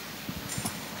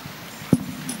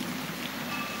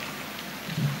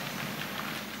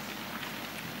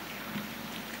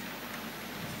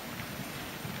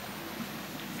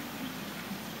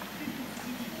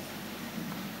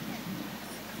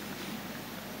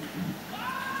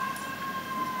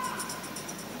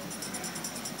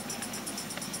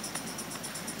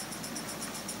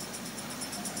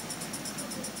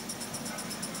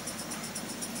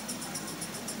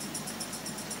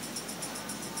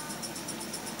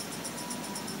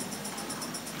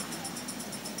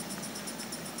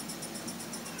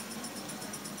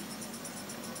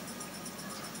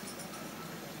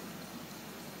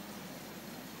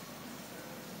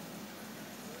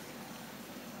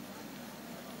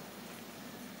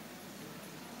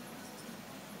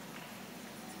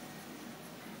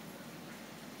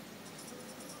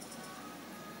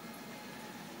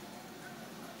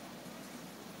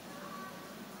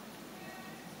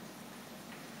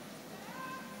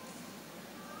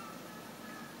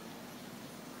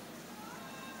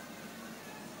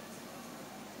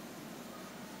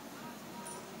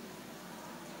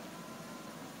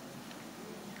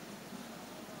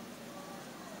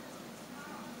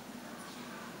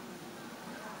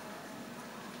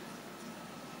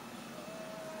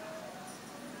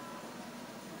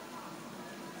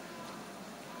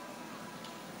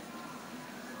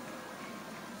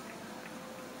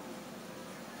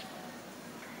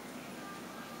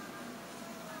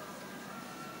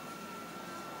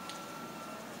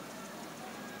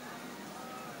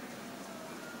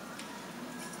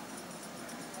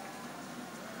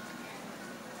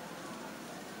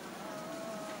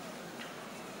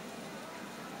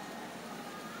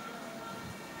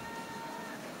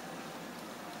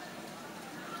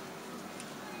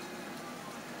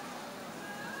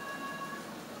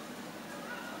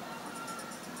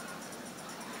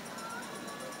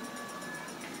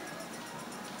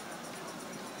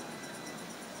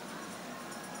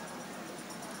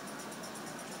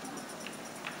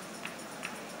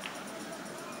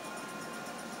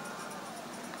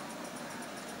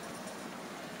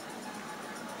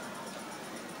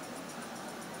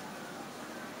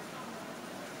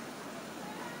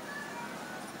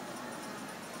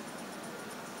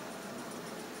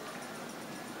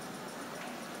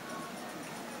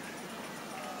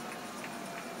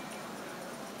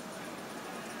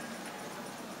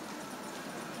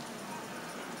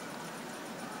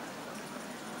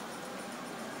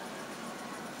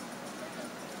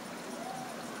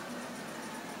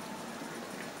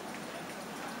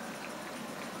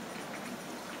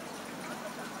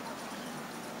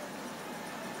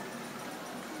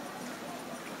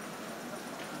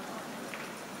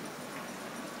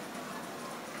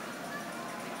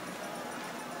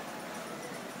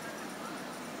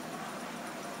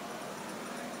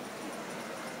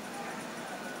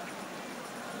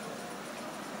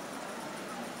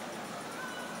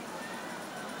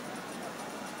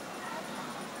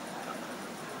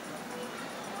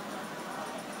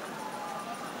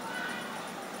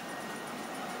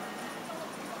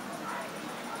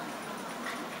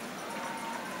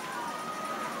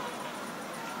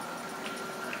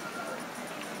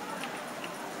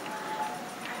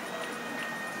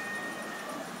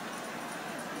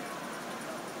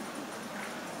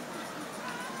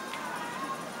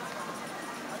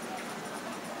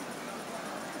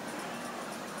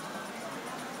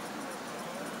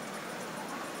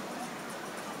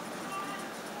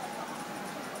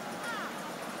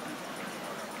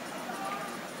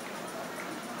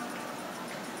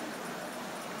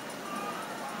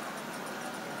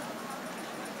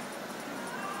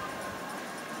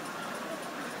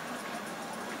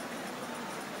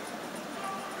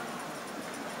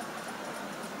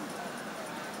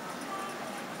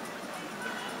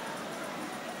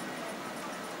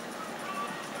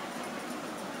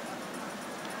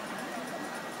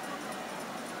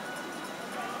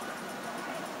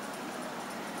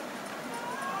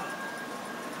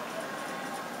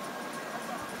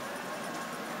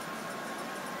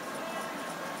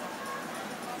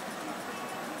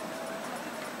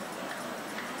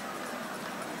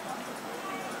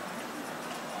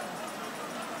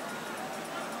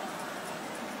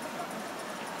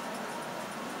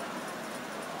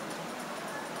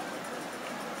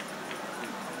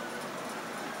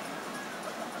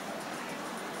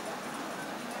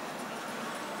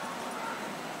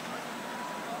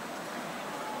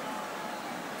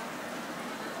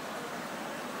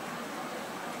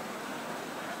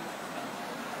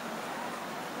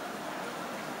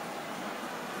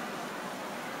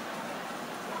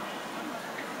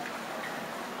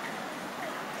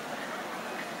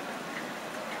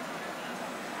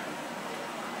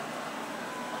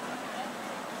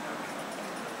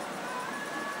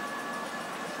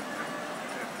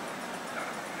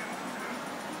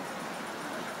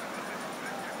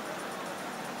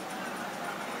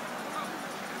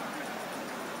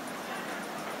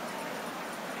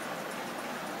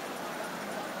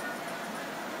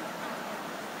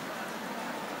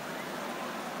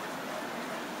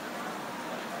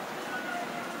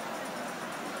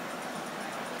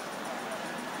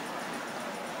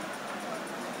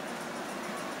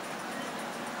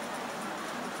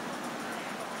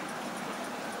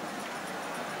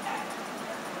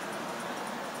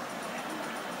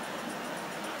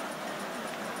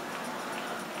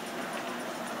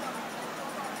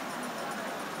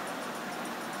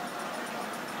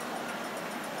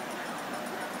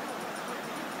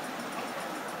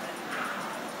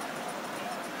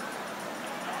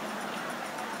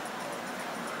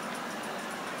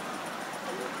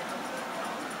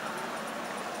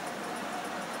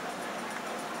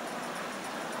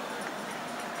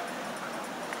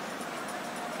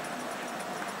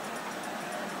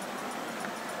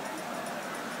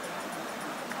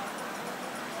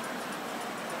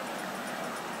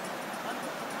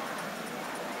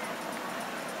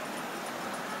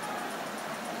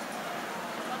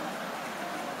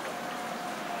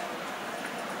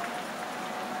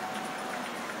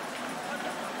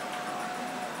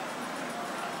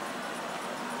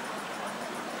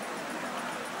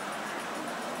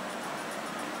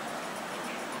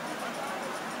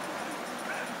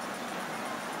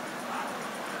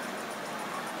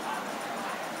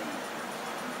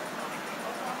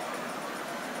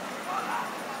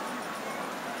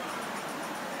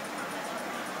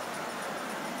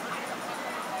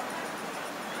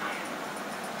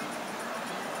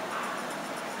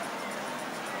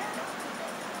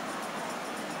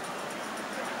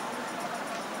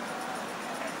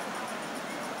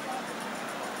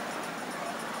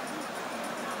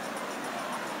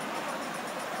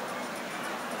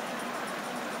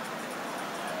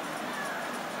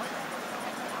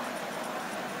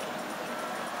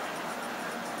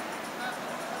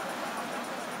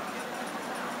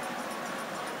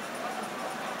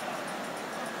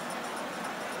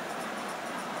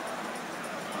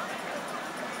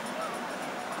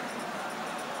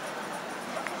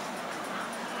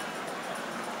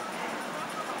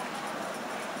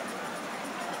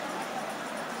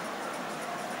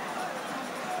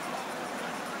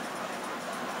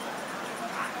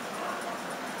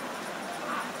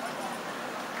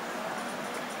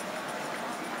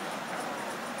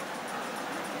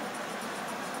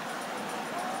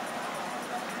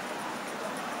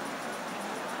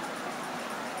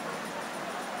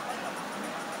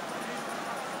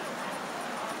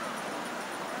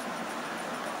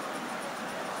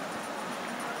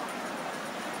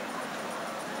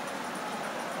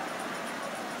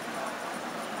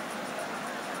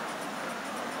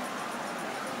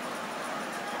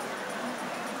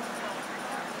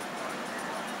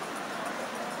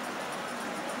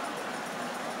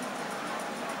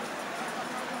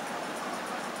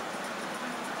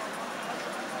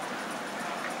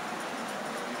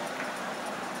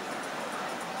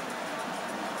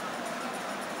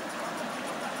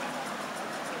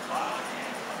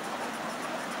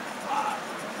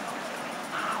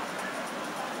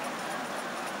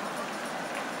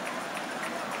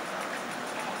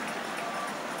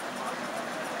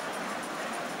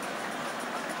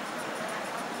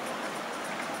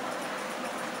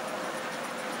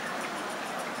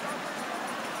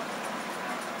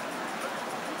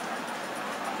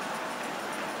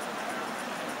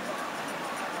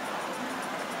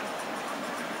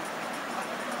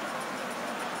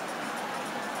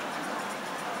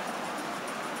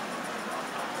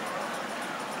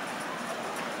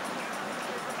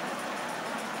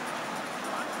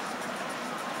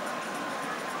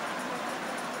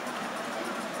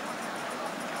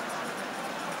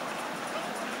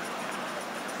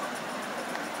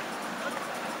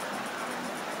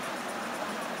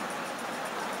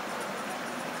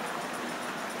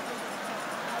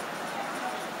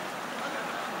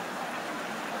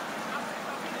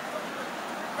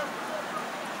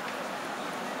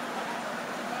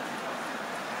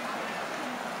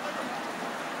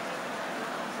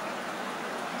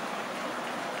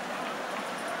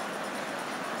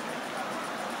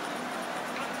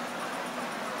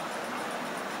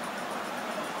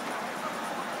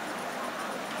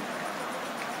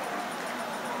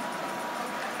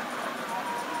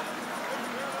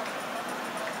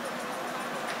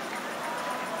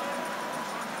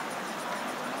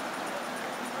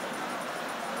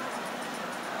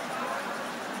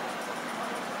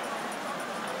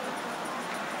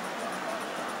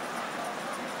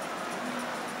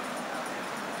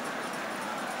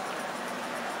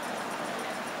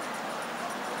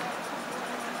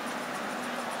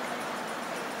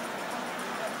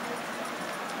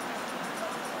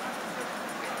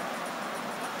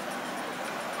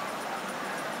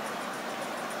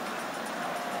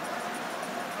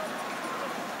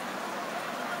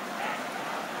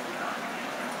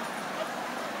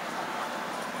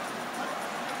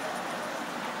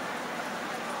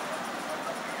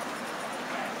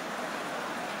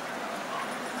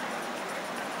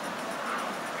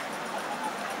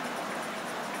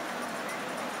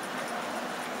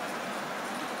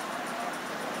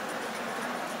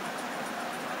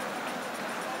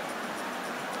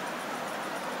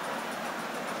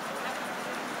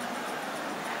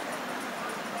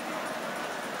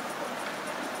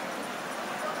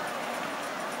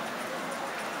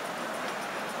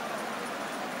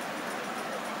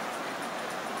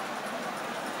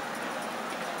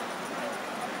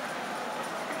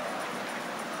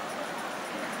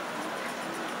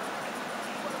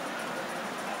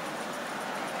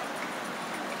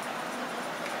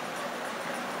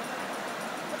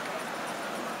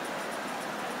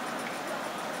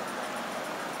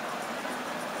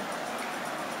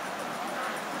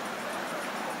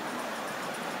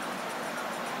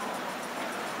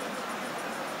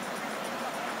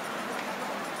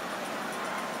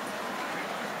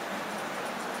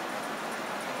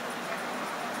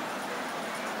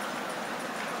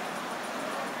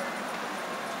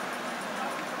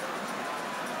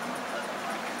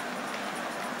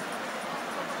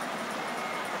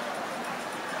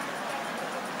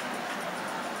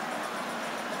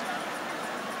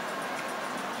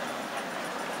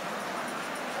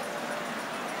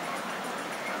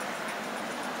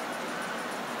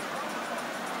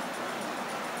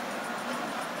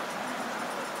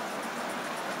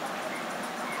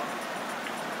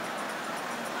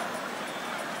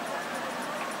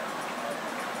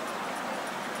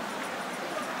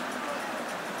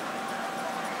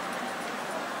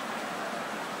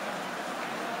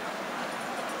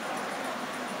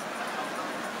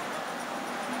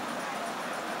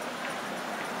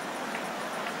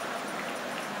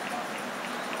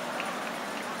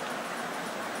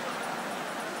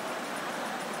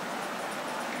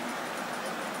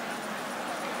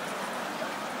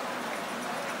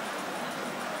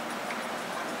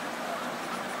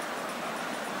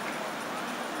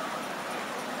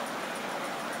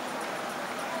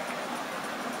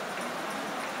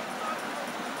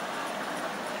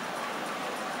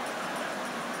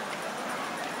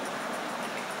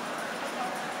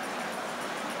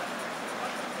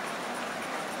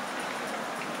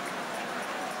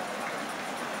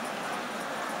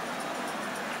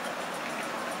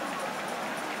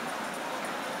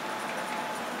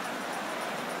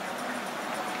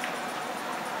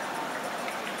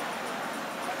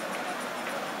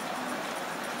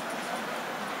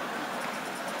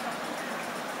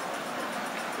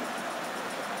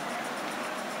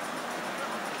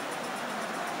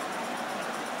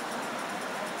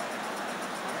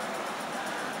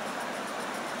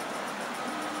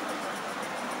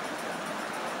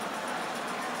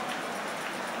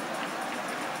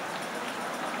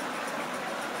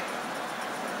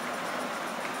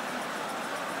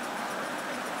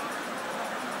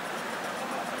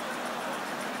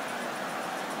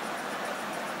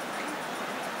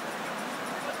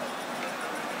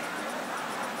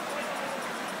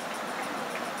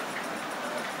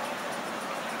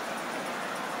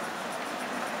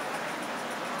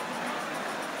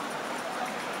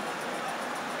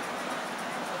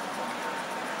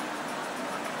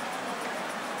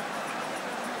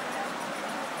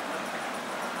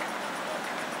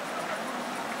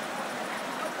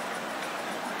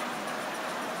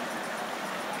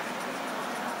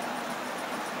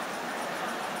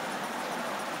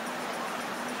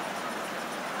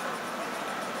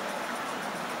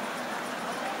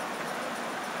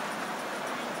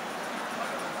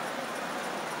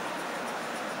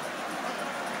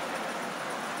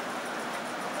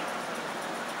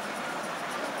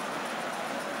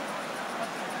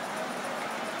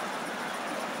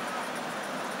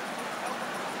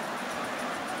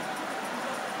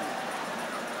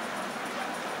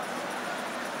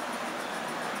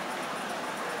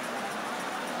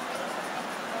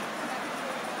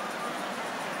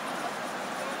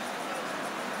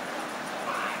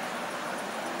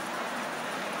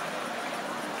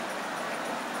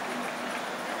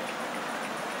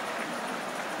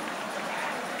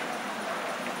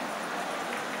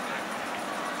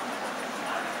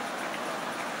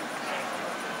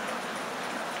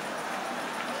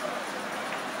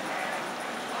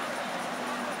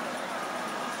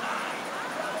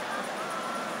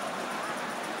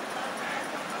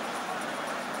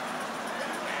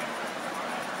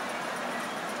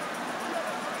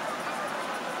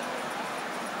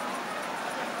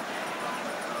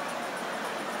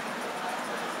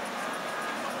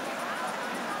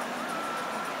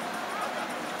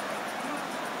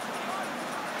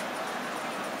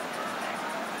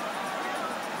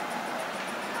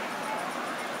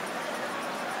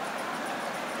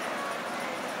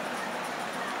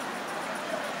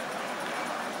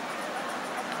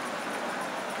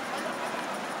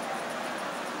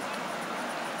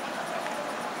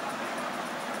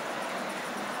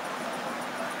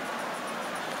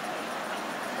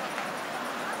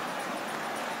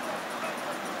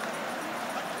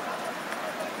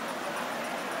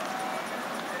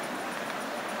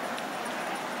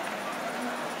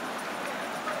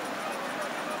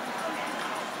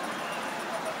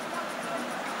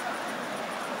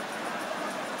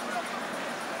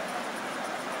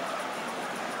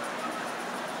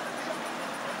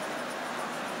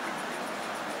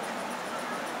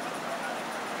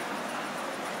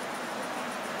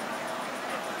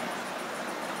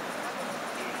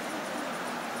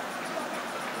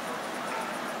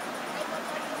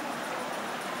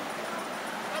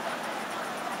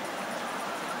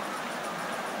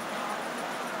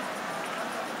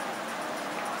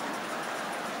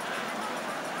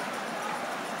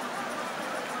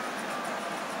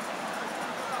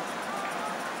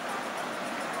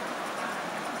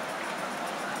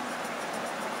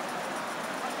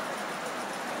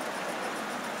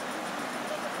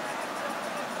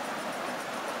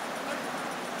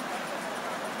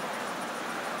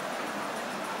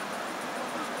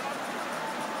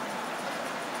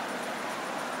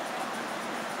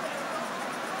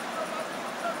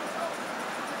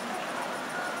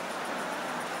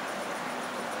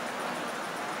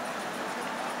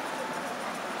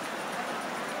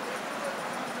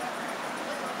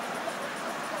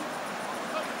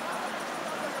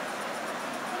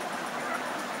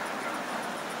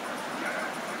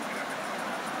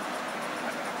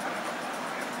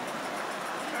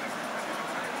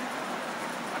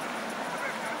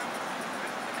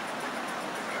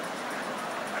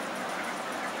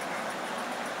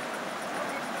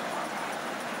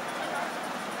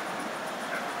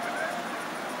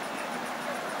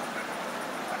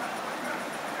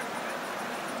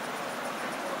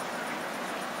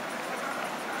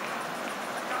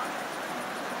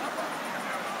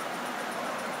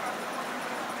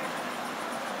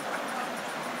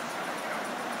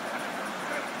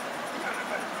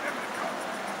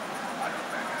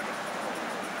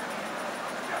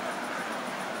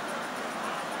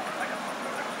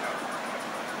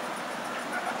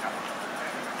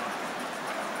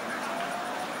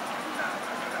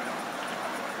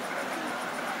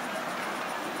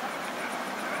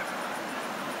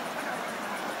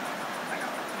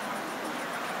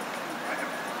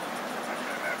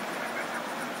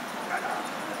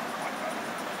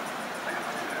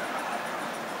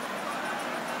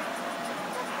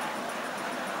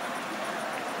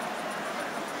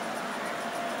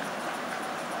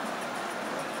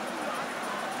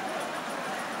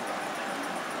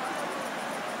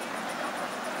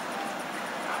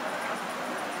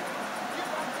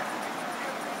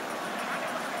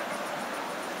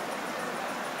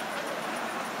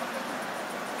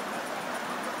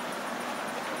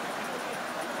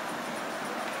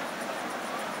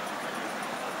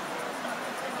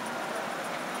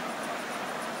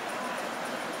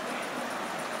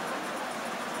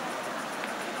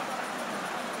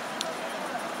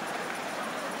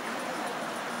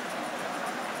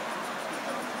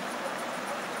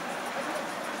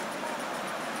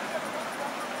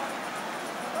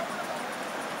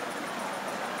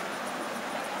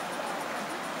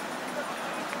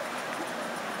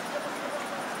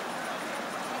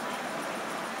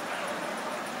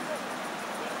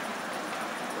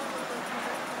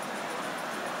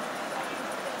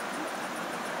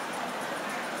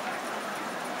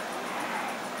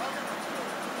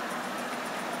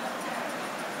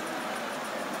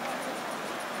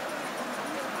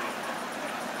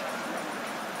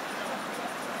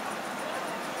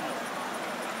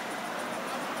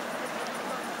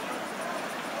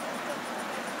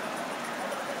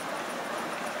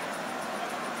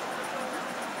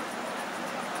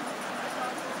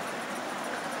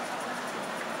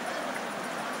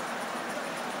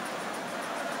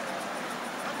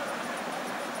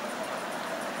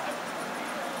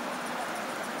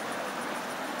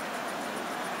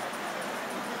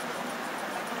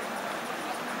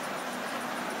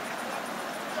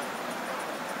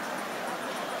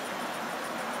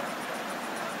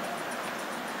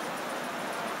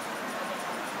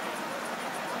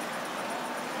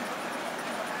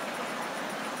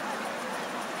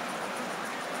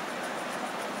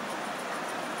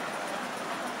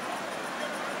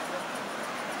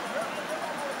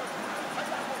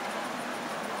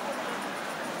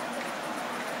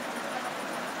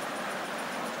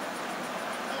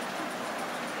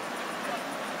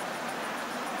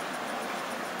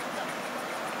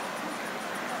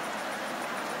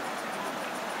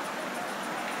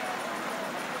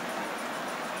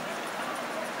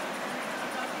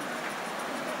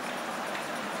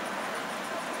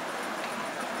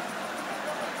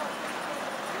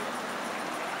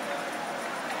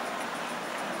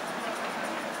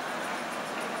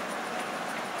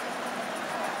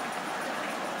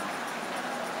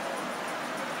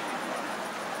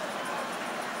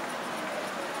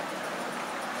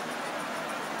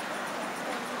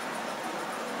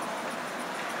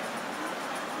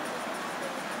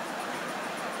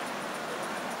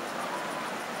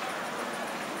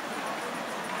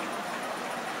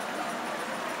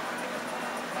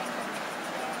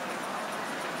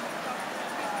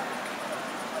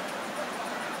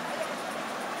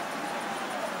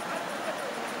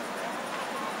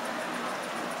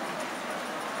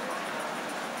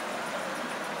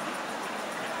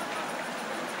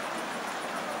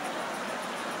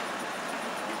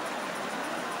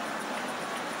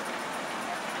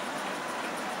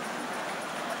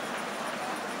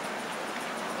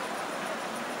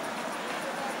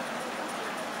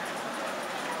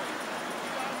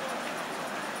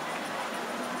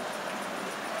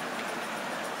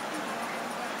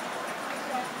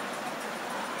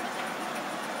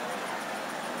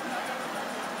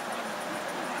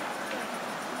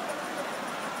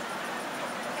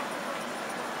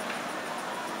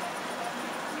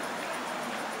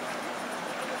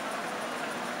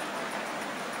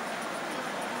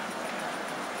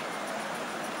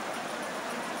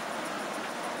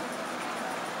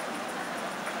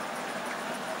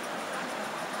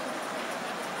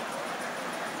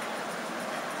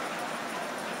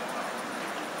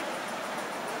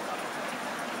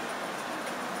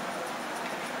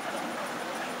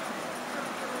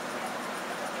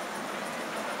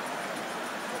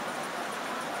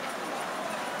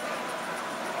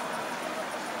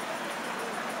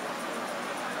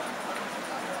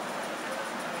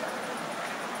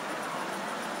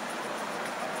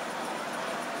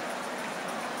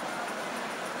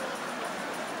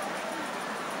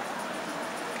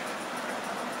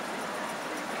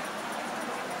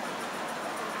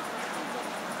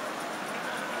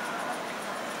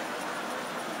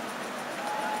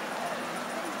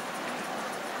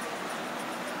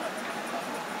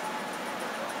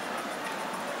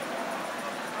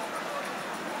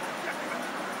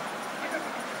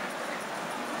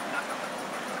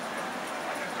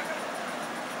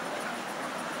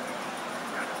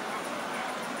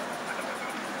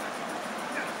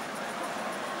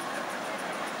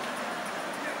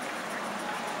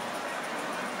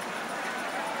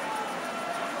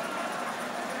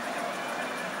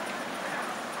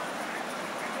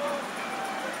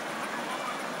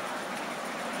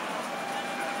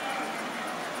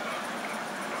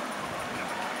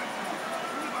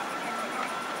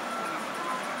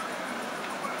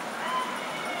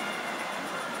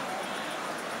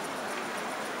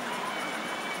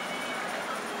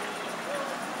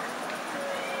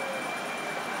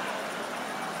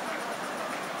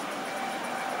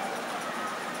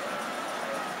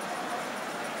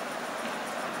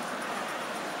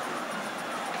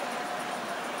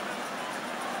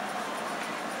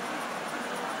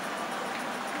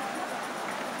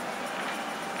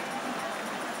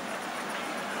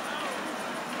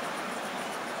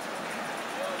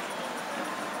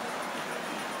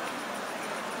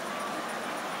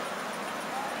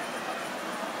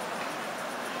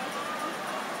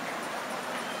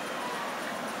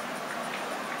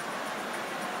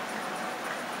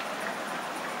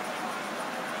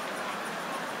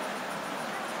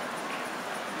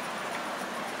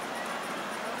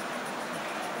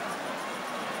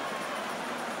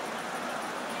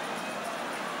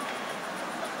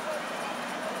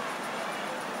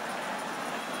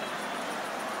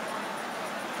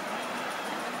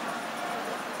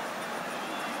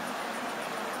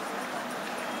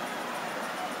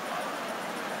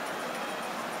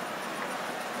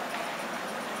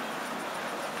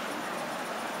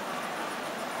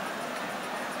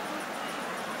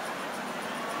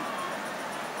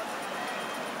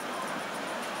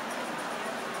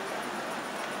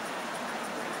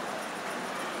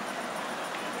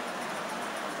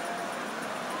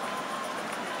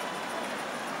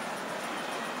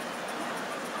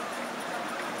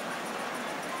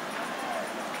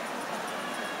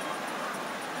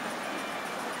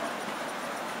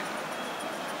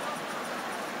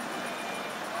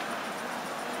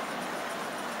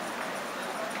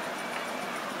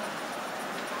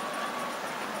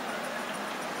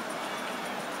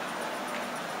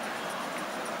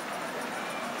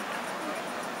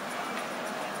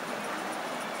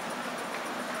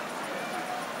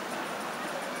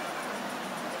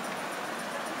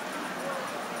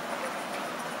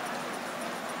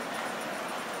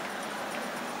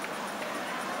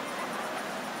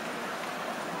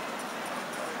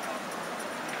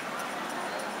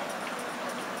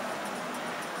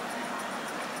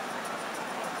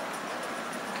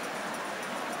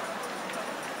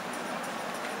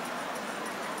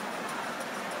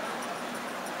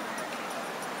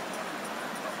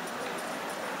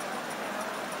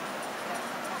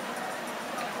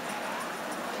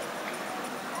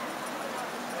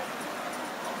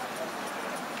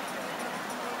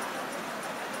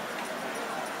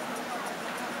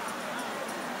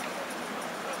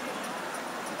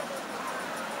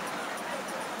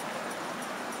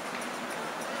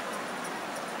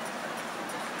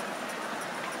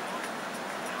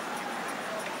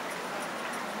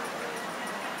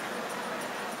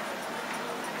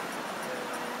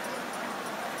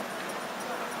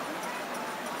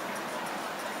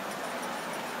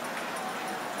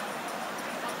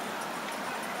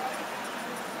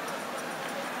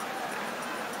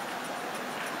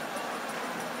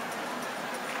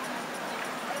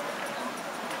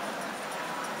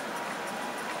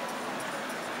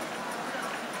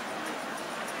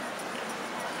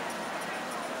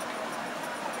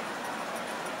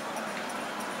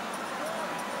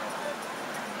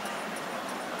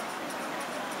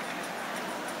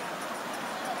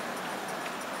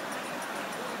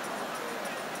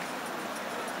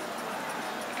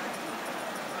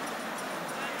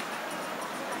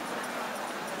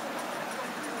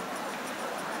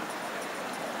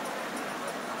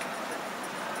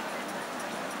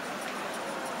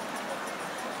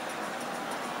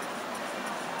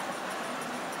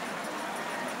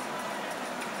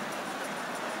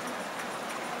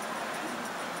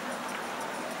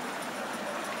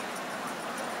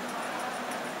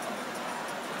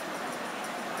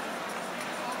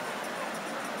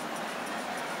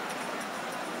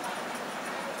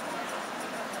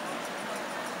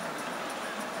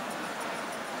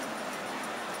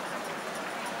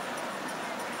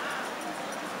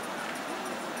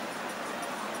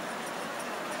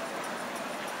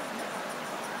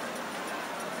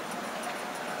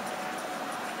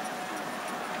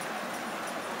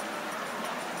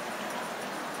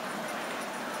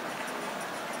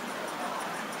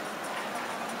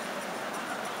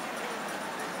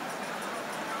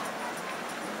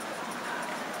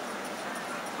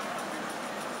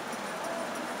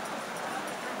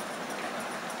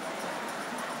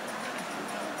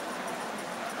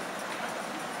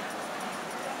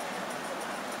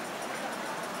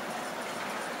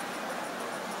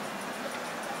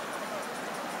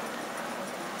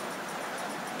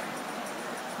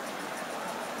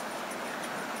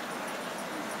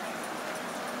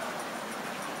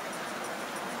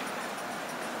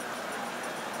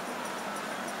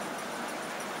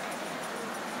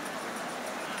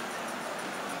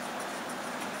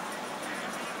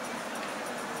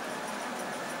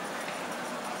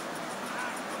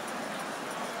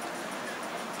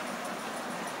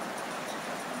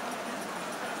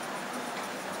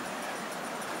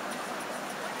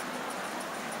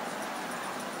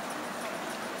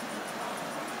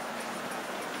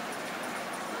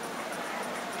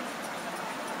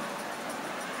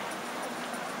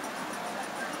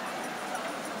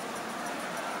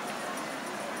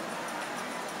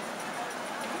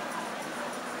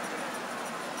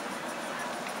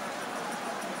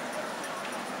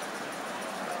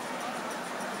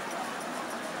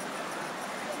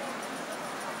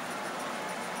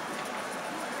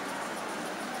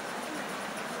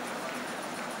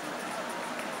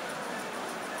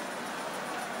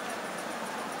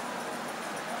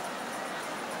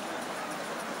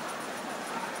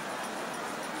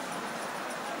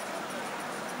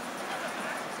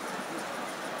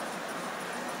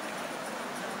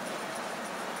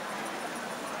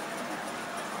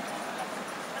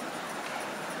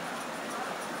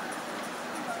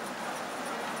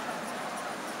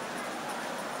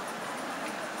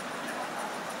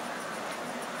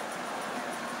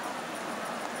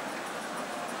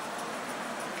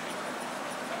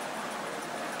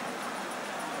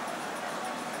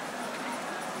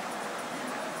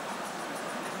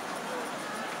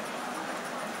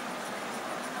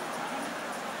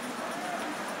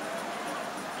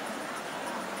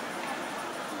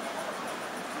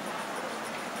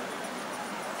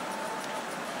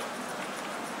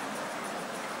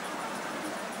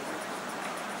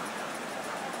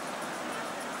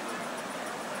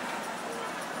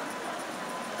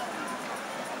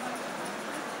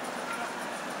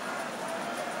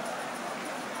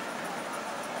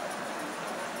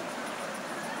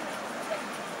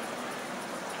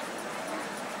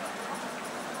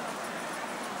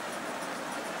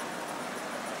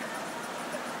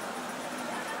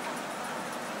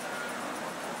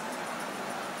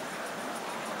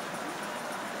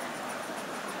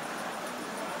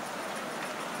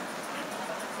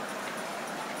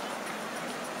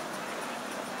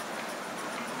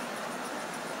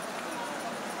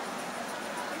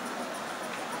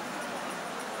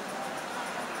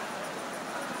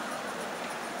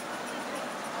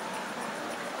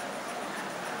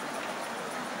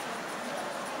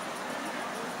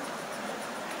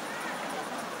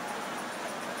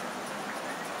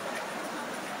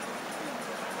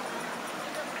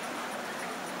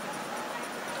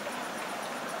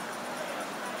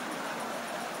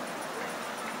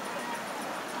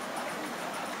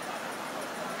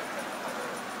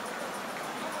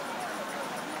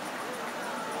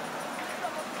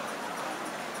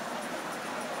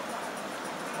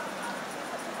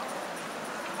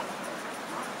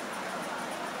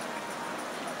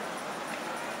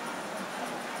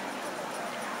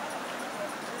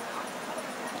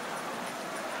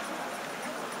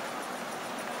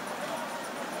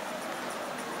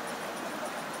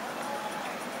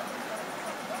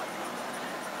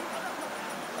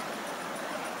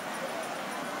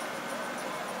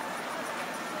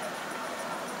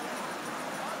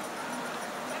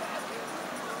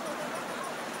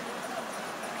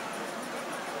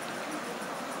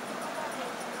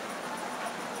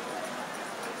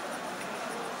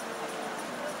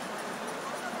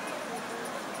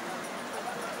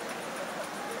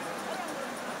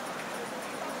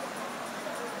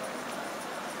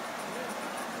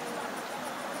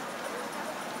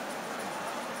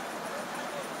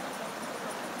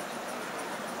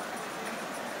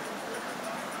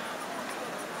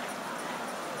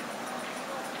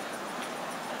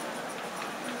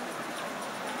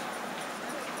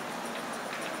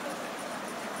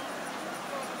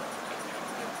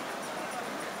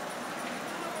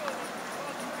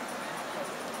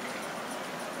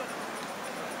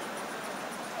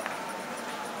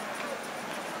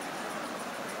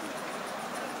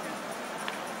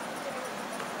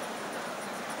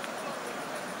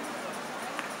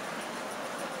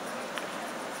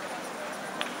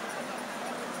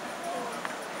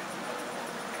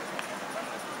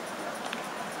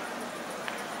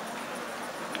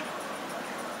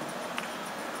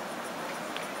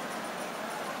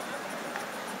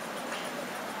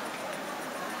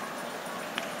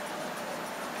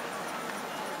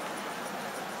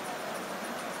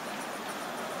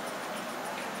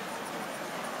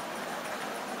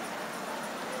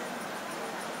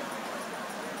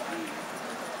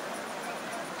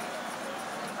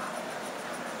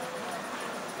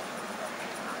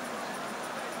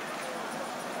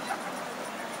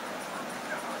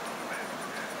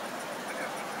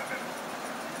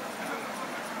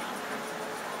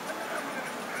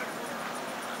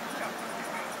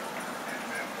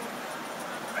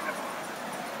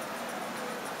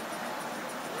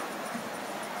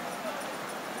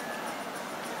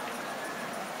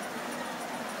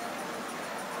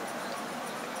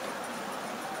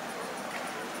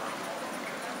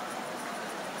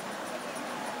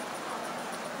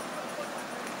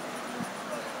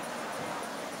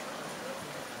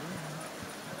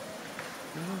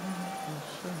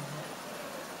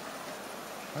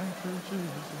 Jesus.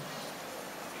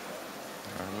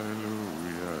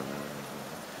 Hallelujah.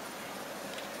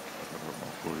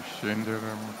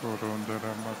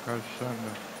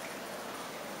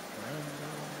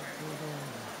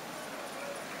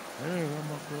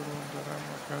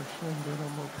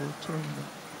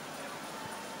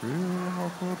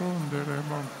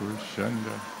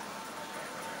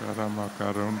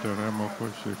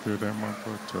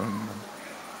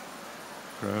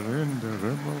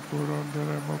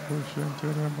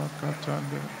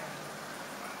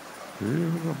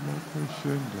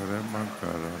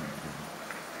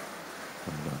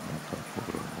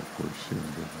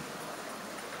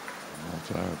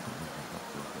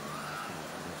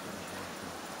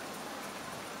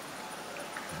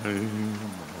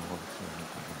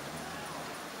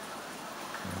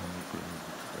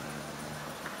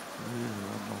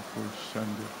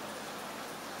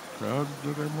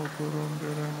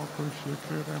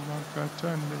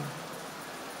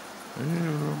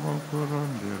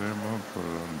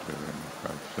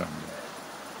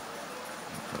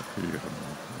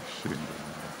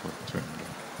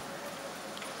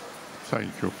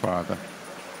 Thank you, Father.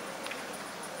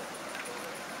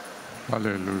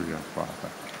 Hallelujah, Father.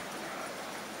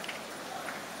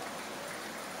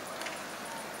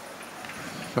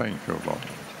 Thank you, Lord.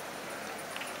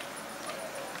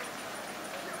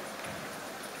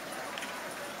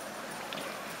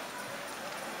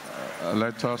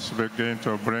 Let us begin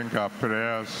to bring our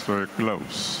prayers to a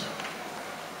close.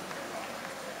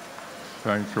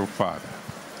 Thank you, Father.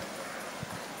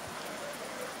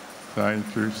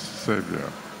 Thank you, Savior.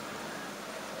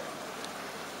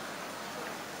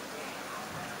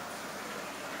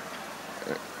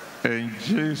 In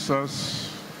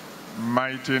Jesus'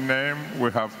 mighty name we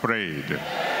have prayed.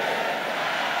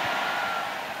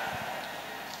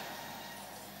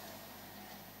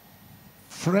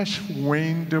 Fresh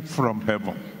wind from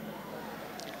heaven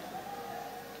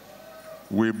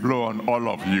will blow on all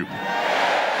of you.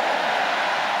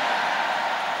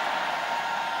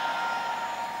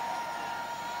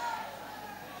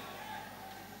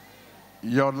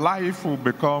 Your life will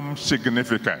become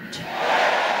significant.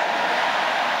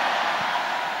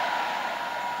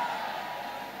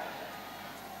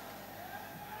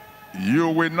 You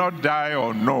will not die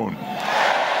unknown.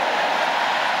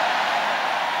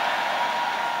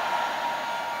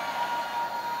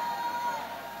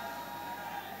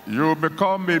 You will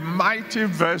become a mighty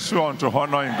vessel unto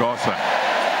honor in God's sight.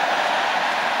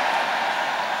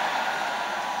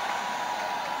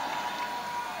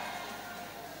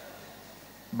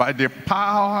 By the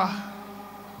power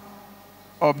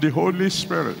of the Holy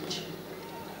Spirit,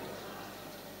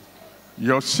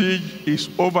 your siege is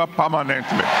over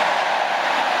permanently.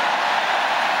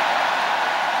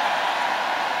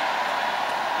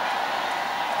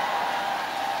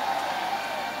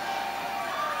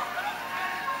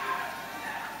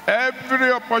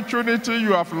 Every opportunity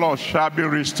you have lost shall be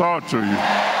restored to you.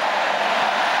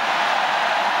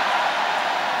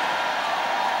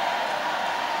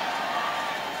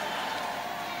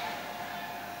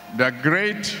 The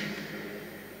great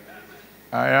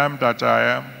I am that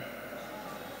I am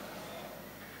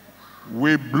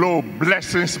will blow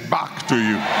blessings back to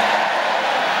you.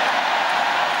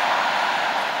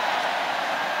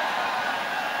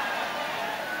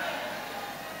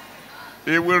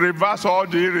 It will reverse all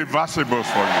the irreversibles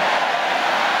for you.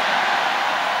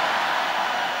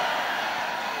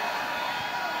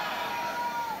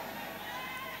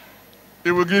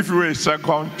 It will give you a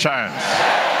second chance.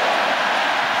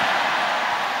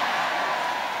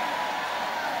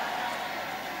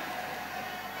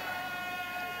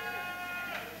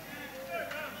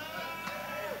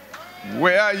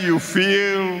 Where you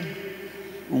feel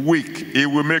weak, it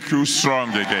will make you strong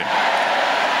again.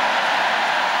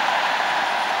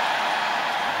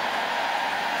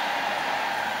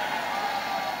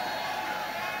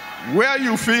 Where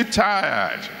you feel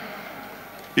tired,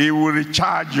 it will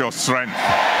recharge your strength.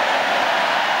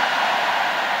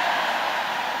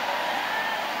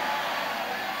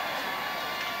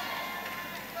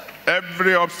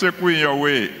 Every obstacle in your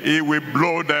way, it will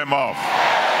blow them off.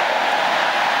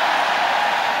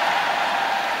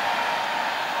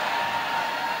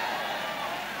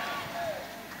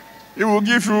 It will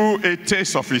give you a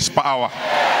taste of his power.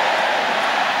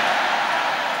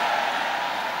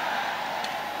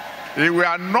 It will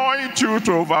anoint you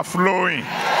to overflowing.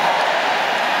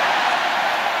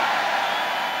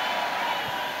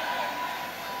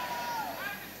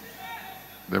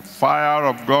 The fire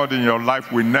of God in your life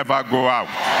will never go out.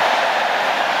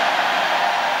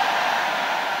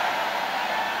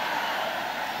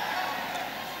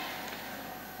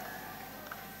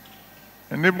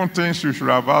 In And even things you should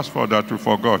have asked for that you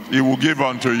forgot, he will give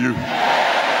unto you.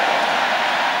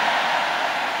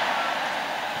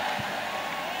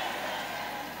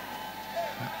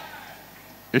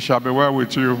 It shall be well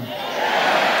with you.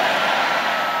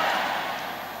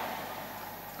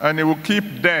 And he will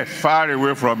keep death far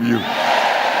away from you.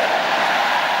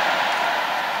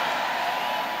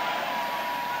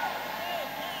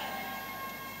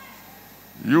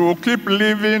 You will keep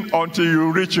living until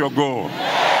you reach your goal.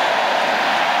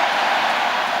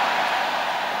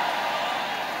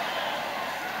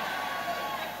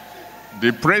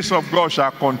 The praise of God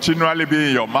shall continually be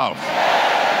in your mouth.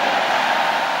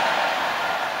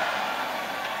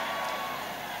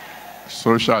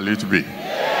 So shall it be.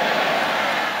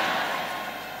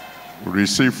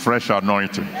 Receive fresh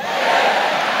anointing.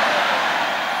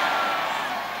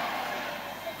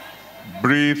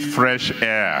 Breathe fresh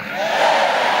air.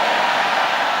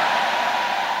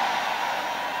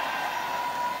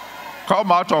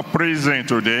 Come out of prison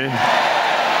today.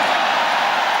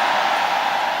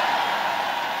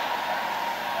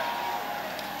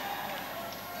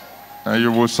 And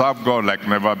you will serve God like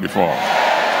never before.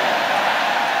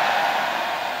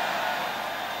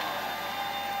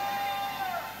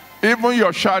 Even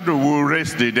your shadow will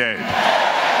raise the dead.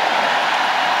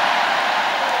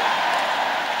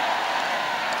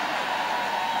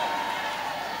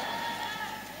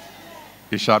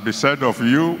 It shall be said of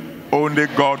you, only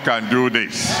God can do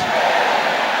this.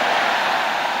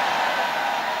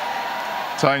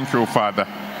 Thank you, Father.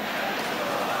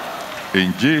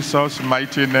 In Jesus'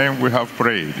 mighty name we have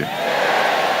prayed.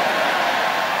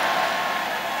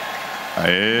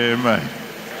 Amen.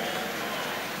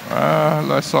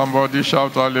 Let somebody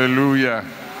shout hallelujah.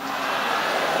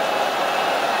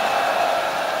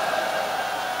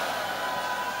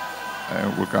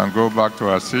 And we can go back to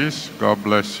our seats. God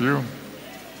bless you.